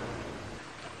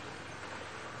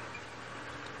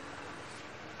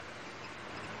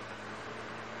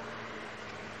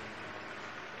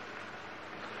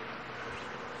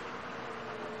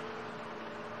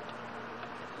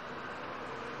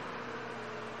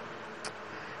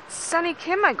 Sunny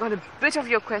Kim, I got a bit of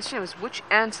your question. It was which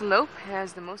antelope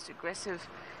has the most aggressive,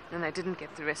 and I didn't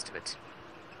get the rest of it.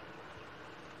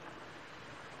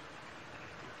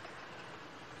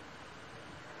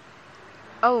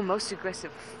 Oh, most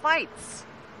aggressive fights.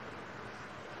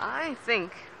 I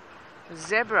think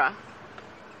zebra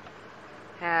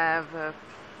have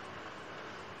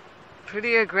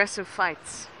pretty aggressive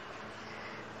fights.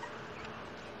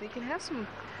 They can have some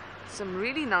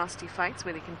really nasty fights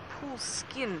where they can pull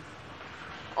skin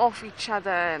off each other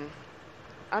and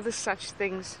other such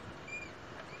things.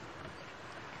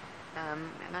 And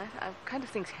I kind of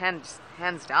think hands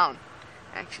down.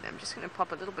 Actually, I'm just going to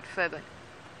pop a little bit further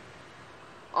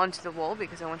onto the wall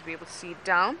because I want to be able to see it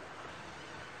down.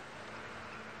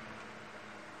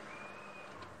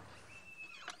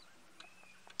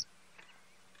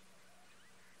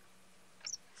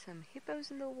 Some hippos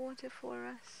in the water for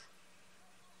us.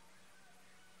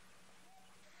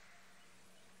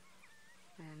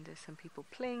 there's some people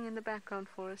playing in the background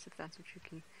for us, if that's what you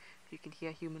can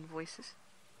hear human voices.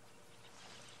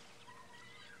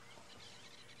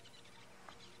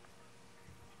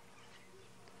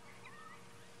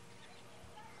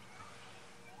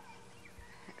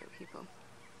 Hello, people.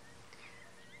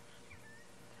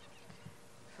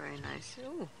 Very nice.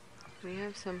 Oh, we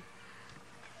have some.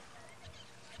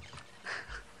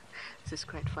 This is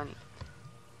quite funny.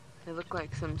 They look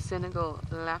like some Senegal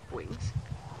lapwings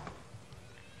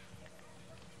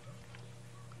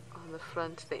on the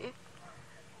front there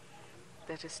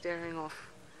that are staring off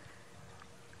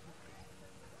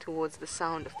towards the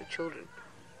sound of the children.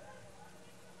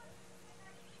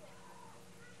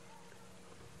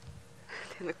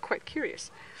 They look quite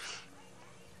curious.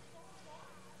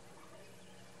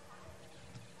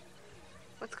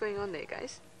 What's going on there,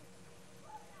 guys?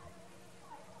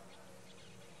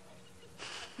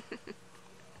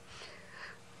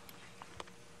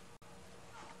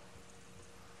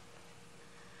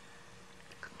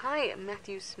 Hi, I'm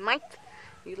Matthew Smythe.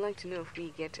 You'd like to know if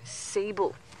we get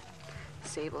sable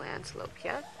antelope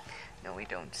here? No, we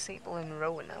don't. Sable and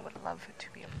rowan. I would love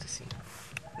to be able to see.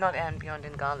 Not Anne Beyond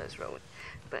and Gala's rowan,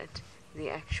 but the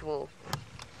actual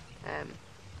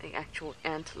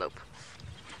antelope.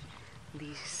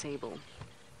 The sable.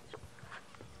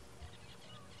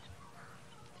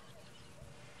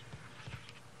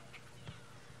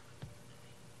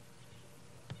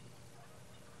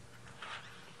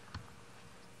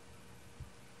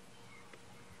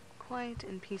 Quiet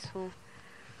and peaceful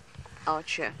out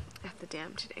here at the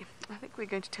dam today. I think we're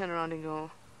going to turn around and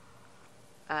go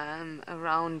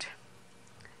around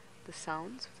the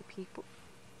sounds of the people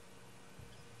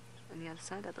on the other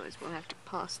side, otherwise we'll have to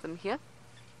pass them here.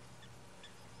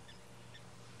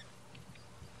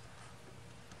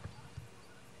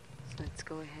 So let's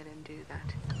go ahead and do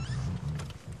that.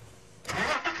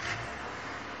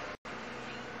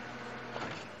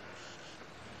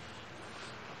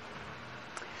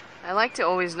 I like to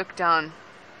always look down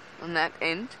on that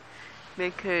end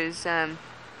because I've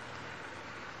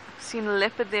seen a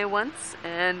leopard there once,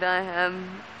 and I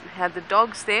had the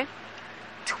dogs there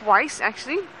twice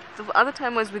actually. The other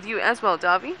time was with you as well,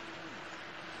 Darby,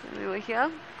 when we were here.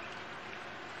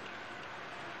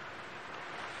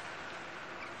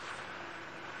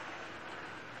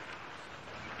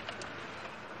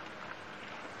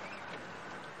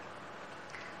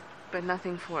 But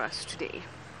nothing for us today.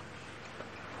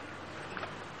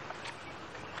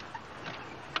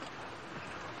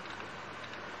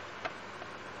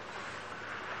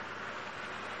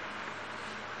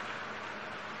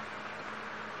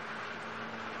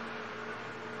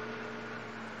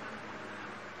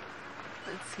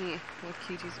 Let's see what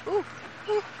cuties. Ooh,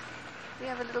 we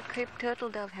have a little crepe turtle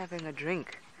dove having a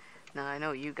drink. Now I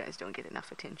know you guys don't get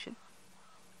enough attention.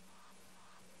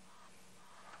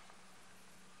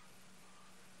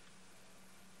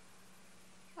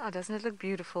 Oh, doesn't it look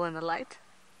beautiful in the light?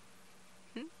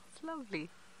 It's lovely.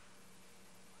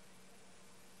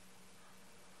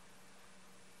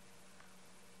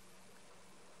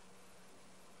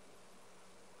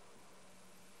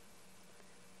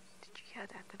 Did you hear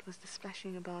that? That was the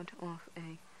splashing about of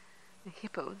a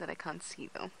hippo that I can't see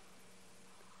though.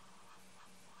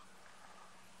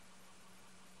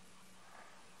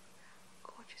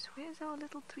 Gorgeous. Where's our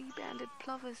little three-banded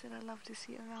plovers that I love to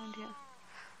see around here?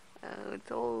 Oh,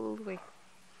 it's all the way.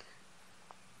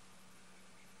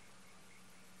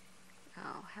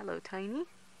 Oh, hello, Tiny.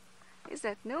 Is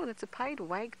that? No, that's a pied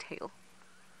wagtail.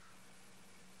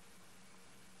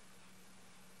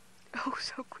 Oh,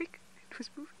 so quick. It was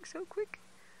moving so quick.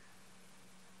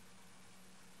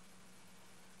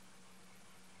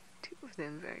 Two of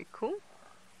them, very cool.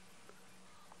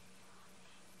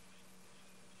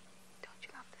 Don't you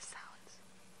love the sounds?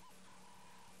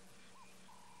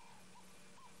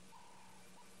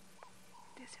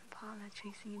 There's impala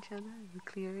chasing each other in the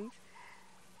clearings.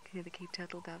 You can hear the Cape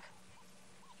turtle dove.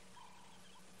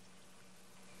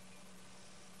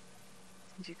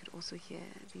 And you could also hear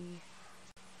the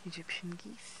Egyptian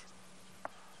geese.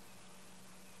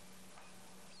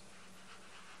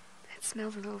 It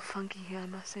smells a little funky here, I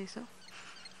must say so.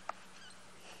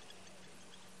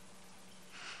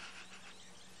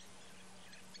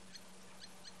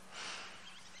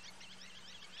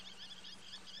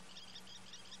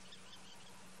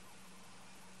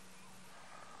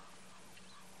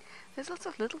 There's lots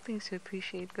of little things to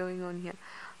appreciate going on here.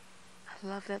 I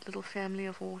love that little family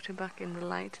of waterbuck in the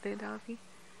light there, Darby.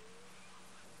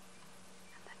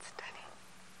 And that's stunning.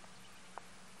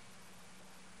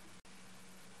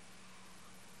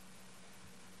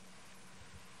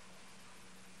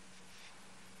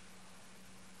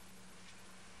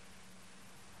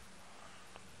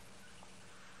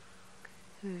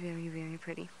 Very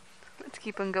pretty. Let's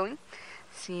keep on going.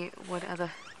 See what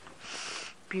other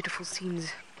beautiful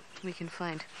scenes we can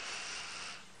find.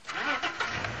 I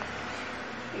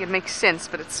think it makes sense,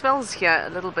 but it smells here a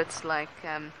little bit like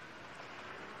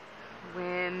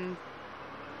when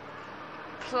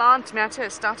plant matter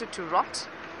has started to rot.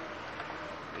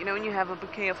 You know, when you have a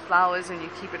bouquet of flowers and you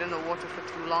keep it in the water for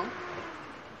too long,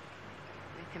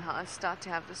 it can start to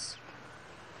have this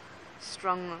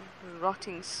strong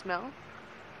rotting smell.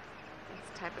 That's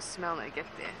the type of smell I get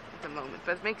there at the moment,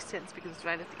 but it makes sense because it's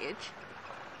right at the edge.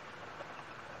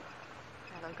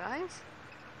 Hello guys.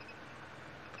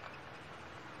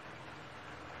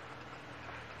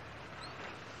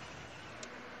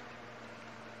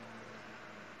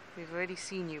 We've already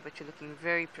seen you, but you're looking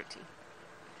very pretty.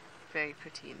 Very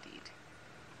pretty indeed.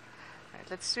 Alright,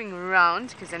 let's swing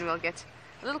around, because then we'll get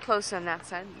a little closer on that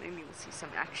side. Maybe we'll see some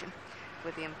action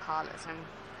with the impalas. I'm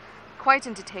quite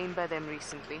entertained by them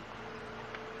recently.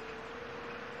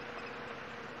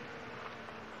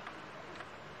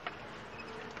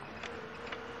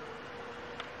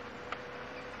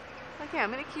 Okay,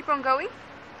 I'm going to keep on going.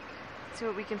 See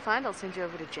what we can find. I'll send you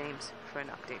over to James for an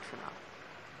update for now.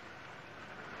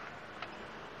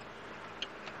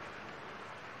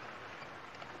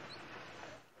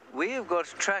 We have got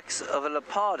tracks of a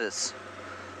leopardus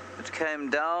that came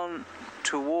down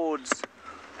towards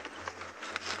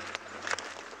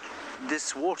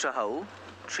this waterhole,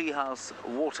 treehouse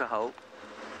waterhole.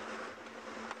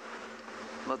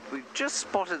 But we've just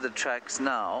spotted the tracks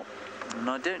now, and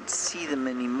I don't see them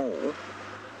anymore.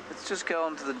 Let's just go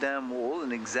onto the dam wall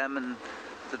and examine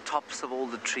the tops of all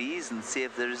the trees and see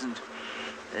if there isn't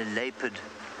a leopard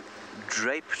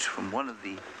draped from one of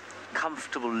the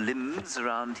comfortable limbs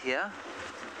around here.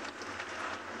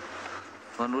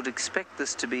 One would expect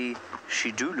this to be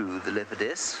Shidulu, the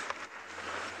leopardess,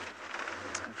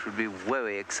 which would be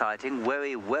very exciting,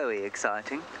 very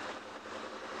exciting.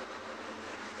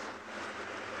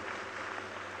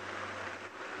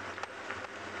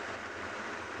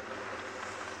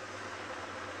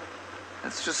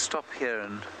 Let's just stop here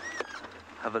and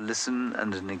have a listen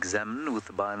and an examine with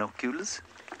the binoculars.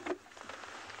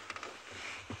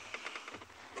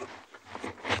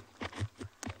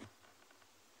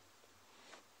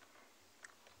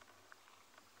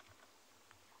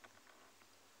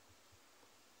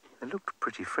 They look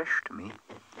pretty fresh to me.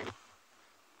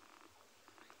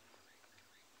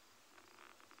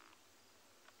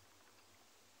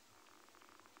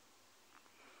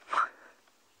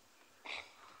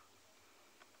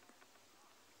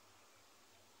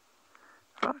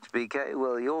 Right, BK,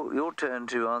 well, your turn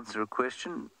to answer a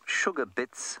question. Sugar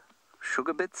Bits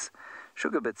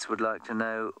would like to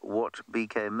know what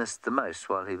BK missed the most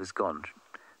while he was gone.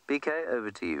 BK, over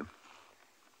to you.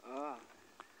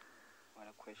 What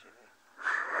a question.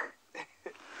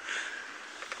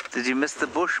 Did you miss the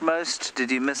bush most? Did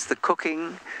you miss the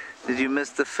cooking? Did you miss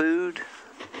the food?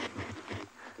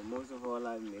 Most of all,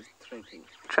 I missed trekking.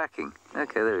 Tracking.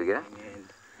 Okay, there we go.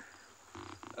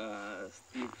 And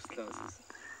Steve's classes.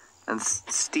 And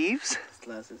Steve's?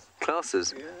 Classes.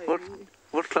 Classes? Yeah,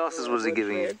 What classes was he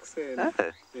giving you? And,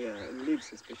 Oh. Yeah,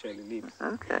 leaves, especially leaves.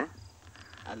 Okay.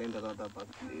 I learned a lot about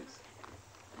leaves.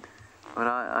 Well,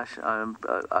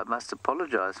 I must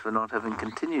apologize for not having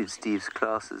continued Steve's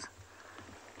classes.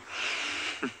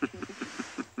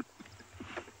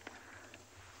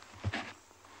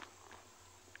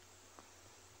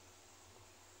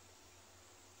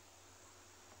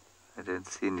 I don't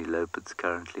see any leopards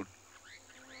currently.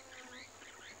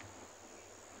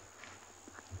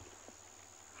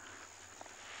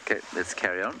 Okay, let's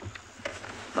carry on.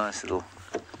 Nice little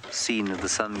scene of the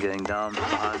sun going down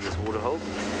behind this waterhole.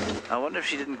 I wonder if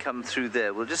she didn't come through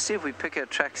there. We'll just see if we pick her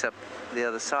tracks up the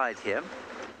other side here.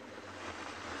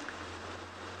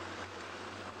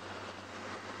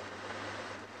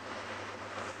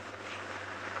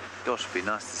 Gosh, it'd be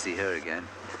nice to see her again.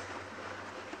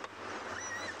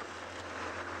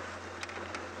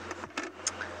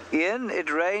 Ian,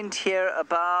 it rained here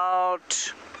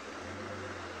about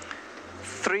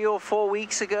 3 or 4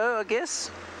 weeks ago, I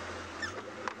guess.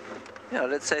 Yeah,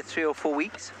 let's say 3 or 4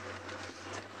 weeks.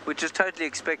 Which is totally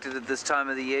expected at this time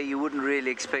of the year. You wouldn't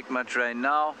really expect much rain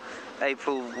now.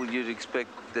 April, you'd expect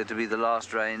there to be the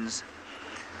last rains.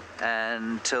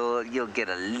 Until you'll get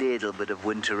a little bit of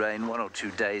winter rain, 1 or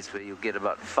 2 days where you'll get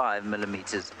about 5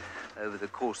 millimeters over the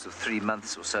course of 3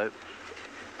 months or so.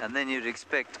 And then you'd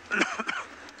expect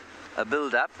a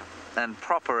build-up and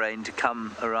proper rain to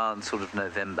come around sort of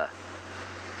November.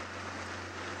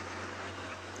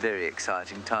 Very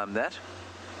exciting time, that.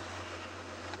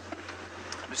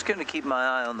 I'm just going to keep my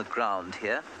eye on the ground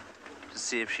here to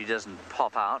see if she doesn't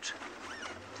pop out.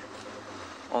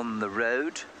 on the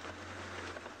road.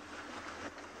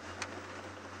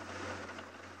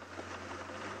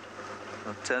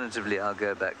 Alternatively, I'll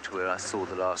go back to where I saw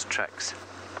the last tracks.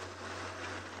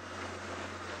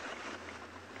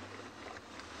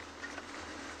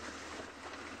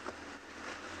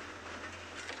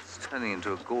 It's turning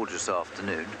into a gorgeous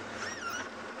afternoon.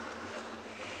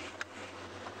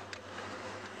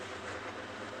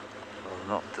 Well,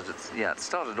 not that it's... yeah, it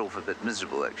started off a bit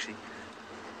miserable, actually.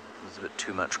 There's a bit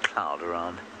too much cloud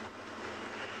around.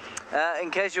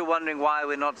 In case you're wondering why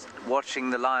we're not watching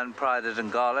the lion pride at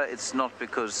Ngala, it's not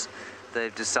because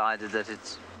they've decided that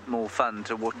it's more fun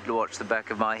to watch the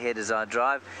back of my head as I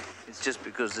drive. It's just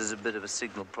because there's a bit of a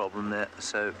signal problem there.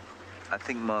 So I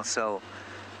think Marcel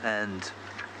and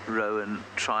Rowan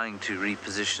trying to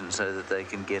reposition so that they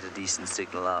can get a decent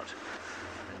signal out.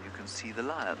 And you can see the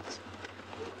lions.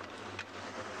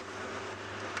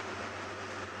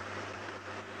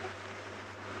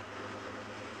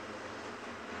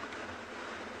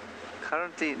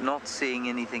 Currently not seeing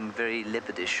anything very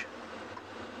leopardish.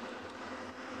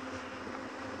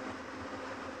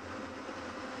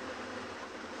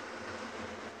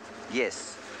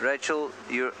 Yes, Rachel,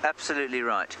 you're absolutely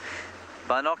right.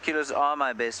 Binoculars are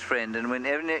my best friend, and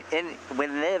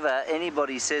whenever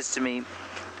anybody says to me,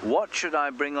 what should I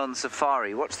bring on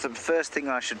safari? What's the first thing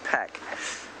I should pack?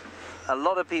 A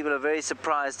lot of people are very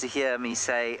surprised to hear me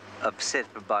say a set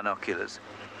of binoculars.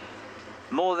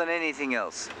 More than anything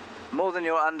else. More than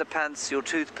your underpants, your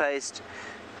toothpaste,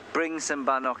 bring some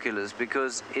binoculars,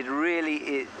 because it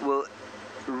will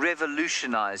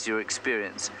revolutionize your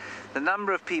experience. The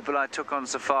number of people I took on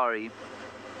safari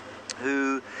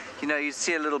who, you know, you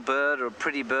see a little bird or a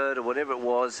pretty bird or whatever it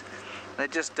was, they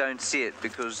just don't see it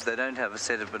because they don't have a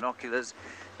set of binoculars.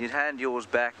 You'd hand yours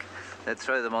back, they'd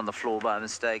throw them on the floor by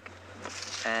mistake,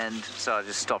 and so I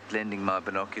just stopped lending my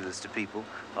binoculars to people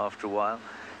after a while.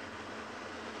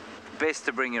 Best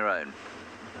to bring your own.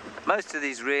 Most of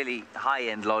these really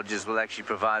high-end lodges will actually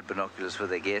provide binoculars for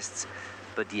their guests,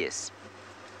 but yes,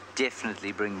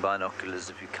 definitely bring binoculars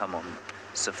if you come on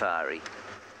safari.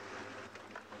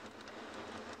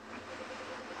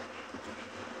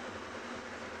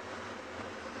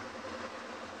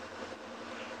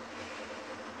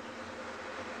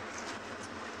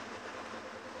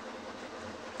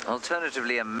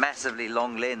 Alternatively, a massively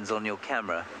long lens on your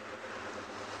camera.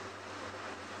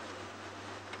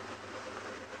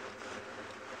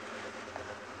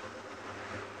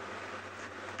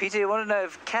 Peter, you want to know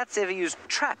if cats ever use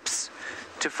traps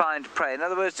to find prey? In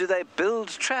other words, do they build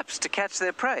traps to catch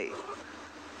their prey?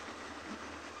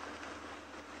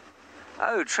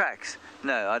 Oh, tracks.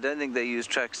 No, I don't think they use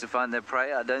tracks to find their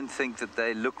prey. I don't think that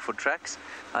they look for tracks.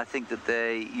 I think that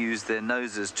they use their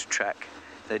noses to track.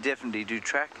 They definitely do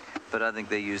track, but I think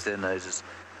they use their noses.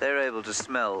 They're able to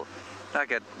smell,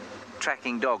 like a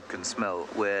tracking dog can smell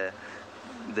where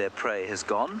their prey has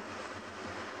gone.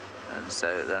 And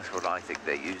so that's what I think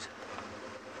they use.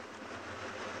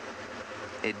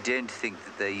 I don't think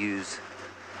that they use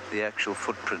the actual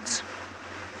footprints.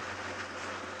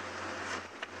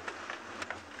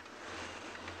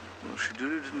 Well,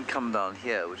 Shiduru didn't come down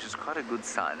here, which is quite a good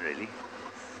sign, really.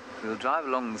 We'll drive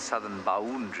along the southern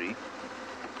boundary.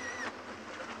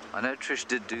 I know Trish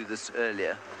did do this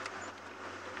earlier,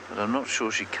 but I'm not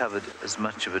sure she covered as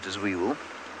much of it as we will.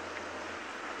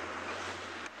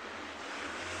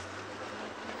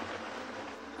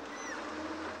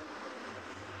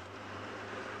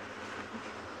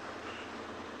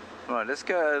 Right, let's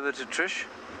go over to Trish.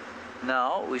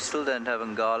 Now, we still don't have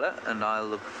Ngala, and I'll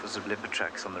look for some leopard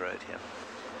tracks on the road here.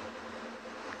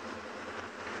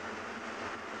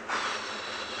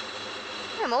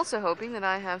 I'm also hoping that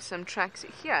I have some tracks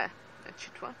here at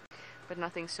Chitwa, but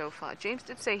nothing so far. James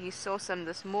did say he saw some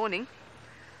this morning,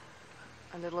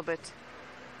 a little bit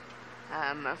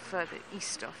further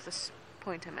east of this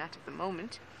point I'm at the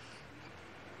moment.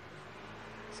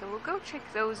 So we'll go check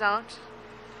those out.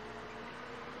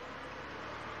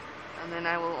 And then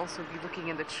I will also be looking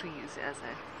in the trees as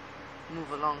I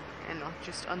move along and not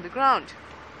just on the ground,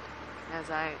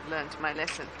 as I learnt my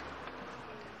lesson.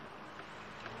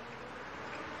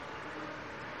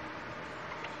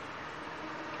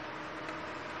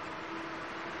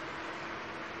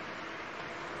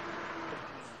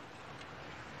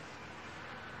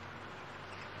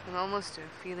 I'm almost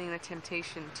feeling the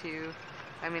temptation to,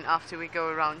 after we go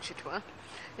around Chitwa.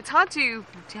 It's hard to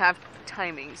have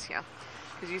timings here.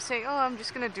 Because you say, oh, I'm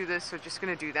just going to do this or just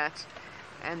going to do that,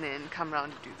 and then come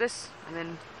around and do this, and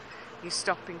then you're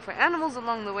stopping for animals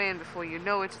along the way, and before you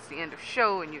know it, it's the end of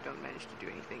show and you don't manage to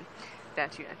do anything.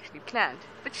 that you actually planned,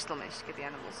 but you still managed to get the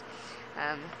animals.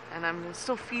 And I'm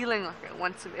still feeling like I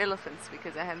want some elephants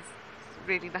because I had a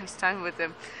really nice time with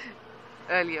them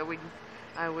earlier when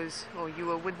I was, or you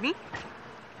were with me.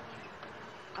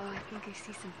 Oh, I think I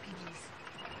see some piggies.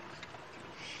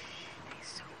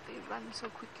 They run so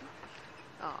quickly.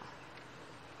 Oh,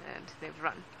 and they've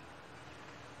run.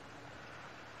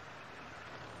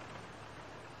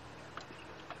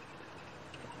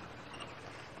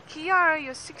 Kiara,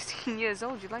 you're 16 years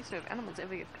old. You'd like to know if animals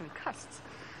ever get concussed.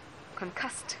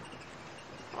 Concussed.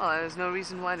 Well, there's no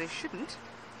reason why they shouldn't.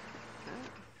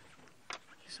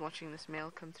 Just watching this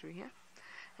male come through here.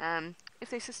 If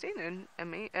they sustain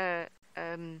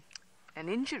an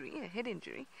injury, a head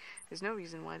injury, there's no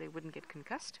reason why they wouldn't get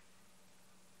concussed.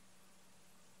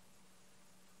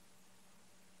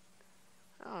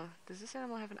 Oh, does this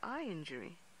animal have an eye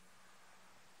injury?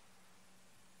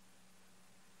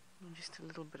 Or just a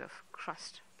little bit of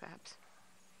crust, perhaps.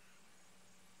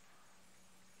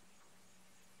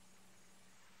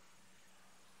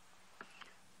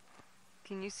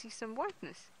 Can you see some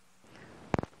whiteness?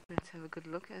 Let's have a good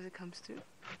look as it comes through.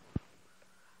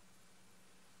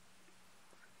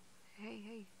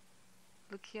 Hey,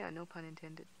 look here, no pun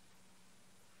intended.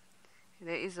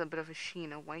 There is a bit of a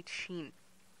sheen, a white sheen.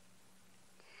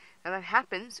 Now that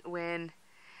happens when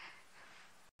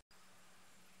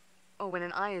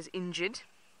an eye is injured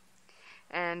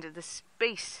and the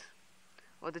space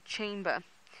or the chamber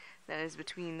that is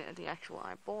between the actual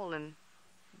eyeball and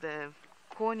the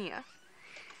cornea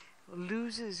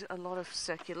loses a lot of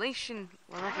circulation.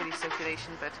 Well, not really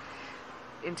circulation, but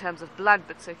in terms of blood,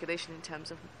 but circulation in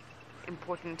terms of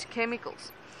important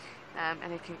chemicals,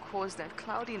 and it can cause that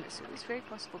cloudiness. So it's very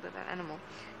possible that that animal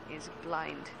is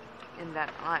blind in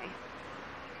that eye.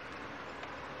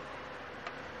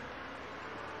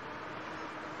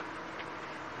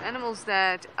 Animals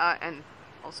that are, and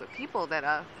also people that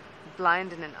are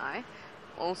blind in an eye,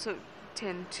 also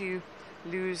tend to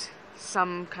lose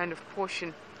some kind of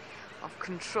portion of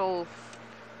control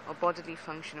or bodily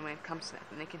function when it comes to that,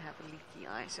 and they can have a leaky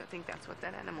eye. So I think that's what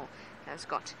that animal has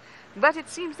got. But it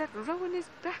seems that Rowan is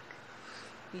back.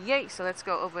 Yay! So let's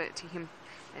go over to him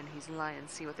and his lion,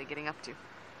 see what they're getting up to.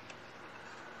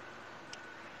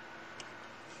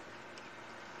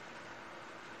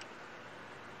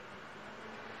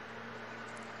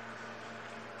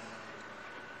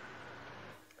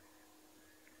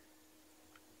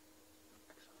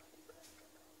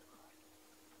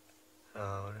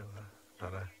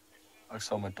 Ek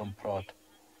sal met hom praat.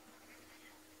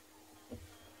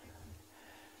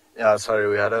 Yeah, sorry,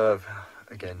 we had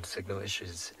again, signal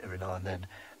issues every now and then.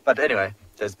 But anyway,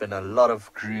 there's been a lot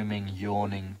of grooming,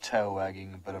 yawning, tail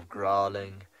wagging, a bit of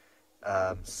growling,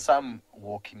 some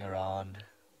walking around,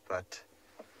 but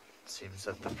it seems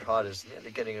that the pride is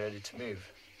nearly getting ready to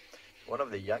move. One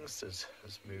of the youngsters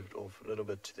has moved off a little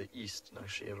bit to the east, and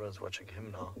actually everyone's watching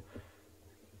him now.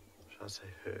 Should I say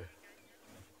her?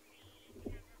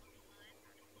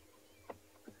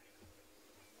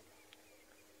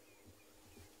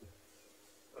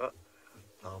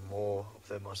 Now more of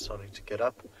them are starting to get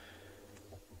up.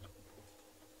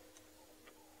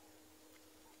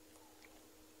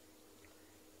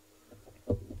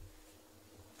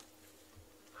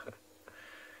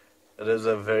 It is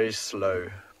a very slow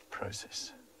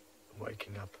process,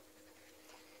 waking up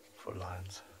for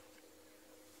lions.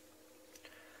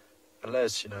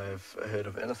 Unless, if a herd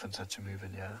of elephants had to move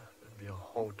in here, it would be a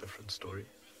whole different story.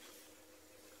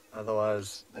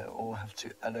 Otherwise, they all have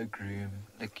to allo-groom,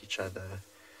 lick each other,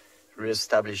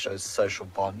 re-establish those social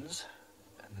bonds,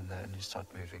 and then they only start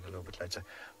moving a little bit later.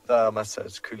 Though I must say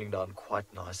it's cooling down quite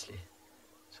nicely,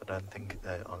 so I don't think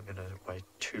they are going to wait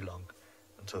too long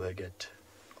until they get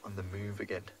on the move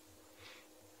again. You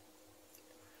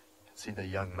can see the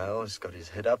young male, he's got his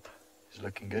head up, he's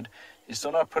looking good. He's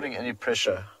still not putting any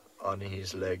pressure on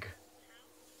his leg.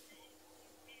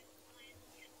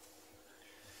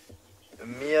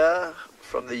 Mia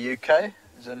from the UK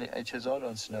is only 8 years old,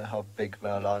 wants to know how big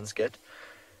male lions get.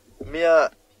 Mia,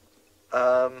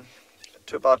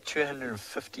 to about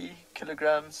 250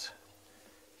 kilograms.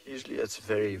 Usually it's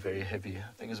very, very heavy.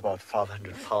 I think it's about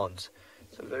 500 pounds.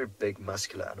 It's a very big,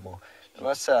 muscular animal. I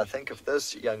must say, I think if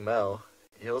this young male,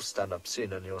 he'll stand up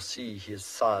soon and you'll see his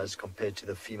size compared to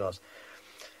the females.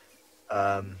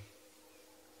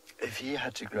 If he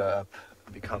had to grow up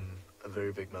and become a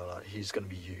very big male lion, he's going to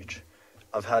be huge.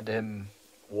 I've had him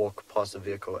walk past a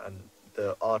vehicle and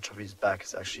the arch of his back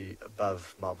is actually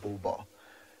above my bull bar.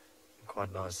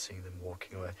 Quite nice seeing them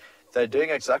walking away. They're doing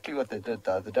exactly what they did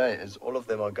the other day, is all of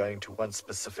them are going to one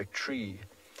specific tree,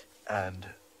 and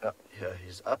here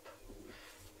he's up.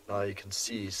 Now you can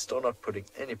see he's still not putting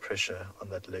any pressure on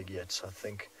that leg yet, so I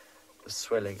think the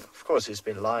swelling, of course he's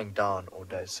been lying down all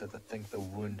day, so I think the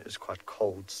wound is quite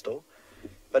cold still,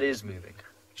 but he is moving,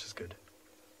 which is good.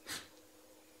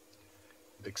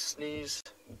 Big sneeze.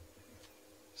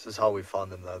 This is how we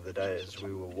found them the other day, as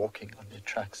we were walking on their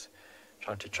tracks,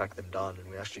 trying to track them down, and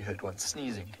we actually heard one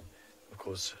sneezing. Of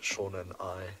course, Sean and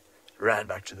I ran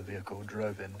back to the vehicle,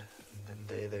 drove in, and then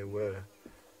there they were.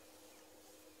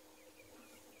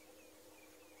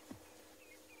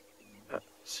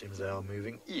 Seems they are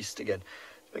moving east again.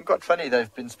 It's been quite funny,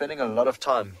 they've been spending a lot of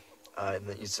time in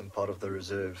the eastern part of the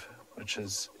reserve, which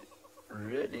is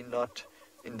really not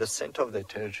in the center of their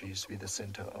territory. Used to be the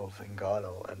center of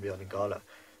Ngala and beyond Ngala,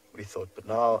 we thought, but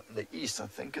now in the east, I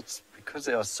think it's because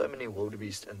there are so many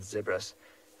wildebeest and zebras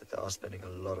that they are spending a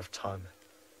lot of time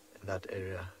in that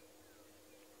area.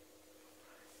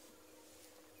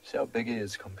 See how big he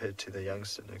is compared to the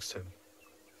youngster next to him.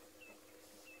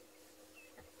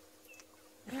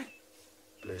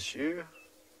 Bless you.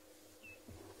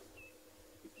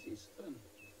 He's thin.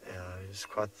 Yeah, he's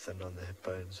quite thin on the hip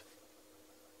bones.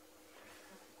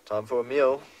 Time for a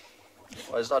meal.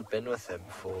 Well, he's not been with them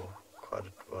for quite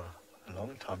a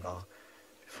long time now.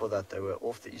 Before that, they were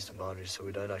off the eastern boundary, so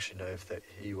we don't actually know if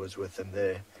he was with them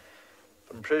there.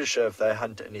 But I'm pretty sure if they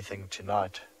hunt anything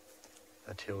tonight,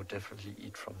 that he'll definitely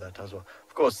eat from that as well.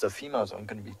 Of course, the females aren't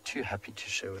going to be too happy to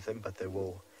share with him, but they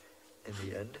will in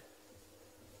the end.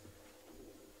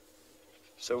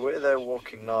 So where they're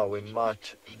walking now, we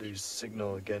might lose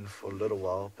signal again for a little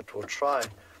while, but we'll try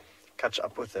catch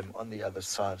up with them on the other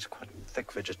side. It's quite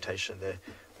thick vegetation there,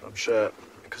 but I'm sure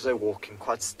because they're walking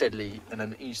quite steadily in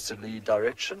an easterly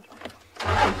direction,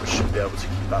 we should be able to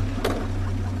keep up.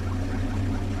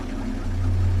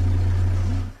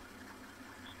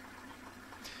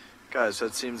 Guys, so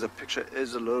it seems the picture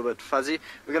is a little bit fuzzy.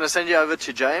 We're going to send you over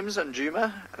to James and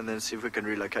Djuma and then see if we can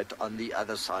relocate on the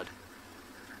other side.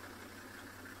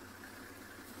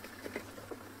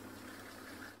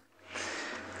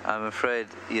 I'm afraid,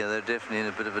 yeah, they're definitely in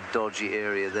a bit of a dodgy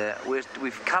area there.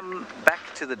 We've come back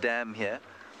to the dam here.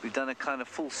 We've done a kind of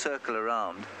full circle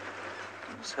around.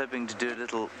 I was hoping to do a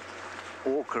little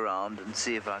walk around and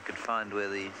see if I could find where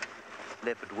the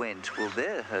leopard went. Well,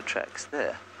 there are her tracks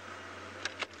there.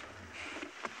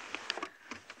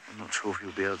 I'm not sure if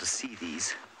you'll be able to see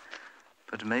these,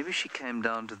 but maybe she came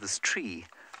down to this tree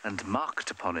and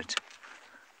marked upon it.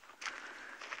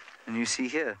 And you see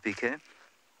here, PK?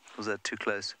 Was that too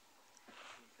close?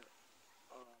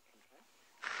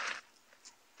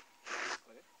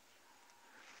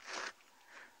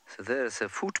 So there's her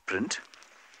footprint.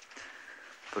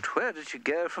 But where did she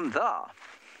go from there?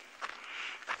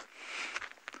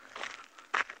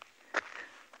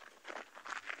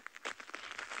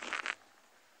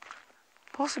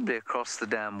 Possibly across the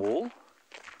dam wall.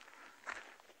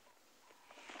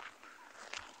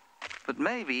 But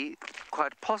maybe,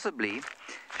 quite possibly,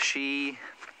 she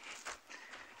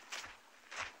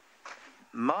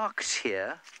marked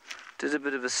here, did a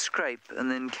bit of a scrape and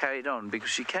then carried on, because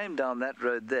she came down that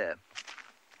road there.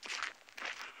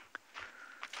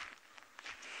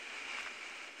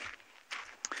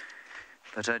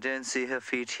 But I don't see her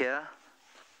feet here,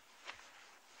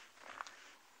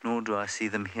 nor do I see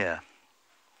them here.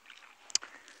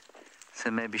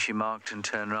 So maybe she marked and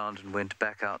turned around and went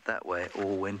back out that way,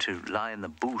 or went to lie in the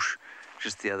bush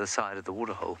just the other side of the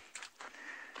waterhole,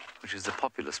 which is a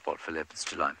popular spot for leopards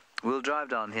to lie. We'll drive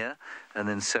down here and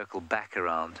then circle back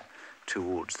around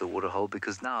towards the waterhole,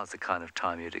 because now is the kind of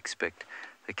time you'd expect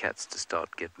the cats to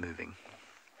start get moving.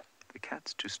 The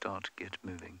cats to start get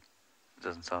moving. It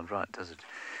doesn't sound right, does it?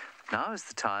 Now is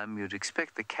the time you'd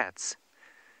expect the cats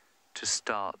to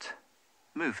start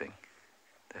moving.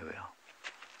 There we are.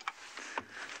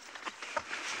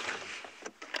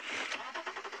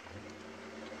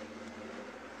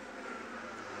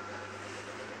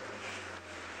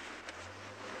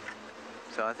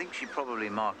 So I think she probably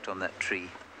marked on that tree.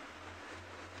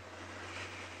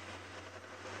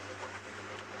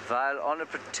 While on a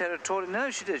territorial...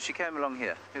 No, she did. She came along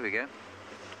here. Here we go.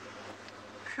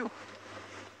 Phew.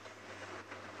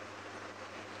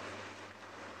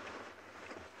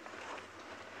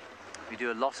 We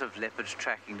do a lot of leopard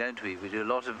tracking, don't we? We do a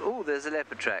lot of... Oh, there's a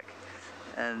leopard track.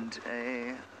 And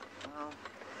well,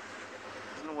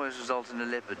 doesn't always result in a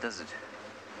leopard, does it?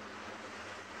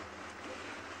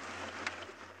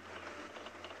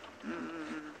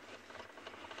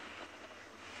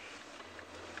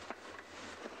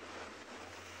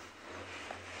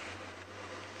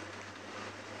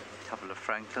 Couple of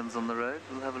Franklins on the road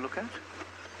we'll have a look at.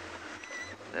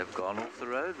 They've gone off the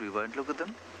road, we won't look at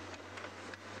them.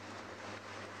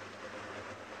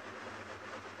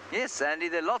 Yes, Sandy,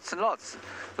 there are lots and lots.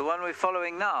 The one we're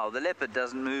following now, the leopard,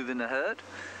 doesn't move in a herd.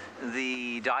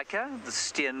 The duiker, the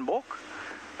steenbok,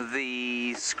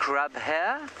 the scrub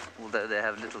hare, although they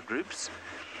have little groups,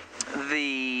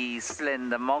 the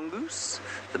slender mongoose,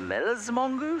 the Mellors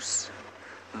mongoose,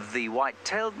 the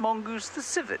white-tailed mongoose, the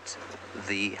civet,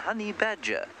 the honey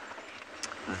badger,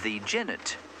 the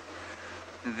genet,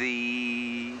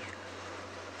 the...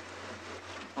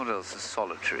 what else is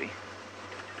solitary?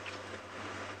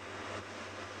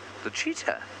 The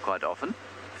cheetah, quite often,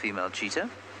 female cheetah.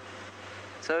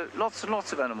 So lots and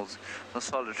lots of animals are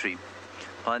solitary.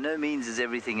 By no means is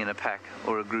everything in a pack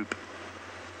or a group.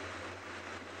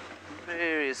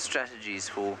 Various strategies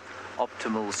for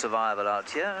optimal survival out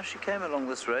here. She came along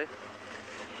this road.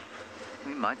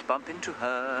 We might bump into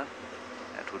her.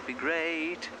 That would be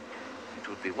great. It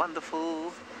would be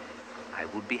wonderful. I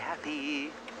would be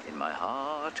happy in my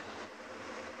heart.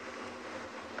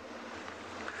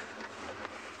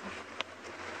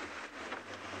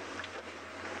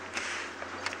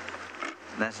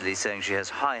 Natalie's saying she has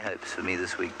high hopes for me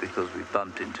this week because we've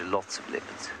bumped into lots of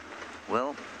leopards.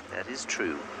 Well, that is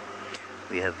true.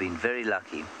 We have been very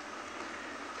lucky.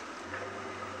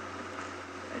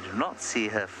 I do not see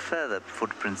her further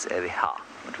footprints over here,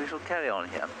 but we shall carry on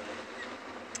here.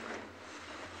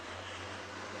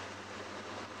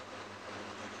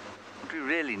 What we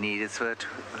really need is for her to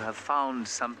have found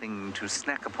something to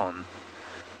snack upon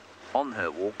on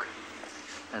her walk,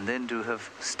 and then to have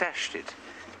stashed it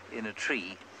in a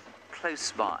tree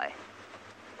close by.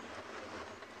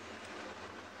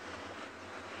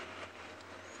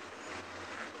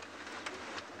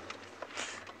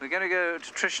 We're going to go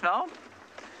to Trish now.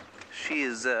 She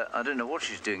is, I don't know what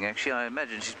she's doing actually. I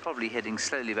imagine she's probably heading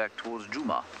slowly back towards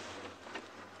Djuma.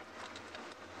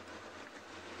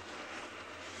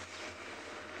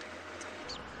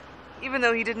 Even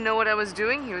though he didn't know what I was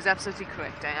doing, he was absolutely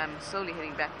correct. I am slowly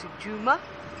heading back to Djuma.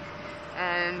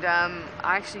 And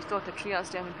I actually thought the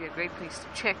treehouse dam would be a great place to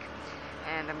check,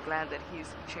 and I'm glad that he's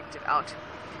checked it out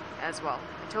as well.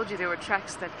 I told you there were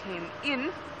tracks that came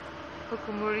in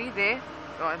Hukumuri there,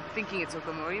 or I'm thinking it's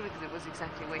Hukumuri because it was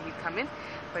exactly where he'd come in,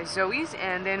 by Zoe's,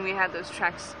 and then we had those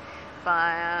tracks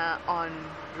by on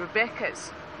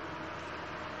Rebecca's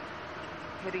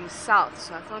heading south.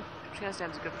 So I thought the treehouse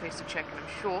dam's a good place to check, and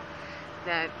I'm sure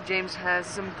that James has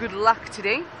some good luck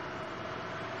today.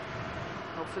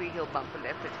 Hopefully he'll bump a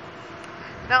leopard.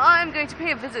 Now I'm going to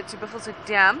pay a visit to Buffelshoek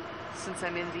Dam since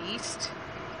I'm in the east.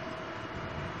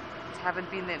 Haven't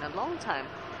been there in a long time.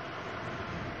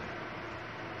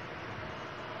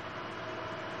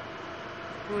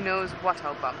 Who knows what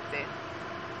I'll bump there.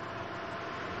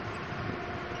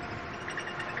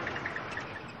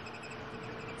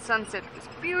 Sunset was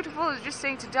beautiful. I was just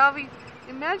saying to Davi,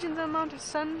 imagine the amount of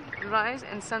sunrise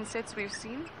and sunsets we've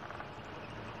seen.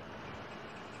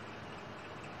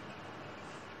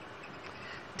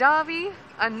 Davi,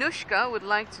 Anushka would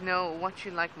like to know what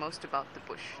you like most about the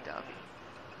bush, Davi.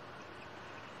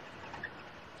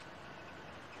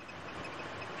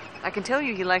 I can tell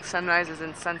you he likes sunrises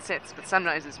and sunsets, but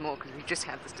sunrises more because we just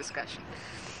had this discussion.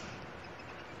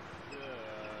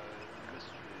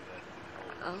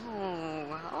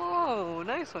 Oh,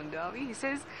 nice one, Davi. He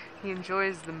says he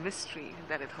enjoys the mystery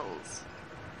that it holds.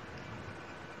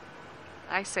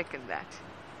 I second that.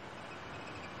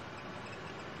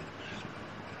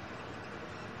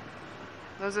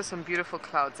 Those are some beautiful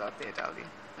clouds out there, Davi.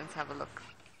 Let's have a look.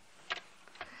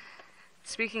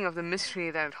 Speaking of the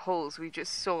mystery that it holds, we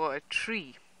just saw a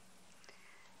tree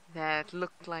that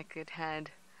looked like it had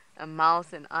a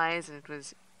mouth and eyes, and it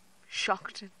was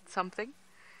shocked at something.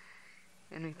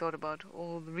 And we thought about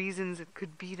all the reasons it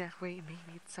could be that way.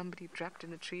 Maybe it's somebody trapped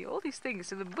in a tree. All these things.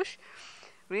 So the bush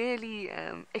really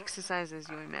exercises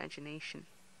your imagination.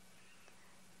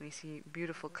 We see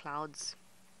beautiful clouds.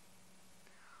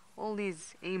 All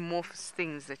these amorphous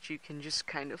things that you can just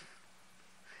kind of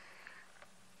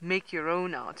make your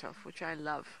own out of, which I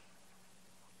love.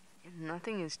 And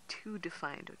nothing is too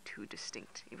defined or too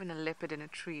distinct. Even a leopard in a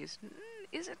tree is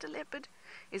it a leopard?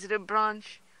 Is it a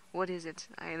branch? What is it?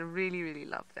 I really, really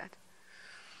love that.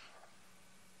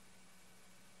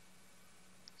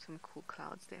 Some cool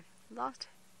clouds there. Last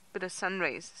bit of sun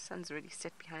rays. The sun's already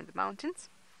set behind the mountains.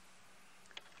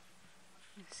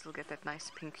 You still get that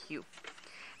nice pink hue.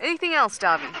 Anything else,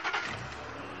 Davi?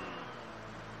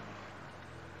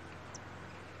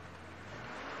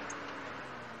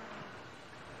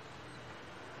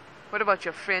 What about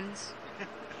your friends?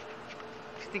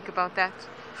 Think about that.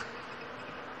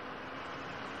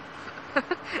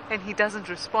 And he doesn't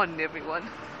respond, everyone.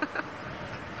 Okay,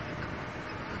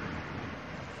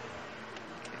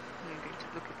 you're going to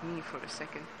look at me for a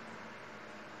second.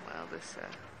 Well, this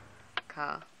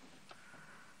car.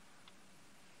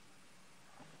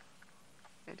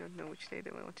 I don't know which way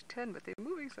they want to turn, but they're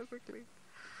moving so quickly.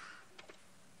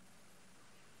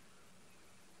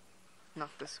 Not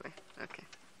this way. Okay.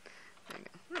 There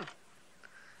we go.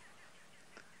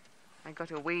 I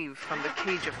got a wave from the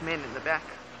cage of men in the back.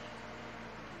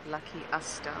 Lucky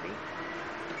us, darling.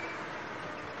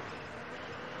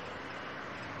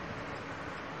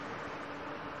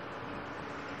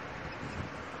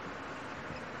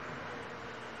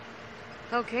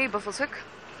 Okay, Buffelshoek.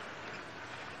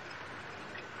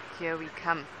 Here we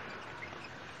come.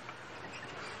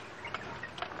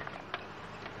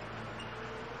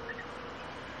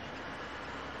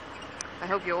 I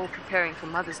hope you're all preparing for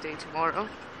Mother's Day tomorrow.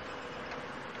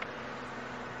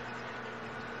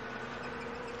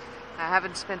 I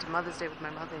haven't spent a Mother's Day with my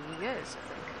mother in years, I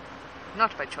think.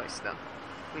 Not by choice, though.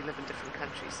 We live in different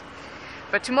countries.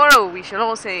 But tomorrow we shall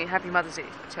all say Happy Mother's Day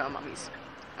to our mummies.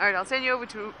 Alright, I'll send you over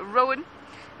to Rowan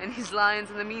and his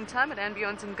lions in the meantime at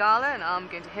Ambient and Gala, and I'm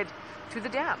going to head to the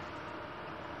dam.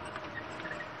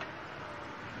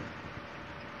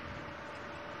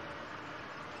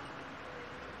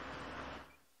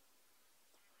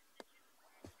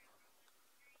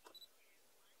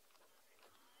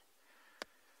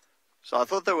 So I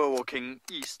thought they were walking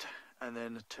east, and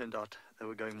then it turned out they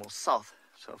were going more south.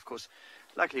 So of course,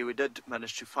 luckily we did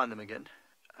manage to find them again,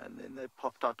 and then they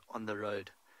popped out on the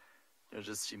road. You'll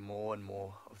just see more and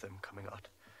more of them coming out.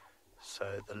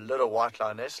 So the little white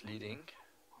lioness leading,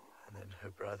 and then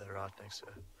her brother right next to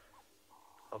her.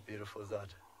 How beautiful is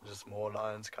that? Just more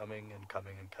lions coming and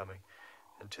coming and coming.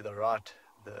 And to the right,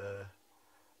 I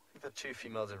think the two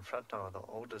females in front now are the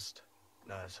oldest.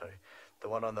 No, sorry. The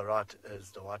one on the right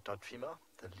is the white dot female,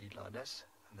 the lead lioness,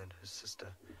 and then her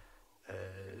sister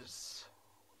is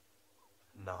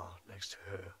now next to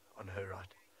her, on her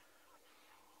right.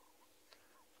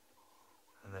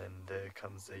 And then there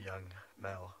comes the young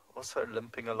male, also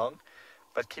limping along,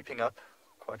 but keeping up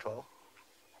quite well.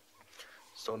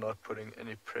 Still not putting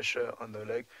any pressure on the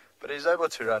leg, but he's able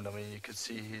to run. I mean, you can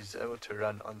see he's able to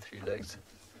run on 3 legs.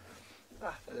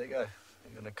 Ah, there they go.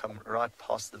 They're going to come right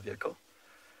past the vehicle.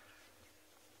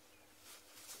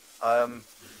 I'm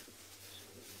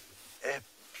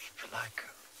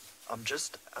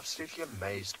just absolutely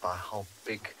amazed by how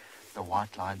big the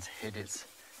white lion's head is.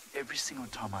 Every single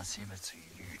time I see him, it's a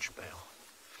huge male.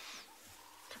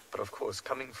 But of course,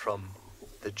 coming from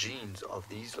the genes of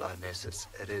these lionesses,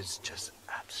 it is just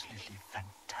absolutely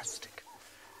fantastic.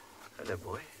 Hello,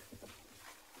 boy.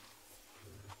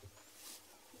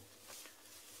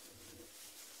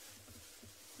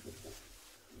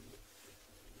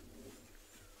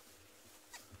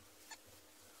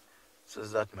 This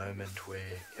is that moment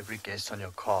where every guest on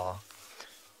your car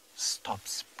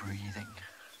stops breathing.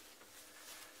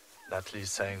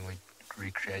 Natalie's saying we're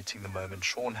recreating the moment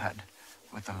Sean had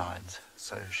with the lions,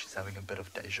 so she's having a bit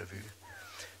of deja vu.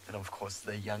 And of course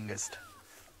the youngest,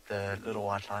 the little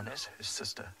white lioness, her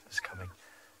sister, is coming.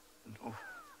 And, oh,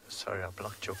 sorry, I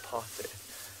blocked your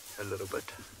path there a little bit.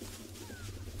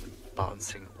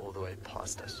 Bouncing all the way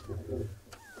past us. I'm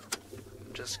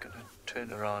just going to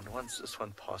turn around once this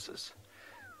one passes.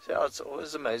 So it's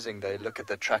always amazing, they look at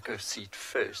the tracker seat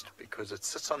first because it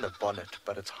sits on the bonnet,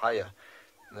 but it's higher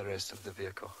than the rest of the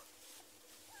vehicle.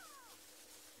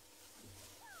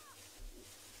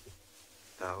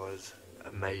 That was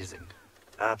amazing,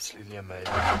 absolutely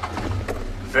amazing.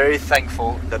 Very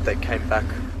thankful that they came back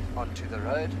onto the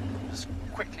road, just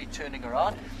quickly turning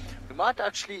around. We might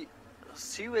actually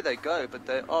see where they go, but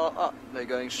they are up, they're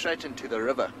going straight into the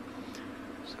river.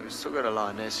 So we've still got a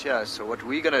lioness here, so what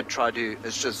we're going to try to do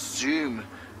is just zoom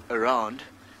around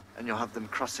and you'll have them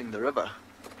crossing the river.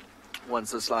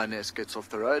 Once this lioness gets off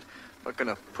the road, I'm not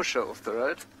going to push her off the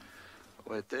road.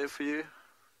 I'll wait there for you.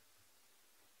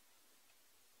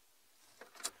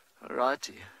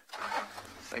 Alrighty.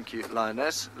 Thank you,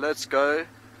 lioness. Let's go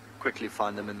quickly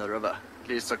find them in the river. At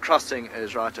least the crossing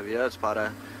is right over here. It's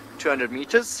about 200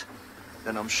 meters.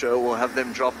 Then I'm sure we'll have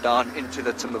them drop down into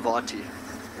the Timbavati.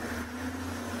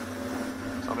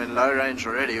 I'm in low range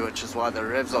already, which is why the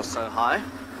revs are so high.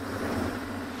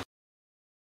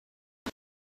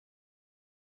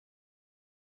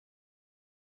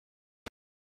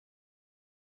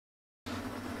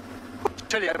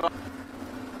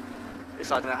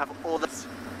 Excited to have all this,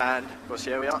 and of course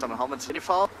here we are, some helmets in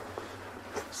file.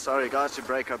 Sorry guys to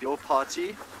break up your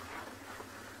party,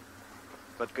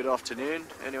 but good afternoon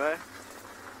anyway.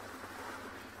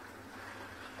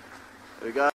 There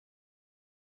we go.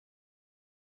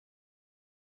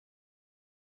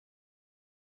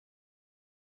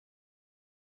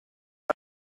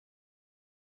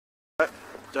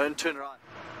 Don't turn around.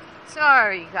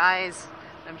 Sorry, guys.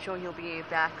 I'm sure he'll be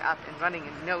back up and running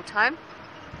in no time.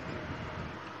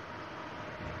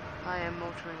 I am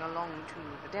motoring along to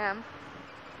the dam.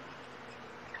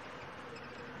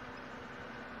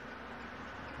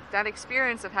 That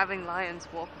experience of having lions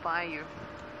walk by you,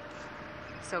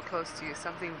 so close to you,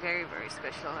 something very, very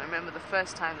special. I remember the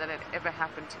first time that it ever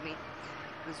happened to me.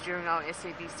 It was during our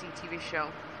SABC TV show,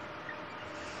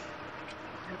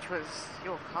 which was,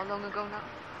 how long ago now?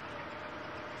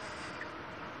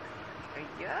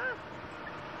 A year?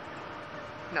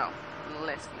 No,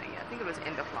 less than a year. I think it was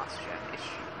end of last year-ish.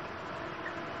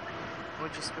 Or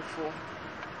just before.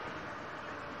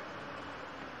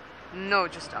 No,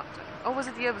 just after. Or was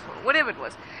it the year before? Whatever it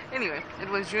was. Anyway, it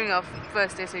was during our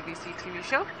first SABC TV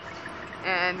show.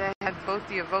 And I had both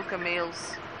the Avoca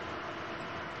males.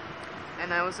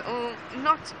 And I was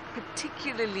not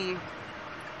particularly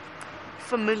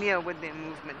familiar with their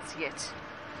movements yet.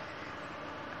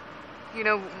 You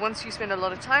know, once you spend a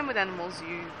lot of time with animals,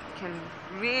 you can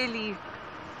really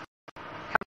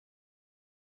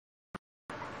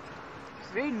have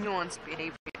very nuanced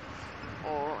behavior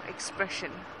or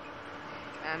expression.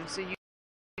 So you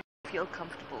feel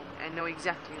comfortable and know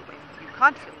exactly when you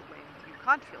can't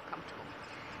feel comfortable.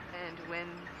 And when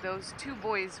those two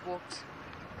boys walked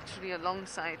actually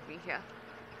alongside me here,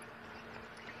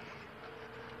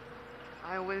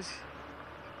 I was,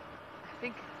 I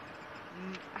think,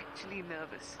 actually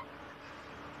nervous.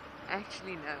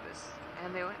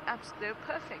 And they were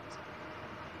perfect.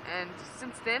 And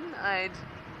since then, I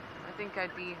think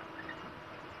I'd be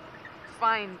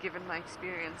fine, given my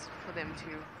experience, for them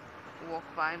to walk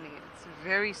by me. It's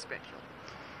very special.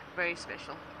 Very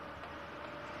special.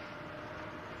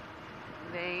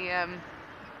 They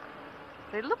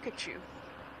look at you,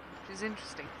 which is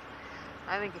interesting.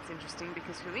 I think it's interesting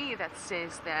because for me that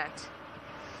says that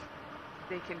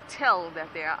they can tell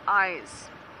that there are eyes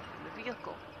in the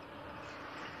vehicle.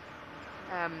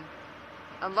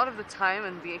 A lot of the time,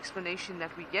 and the explanation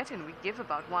that we get and we give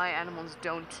about why animals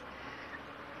don't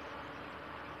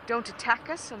attack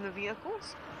us on the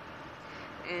vehicles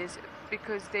is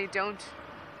because they don't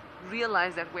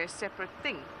realize that we're a separate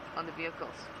thing on the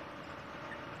vehicles.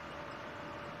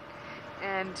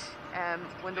 And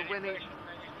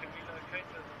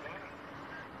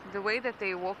the way that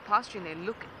they walk past you and they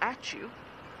look at you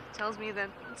tells me that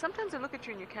sometimes they look at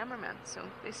you and your cameraman, so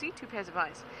they see two pairs of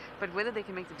eyes. But whether they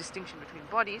can make the distinction between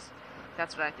bodies,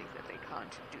 that's what I think that they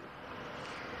can't do.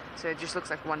 So it just looks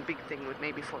like one big thing with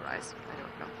maybe 4 eyes. I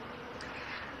don't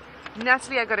know.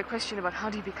 Natalie, I got a question about how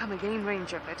do you become a game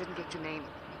ranger, but I didn't get your name.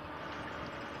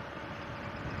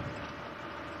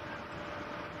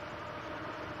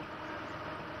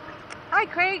 Hi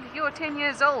Craig, you're 10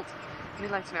 years old.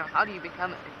 We'd like to know, how do you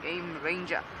become a game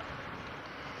ranger?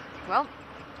 Well,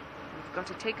 you've got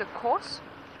to take a course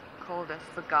called a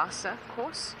FAGASA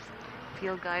course,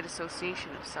 Field Guide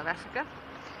Association of South Africa.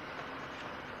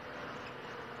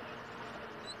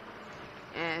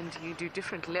 And you do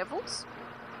different levels.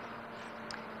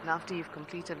 And after you've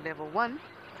completed level 1,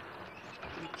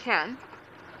 you can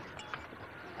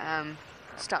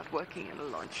start working in a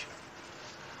lodge.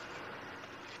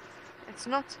 It's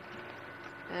not,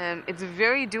 it's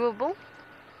very doable.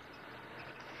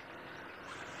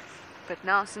 But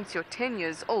now, since you're 10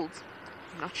 years old,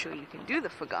 I'm not sure you can do the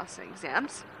FAGASA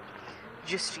exams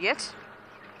just yet.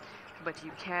 But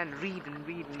you can read and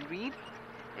read and read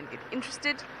and get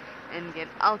interested and get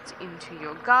out into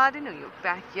your garden or your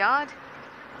backyard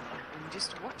and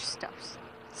just watch stuff.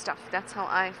 That's how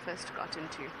I first got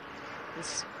into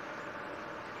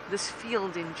this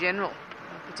field in general,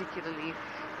 particularly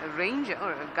a ranger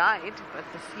or a guide, but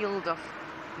the field of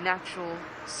natural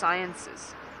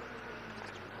sciences.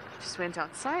 Just went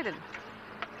outside and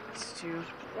just to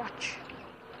watch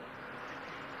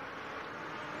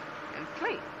and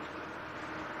play.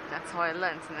 That's how I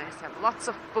learned, and I used to have lots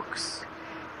of books.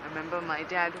 I remember my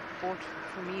dad bought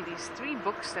for me these 3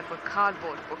 books that were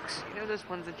cardboard books. You know, those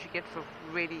ones that you get for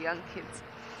really young kids.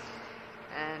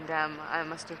 And I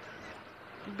must have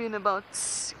been about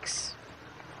 6.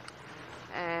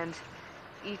 And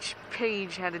each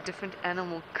page had a different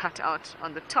animal cut out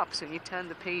on the top. So when you turn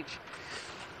the page,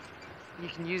 you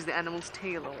can use the animal's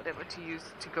tail or whatever to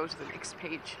go to the next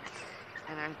page.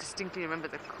 And I distinctly remember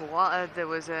the koala. There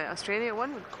was an Australia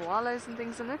one with koalas and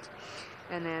things in it.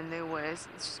 And then there was,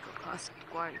 let's just go past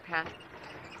Guari Pan,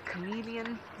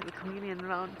 chameleon, with a chameleon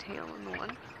round tail on the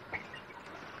one.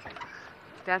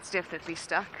 That's definitely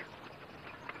stuck.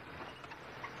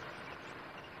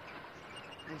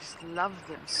 I just love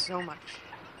them so much.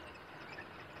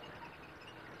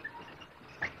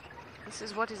 This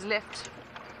is what is left.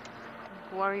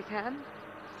 Quarry Pan.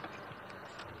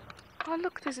 Oh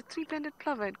look, there's a three-banded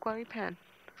plover at Quarry Pan.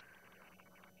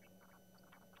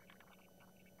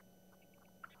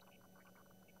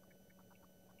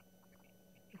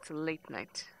 It's a late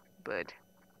night bird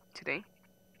today.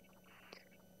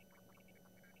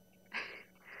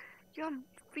 Your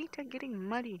feet are getting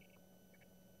muddy.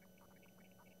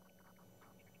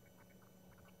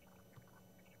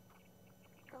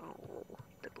 Oh,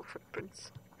 little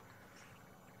footprints.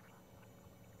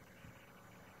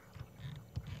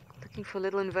 Looking for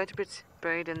little invertebrates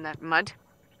buried in that mud.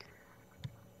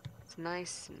 It's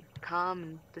nice and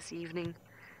calm this evening.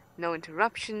 No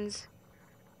interruptions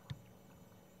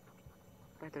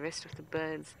by the rest of the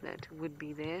birds that would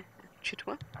be there at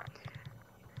Chitwa.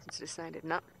 It's decided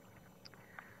not.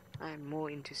 I'm more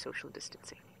into social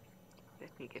distancing. Let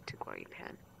me get to Quarry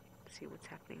Pan, see what's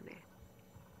happening there.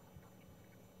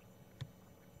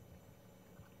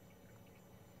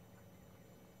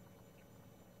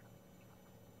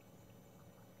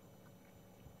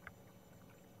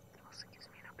 It also gives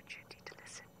me an opportunity to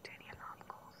listen to any alarm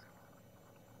calls.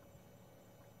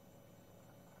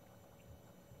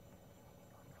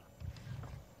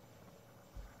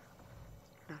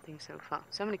 Nothing so far.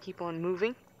 So I'm going to keep on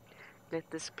moving. Let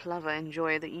this plover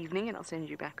enjoy the evening, and I'll send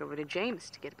you back over to James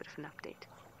to get a bit of an update.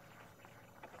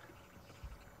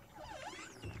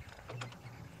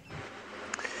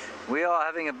 We are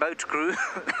having a boat cruise,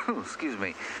 excuse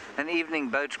me, an evening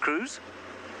boat cruise.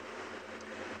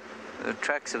 The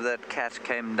tracks of that cat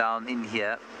came down in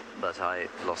here, but I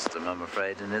lost them, I'm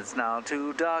afraid, and it's now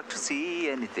too dark to see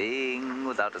anything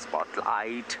without a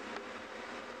spotlight.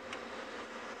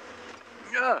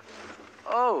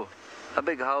 Oh, a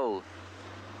big hole.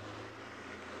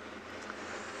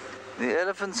 The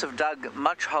elephants have dug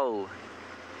much hole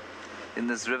in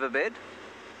this riverbed.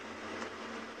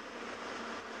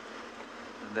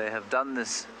 They have done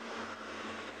this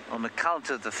on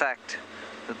account of the fact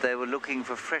that they were looking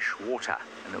for fresh water,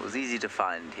 and it was easy to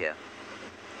find here.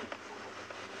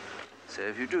 So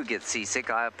if you do get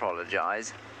seasick, I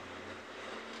apologize.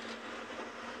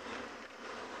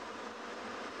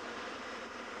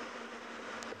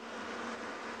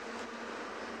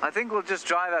 I think we'll just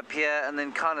drive up here and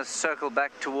then kind of circle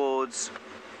back towards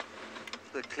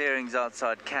the clearings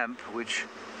outside camp, which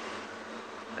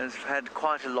has had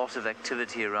quite a lot of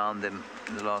activity around them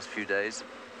in the last few days.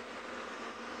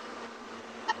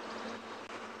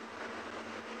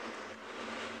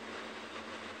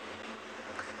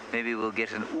 Maybe we'll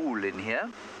get an owl in here,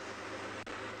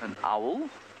 an owl.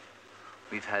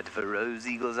 We've had Verreaux's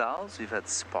eagle's owls, we've had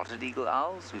spotted eagle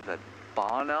owls, we've had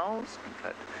barn owls, we've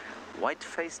had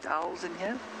white-faced owls in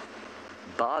here,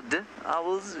 barred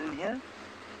owls in here.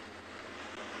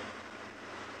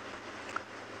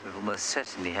 We've almost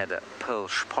certainly had a pearl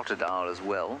spotted owl as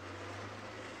well.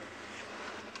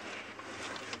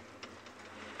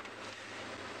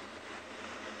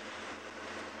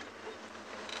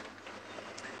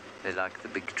 They like the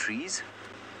big trees.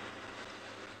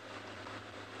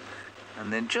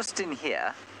 And then just in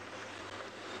here,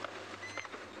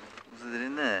 was it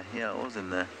in there? Yeah, it was in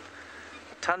there.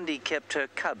 Tundi kept her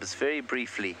cubs very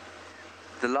briefly.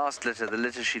 The last litter, the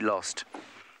litter she lost,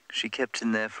 she kept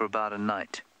in there for about a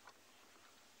night.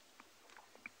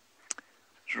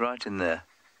 It's right in there.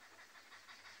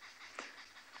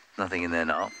 Nothing in there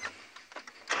now.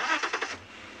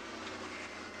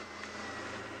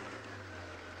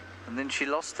 And then she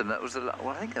lost them. That was the well,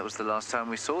 I think that was the last time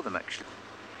we saw them, actually.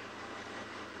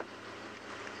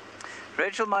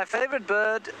 Rachel, my favorite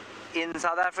bird in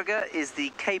South Africa is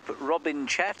the Cape Robin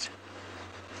chat.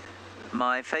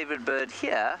 My favorite bird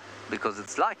here, because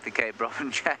it's like the Cape Robin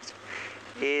chat,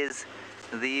 is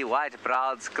the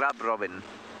white-browed scrub robin.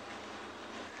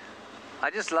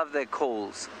 I just love their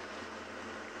calls.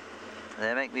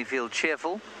 They make me feel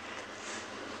cheerful.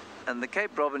 And the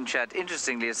Cape Robin chat,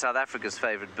 interestingly, is South Africa's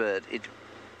favorite bird. It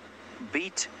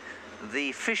beat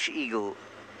the fish eagle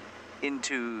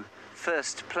into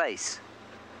first place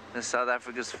as South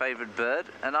Africa's favorite bird,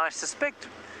 and I suspect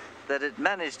that it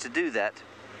managed to do that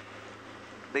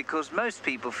because most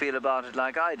people feel about it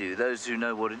like I do, those who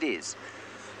know what it is.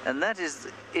 And that is,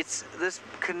 it's this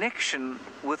connection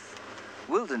with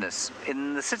wilderness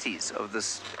in the cities of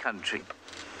this country.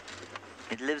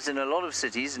 It lives in a lot of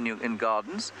cities and in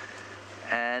gardens,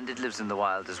 and it lives in the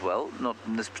wild as well. Not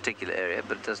in this particular area,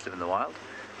 but it does live in the wild.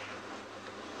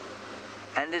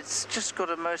 And it's just got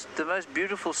the most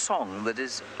beautiful song that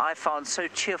is, I found so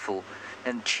cheerful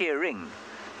and cheering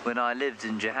when I lived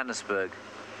in Johannesburg.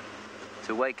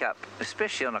 To wake up,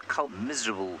 especially on a cold,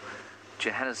 miserable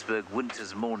Johannesburg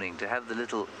winter's morning, to have the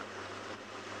little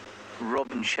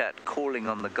robin chat calling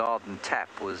on the garden tap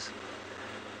was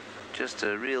just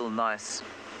a real nice,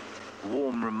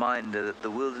 warm reminder that the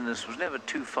wilderness was never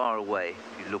too far away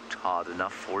if you looked hard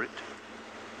enough for it.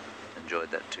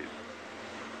 Enjoyed that too.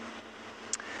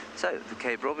 So, the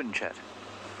Cape Robin chat.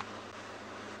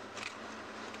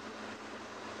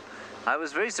 I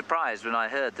was very surprised when I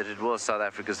heard that it was South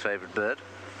Africa's favourite bird,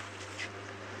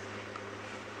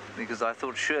 because I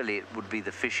thought surely it would be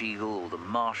the fish eagle or the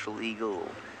martial eagle, or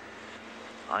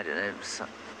I don't know,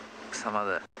 some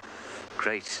other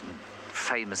great and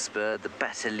famous bird, the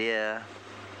batelier.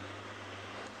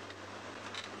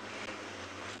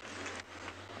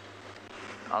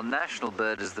 Our national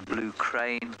bird is the blue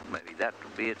crane. Maybe that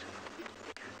would be it.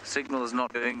 Signal is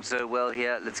not going so well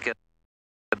here. Let's get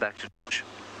back to Dutch.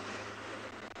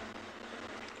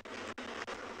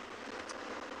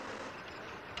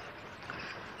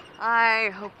 I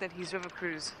hope that his river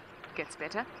cruise gets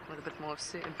better with a bit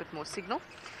more signal.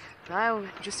 But I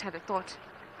just had a thought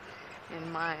in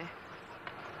my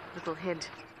little head,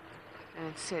 and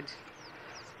it said,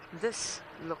 "This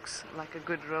looks like a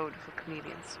good road for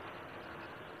chameleons."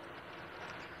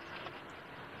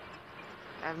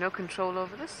 I have no control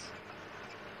over this,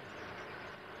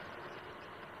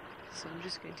 so I'm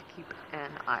just going to keep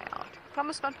an eye out.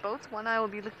 Promise not both. One eye will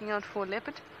be looking out for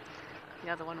leopard.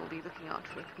 The other one will be looking out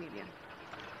for a chameleon.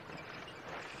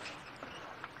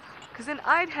 Because then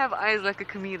I'd have eyes like a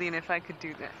chameleon if I could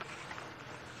do that.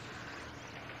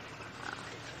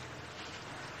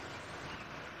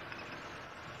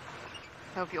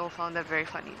 I hope you all found that very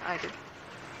funny. I did.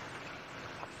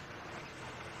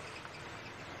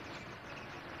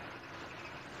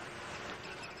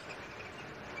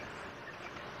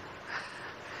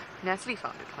 Natalie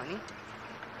found it funny.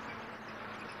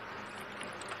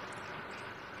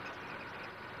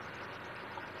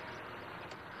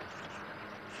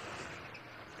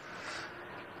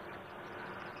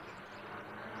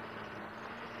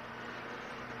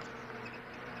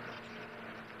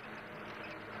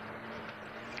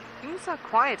 Things are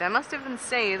quiet. I must even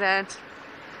say that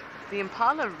the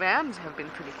impala rams have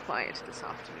been pretty quiet this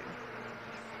afternoon.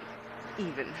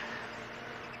 Even.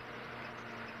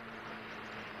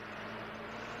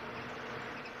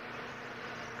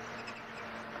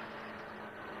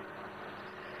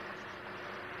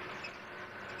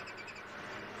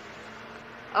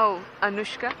 Oh,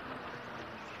 Anushka,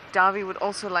 Davi would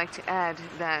also like to add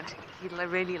that he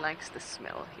really likes the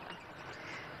smell here.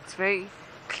 It's very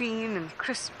clean and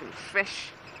crisp and fresh.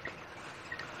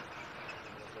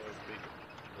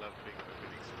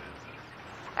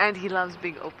 And he loves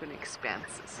big open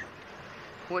expanses,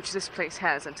 which this place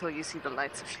has until you see the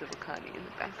lights of Shlivukani in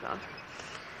the background.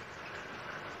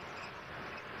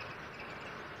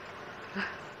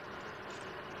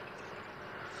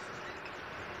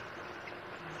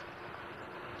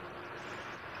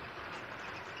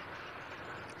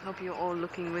 Hope you're all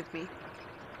looking with me.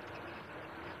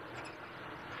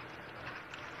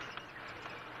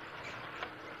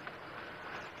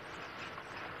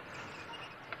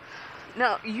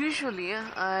 Now, usually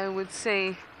I would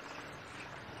say,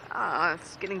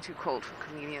 it's getting too cold for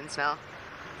chameleons now.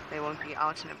 They won't be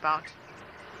out and about.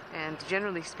 And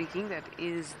generally speaking, that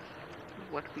is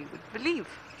what we would believe.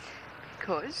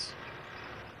 Because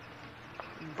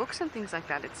in books and things like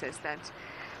that, it says that,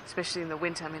 especially in the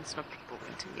winter, I mean, it's not people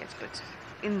winter yet, but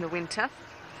in the winter,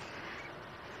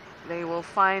 they will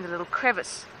find a little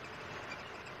crevice.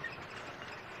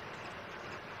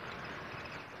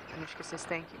 Anushka says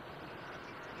thank you.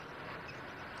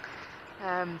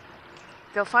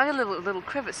 They'll find a little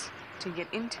crevice to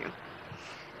get into.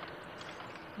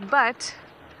 But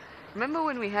remember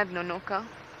when we had Nonoka,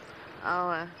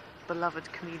 our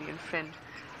beloved chameleon friend,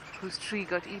 whose tree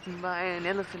got eaten by an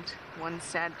elephant one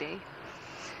sad day?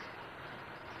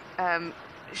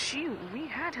 We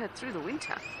had her through the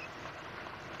winter.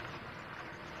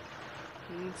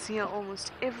 You'd see her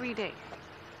almost every day.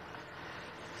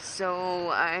 So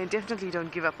I definitely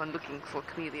don't give up on looking for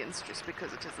chameleons just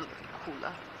because it is a little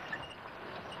cooler.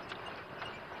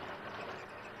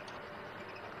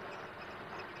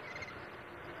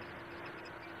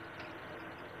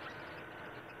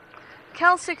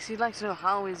 Cal6, you'd like to know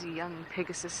how is young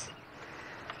Pegasus?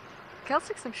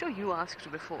 Cal6, I'm sure you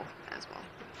asked before as well.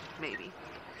 Maybe.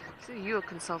 So you're a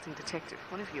consulting detective.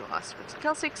 One of you asked. But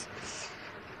Cal6,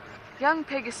 young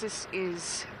Pegasus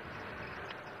is...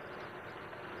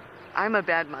 I'm a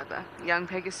bad mother. Young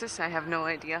Pegasus, I have no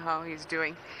idea how he's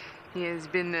doing. He has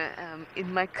been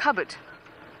in my cupboard.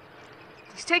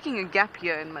 He's taking a gap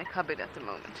year in my cupboard at the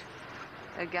moment.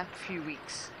 A gap few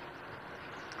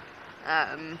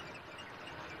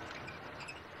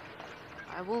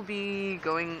I will be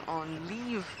going on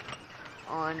leave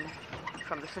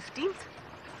from the 15th.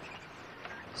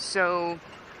 So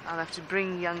I'll have to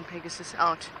bring young Pegasus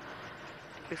out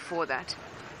before that.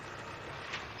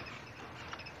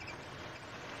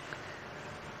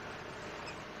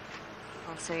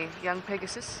 I'll say, young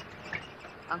Pegasus,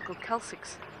 Uncle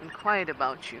Kelsix inquired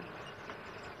about you.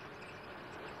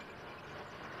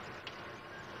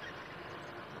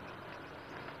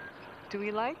 Do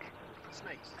we like?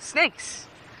 Snakes. Snakes!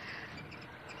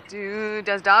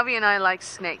 Does Darby and I like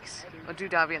snakes? Or do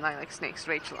Darby and I like snakes?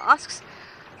 Rachel asks.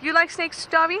 You like snakes,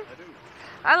 Darby? I do.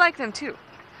 I like them too.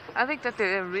 I think that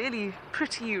they're really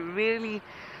pretty, really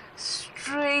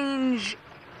strange,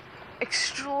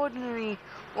 extraordinary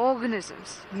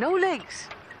organisms. No legs.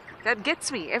 That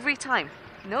gets me every time.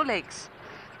 No legs.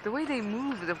 The way they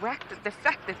move, the fact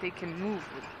that they can move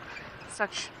with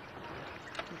such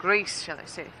grace, shall I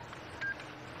say.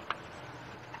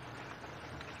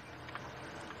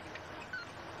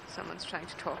 Someone's trying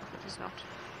to talk, but is not.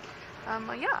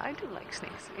 Yeah, I do like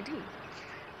snakes. I do.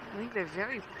 I think they're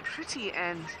very pretty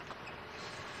and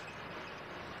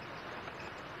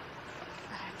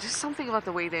just something about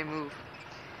the way they move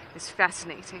is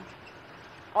fascinating.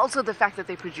 Also, the fact that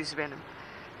they produce venom.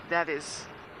 That is,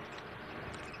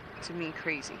 to me,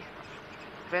 crazy.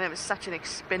 Venom is such an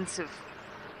expensive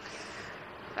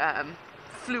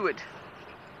fluid.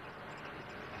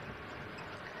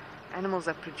 Animals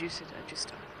that produce it are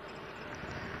just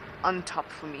on top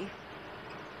for me.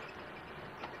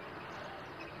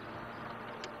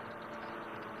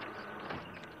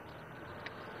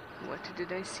 What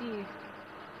did I see?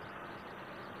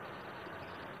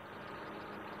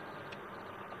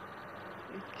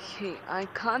 Okay, I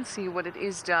can't see what it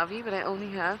is, Davi, but I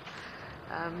only have.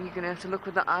 You're gonna have to look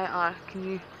with the IR. Can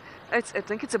you? I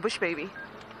think it's a bush baby.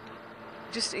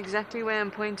 Just exactly where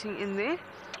I'm pointing in there.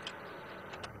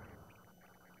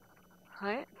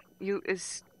 Hi.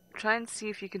 Try and see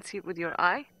if you can see it with your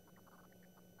eye.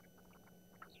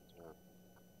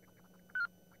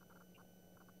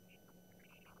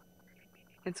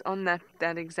 It's on that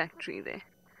exact tree there.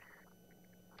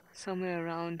 Somewhere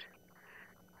around.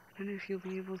 I don't know if you'll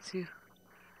be able to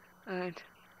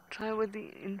try with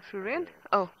the infrared.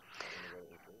 Oh.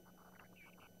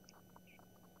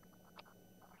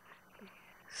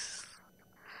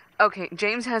 Okay,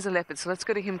 James has a leopard, so let's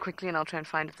go to him quickly and I'll try and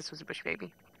find if this was a bush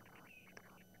baby.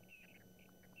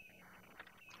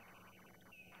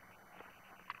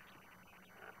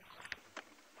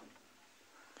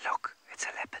 Look, it's a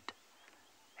leopard.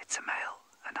 It's a male,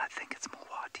 and I think it's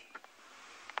Mulwati.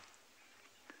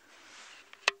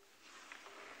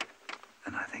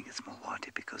 And I think it's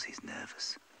Mulwati because he's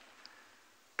nervous.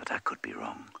 But I could be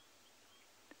wrong.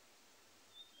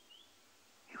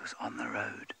 He was on the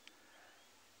road,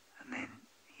 and then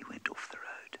he went off the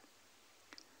road.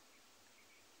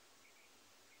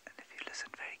 And if you listen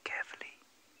very carefully,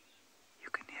 you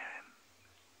can hear him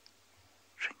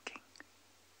shrinking.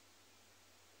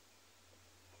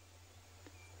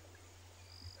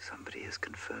 Somebody has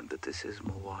confirmed that this is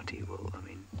Mulwati. Well, I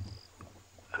mean,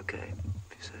 okay,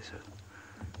 if you say so.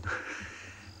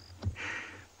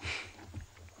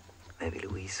 Maybe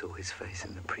Louise saw his face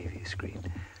in the preview screen.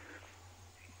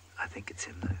 I think it's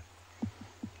him, though.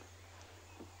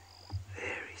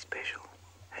 Very special.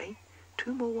 Hey,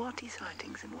 2 Mulwati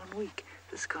sightings in 1 week.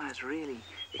 This guy is really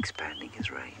expanding his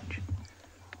range.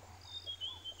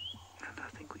 And I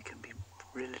think we can be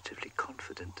relatively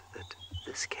confident that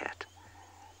this cat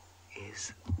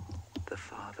is the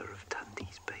father of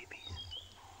Tundi's babies.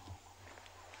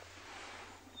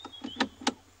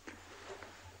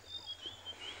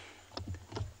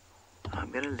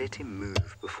 I'm going to let him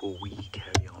move before we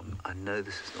carry on. I know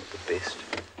this is not the best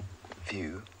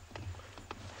view.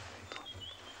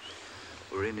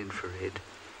 We're in infrared.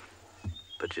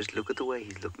 But just look at the way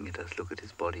he's looking at us. Look at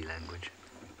his body language.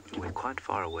 We're quite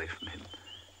far away from him.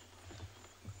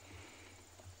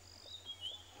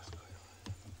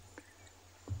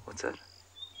 What's that?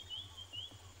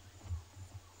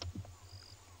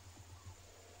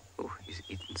 Oh, he's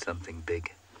eaten something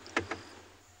big.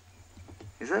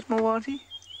 Is that Mulwati?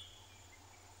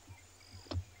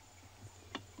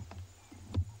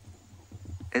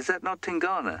 Is that not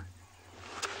Tingana?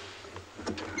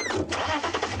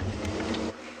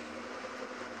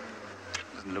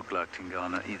 Doesn't look like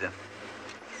Tingana either.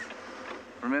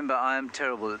 Remember, I am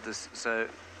terrible at this, so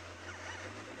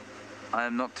I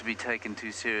am not to be taken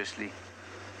too seriously.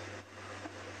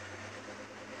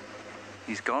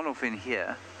 He's gone off in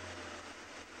here.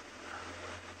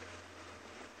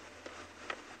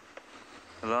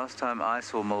 The last time I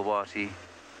saw Mulwati,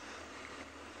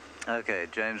 Okay,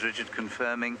 James Richard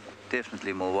confirming,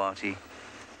 definitely Mulwati.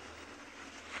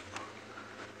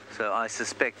 So I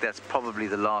suspect that's probably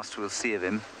the last we'll see of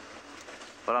him.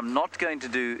 What I'm not going to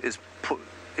do is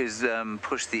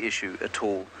push the issue at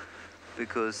all,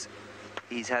 because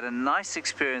he's had a nice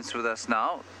experience with us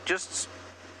now.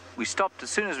 We stopped as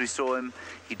soon as we saw him.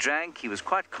 He drank, he was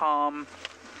quite calm,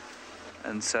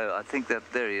 and so I think that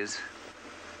there he is.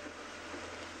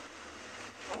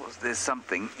 There's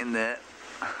something in there.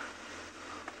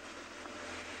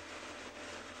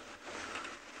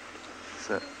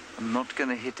 So I'm not going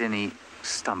to hit any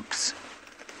stumps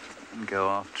and go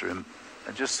after him.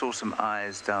 I just saw some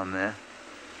eyes down there.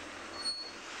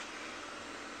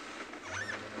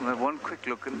 We'll have one quick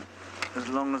look, and as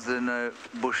long as there are no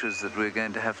bushes that we're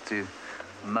going to have to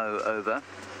mow over,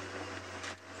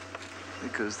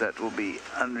 because that will be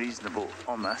unreasonable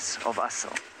of us.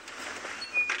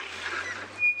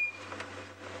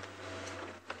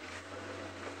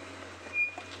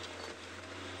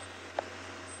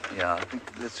 Yeah, I think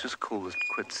let's just call this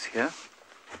quits here.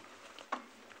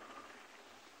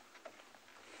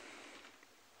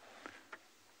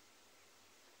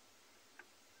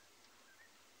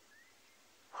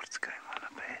 What's going on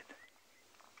up ahead?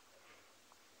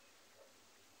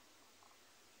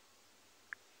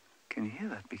 Can you hear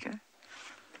that, BK?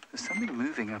 There's something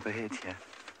moving up ahead here.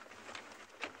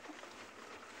 I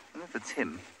don't know if it's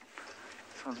him.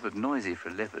 It sounds a bit noisy for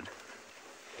a leopard.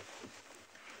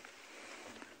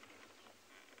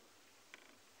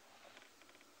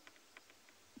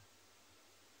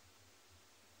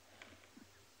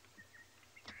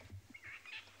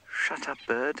 Shut up,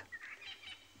 bird.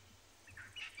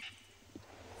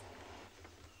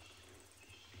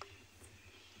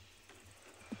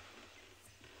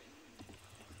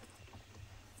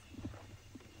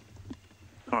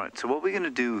 All right, so what we're going to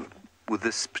do with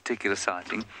this particular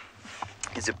sighting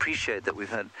is appreciate that we've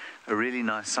had a really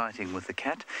nice sighting with the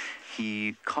cat.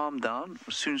 He calmed down.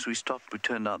 As soon as we stopped, we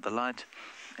turned out the light,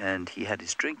 and he had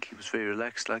his drink. He was very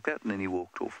relaxed like that, and then he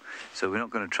walked off. So we're not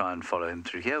going to try and follow him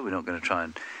through here. We're not going to try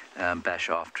and bash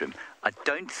after him. I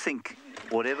don't think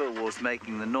whatever was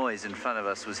making the noise in front of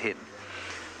us was him,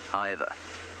 either.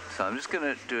 So I'm just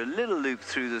going to do a little loop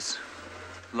through this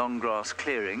long grass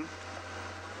clearing.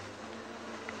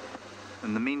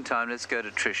 In the meantime, let's go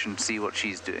to Trish and see what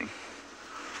she's doing.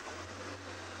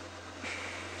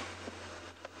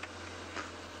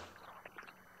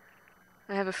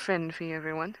 I have a friend for you,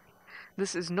 everyone.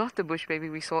 This is not the bush baby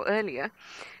we saw earlier.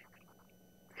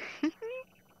 I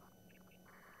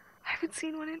haven't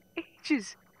seen one in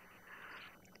ages.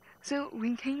 So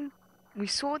we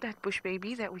saw that bush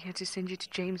baby that we had to send you to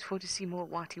James for to see more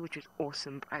Wati, which was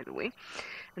awesome, by the way. And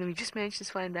then we just managed to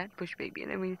find that bush baby, and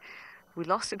then we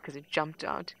lost it because it jumped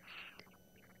out.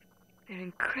 They're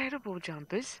incredible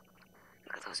jumpers.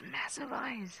 Look at those massive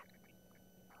eyes.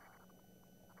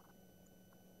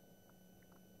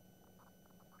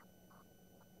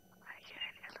 I hear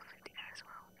an elephant here as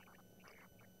well.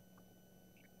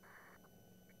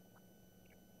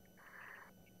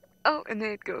 Oh, and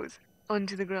there it goes,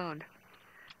 onto the ground.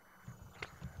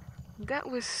 That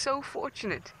was so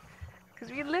fortunate.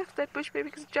 Because we left that bush baby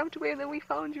because it jumped away, and then we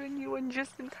found you, and you were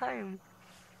just in time.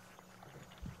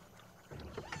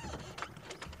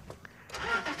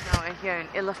 Now I hear an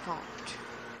elephant.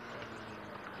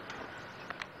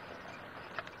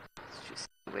 Let's just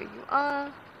see where you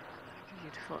are.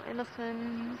 Beautiful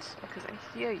elephant. Because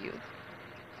I hear you.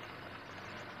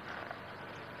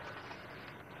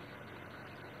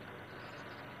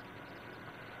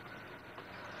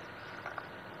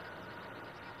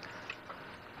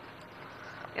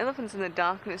 Elephants in the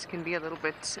darkness can be a little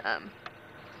bit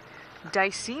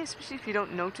dicey, especially if you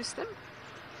don't notice them.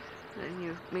 Then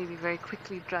you maybe very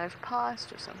quickly drive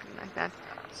past or something like that.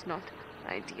 It's not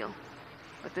ideal.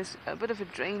 But there's a bit of a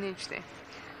drainage there.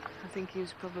 I think he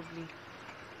was probably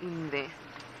in there.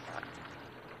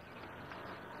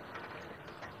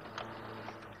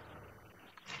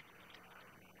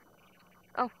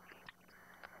 Oh.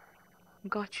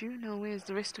 Got you. Now where's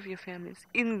the rest of your family? It's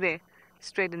in there.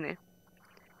 Straight in there.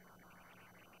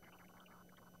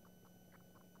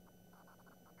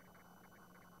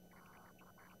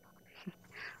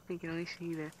 You can only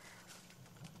see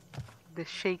the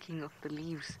shaking of the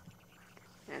leaves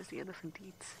as the elephant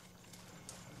eats.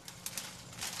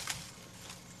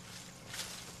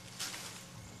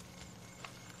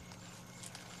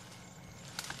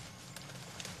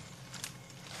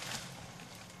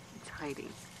 It's hiding.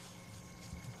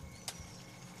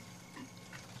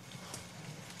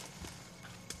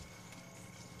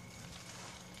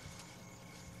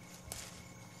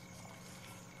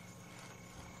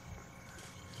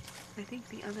 I think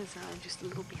the others are just a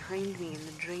little behind me in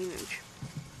the drainage.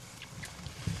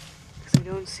 Because I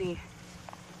don't see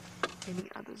any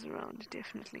others around,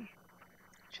 definitely.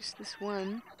 Just this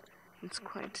one. It's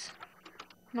quite,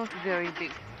 not very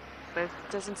big, but it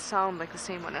doesn't sound like the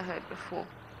same one I heard before.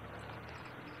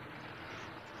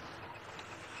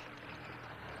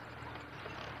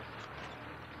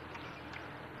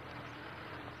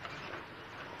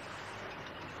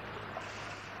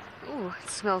 Ooh, it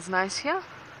smells nice here.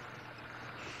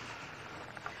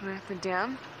 We're at the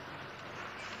dam.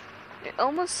 It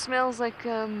almost smells like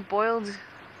boiled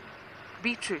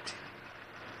beetroot.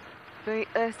 Very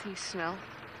earthy smell.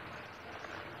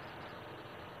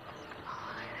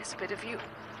 Oh, there's a bit of view.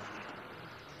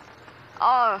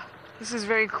 Ah, this is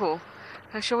very cool.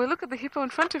 Shall we look at the hippo in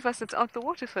front of us that's out the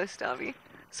water first, Darby?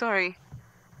 Sorry.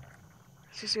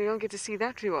 It's just we don't get to see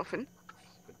that too often.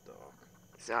 It's a bit dark.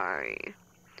 Sorry.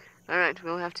 Alright,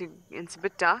 we'll have to... It's a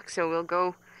bit dark, so we'll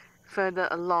go further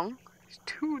along. There's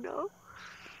two now.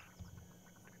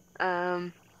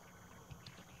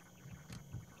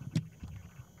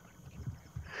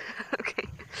 Okay.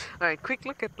 Alright, quick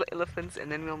look at the elephants,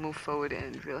 and then we'll move forward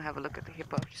and we'll have a look at the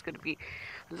hippo. I'm just going to be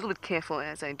a little bit careful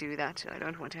as I do that. I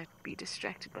don't want to be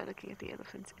distracted by looking at the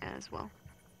elephants as well.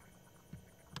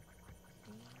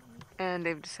 And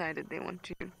they've decided they want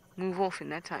to move off in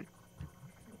that time.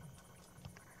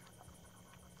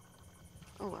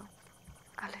 Oh well,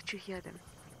 I'll let you hear them.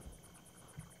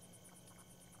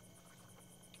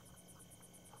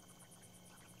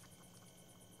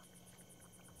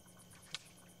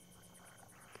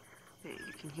 There,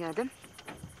 you can hear them.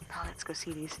 Now let's go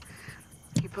see these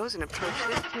hippos and approach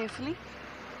them carefully.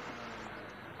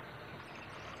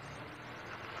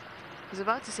 I was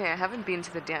about to say I haven't been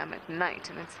to the dam at night,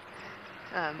 and it's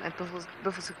at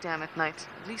Buffelshoek Dam at night,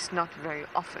 at least not very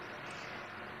often.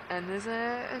 And there's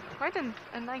quite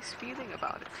a nice feeling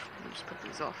about it. Let me just put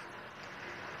these off.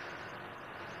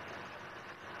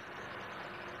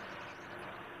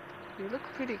 They look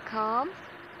pretty calm.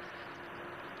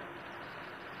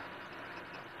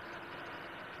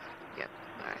 Yep,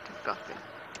 alright, I've got them.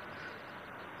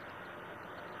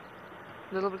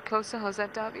 A little bit closer, how's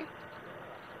that, Darby?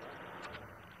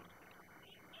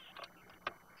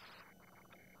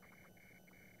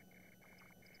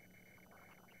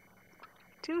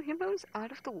 Two hippos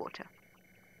out of the water.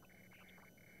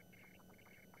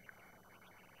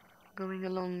 Going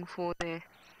along for their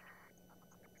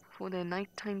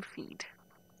nighttime feed.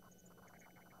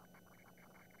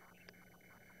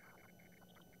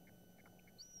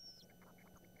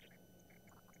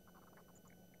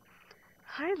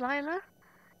 Hi Lila,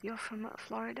 you're from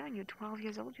Florida and you're 12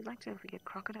 years old. You'd like to know if we get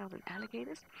crocodiles and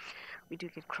alligators? We do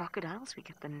get crocodiles. We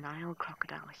get the Nile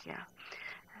crocodile here.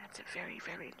 That's a very,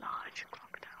 very large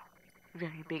crocodile.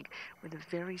 Very big, with a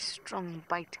very strong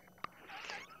bite.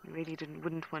 You really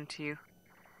wouldn't want to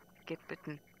get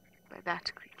bitten by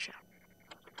that creature.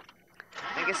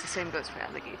 I guess the same goes for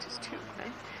alligators too,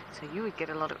 right? So you would get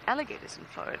a lot of alligators in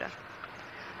Florida.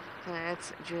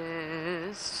 Let's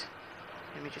just...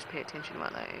 Let me just pay attention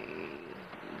while I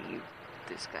mute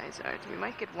this guy's art. We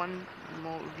might get one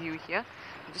more view here.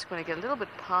 I'm just going to get a little bit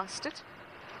past it.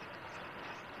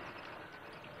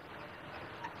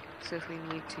 So if we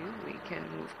need to, we can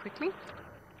move quickly.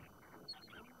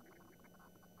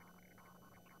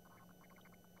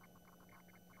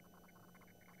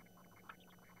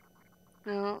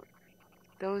 Now,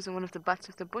 those are one of the butts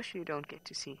of the bush you don't get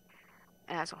to see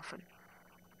as often.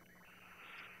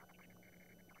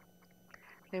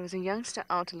 There was a youngster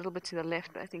out a little bit to the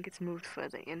left, but I think it's moved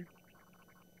further in.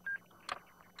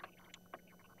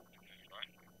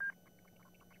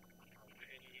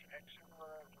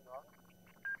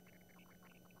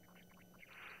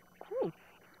 Cool.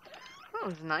 That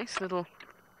was a nice little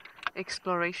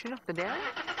exploration of the dam.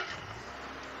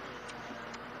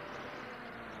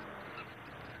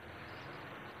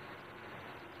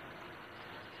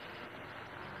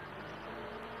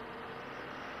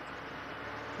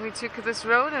 We took this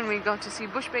road and we got to see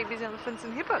bush babies, elephants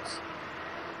and hippos.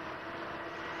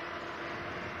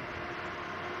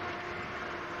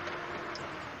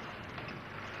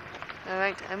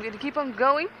 Alright, I'm going to keep on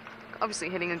going. Obviously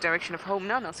heading in the direction of home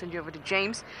now, and I'll send you over to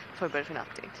James for a bit of an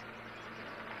update.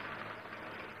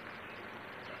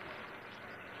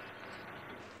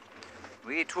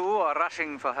 We too are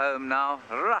rushing for home now.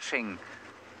 Rushing.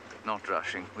 Not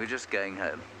rushing. We're just going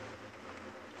home.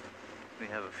 We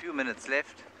have a few minutes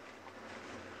left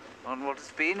on what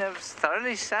has been a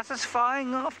thoroughly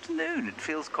satisfying afternoon. It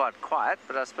feels quite quiet,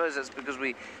 but I suppose that's because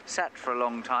we sat for a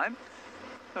long time.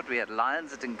 But we had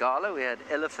lions at Ngala, we had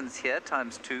elephants here,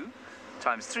 times 2,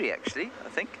 times 3 actually, I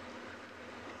think.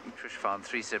 Trish found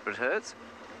 3 separate herds.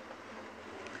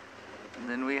 And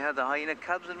then we had the hyena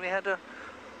cubs, and we had a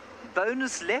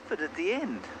bonus leopard at the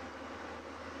end.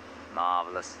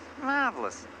 Marvellous,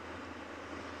 marvellous.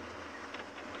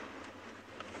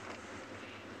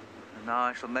 And now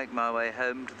I shall make my way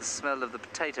home to the smell of the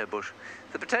potato bush.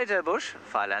 The potato bush,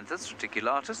 Phyllanthus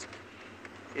reticulatus,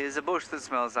 is a bush that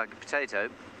smells like a potato.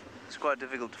 It's quite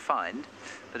difficult to find,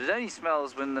 but it only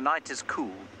smells when the night is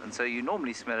cool, and so you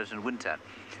normally smell it in winter.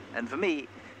 And for me,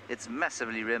 it's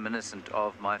massively reminiscent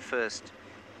of my first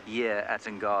year at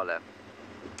Ngala,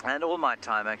 and all my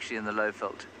time actually in the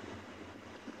Lowveld.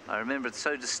 I remember it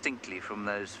so distinctly from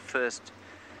those first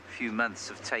few months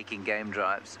of taking game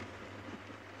drives.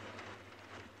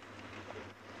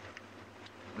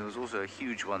 There was also a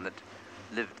huge one that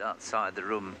lived outside the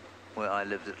room where I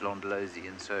lived at Londolozi,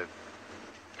 and so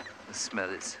the smell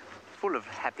is full of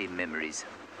happy memories.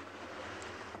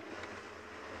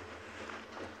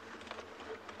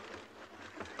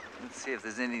 Let's see if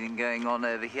there's anything going on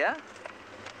over here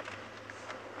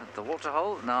at the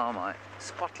waterhole. Now my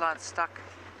spotlight's stuck.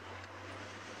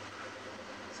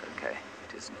 It's okay,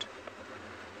 it isn't.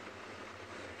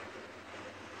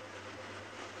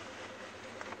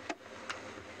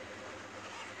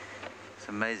 It's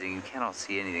amazing, you cannot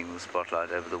see anything with the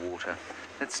spotlight over the water.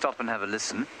 Let's stop and have a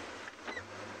listen.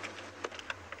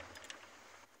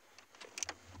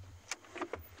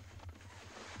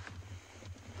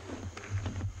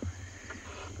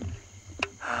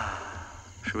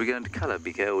 Should we go into colour,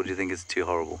 BK, or do you think it's too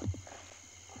horrible?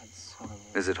 It's horrible.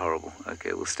 Is it horrible?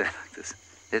 Okay, we'll stay like this.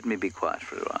 Let me be quiet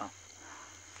for a while.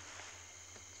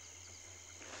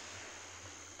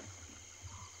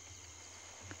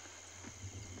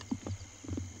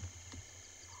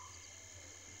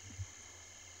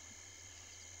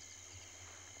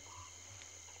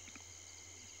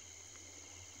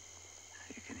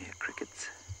 You can hear crickets.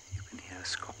 You can hear a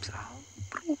scops owl.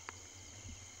 Broop.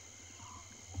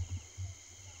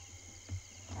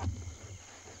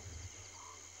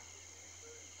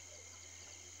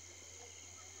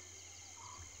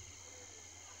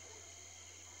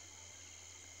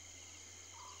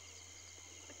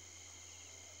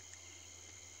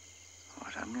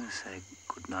 I'm going to say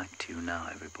good night to you now,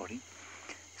 everybody,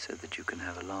 so that you can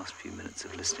have a last few minutes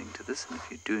of listening to this. And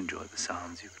if you do enjoy the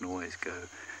sounds, you can always go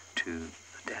to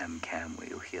the dam cam where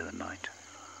you'll hear the night.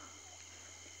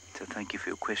 So thank you for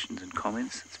your questions and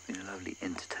comments. It's been a lovely,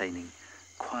 entertaining,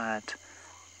 quiet,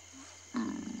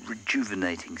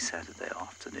 rejuvenating Saturday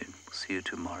afternoon. We'll see you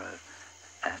tomorrow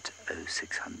at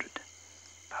 0600.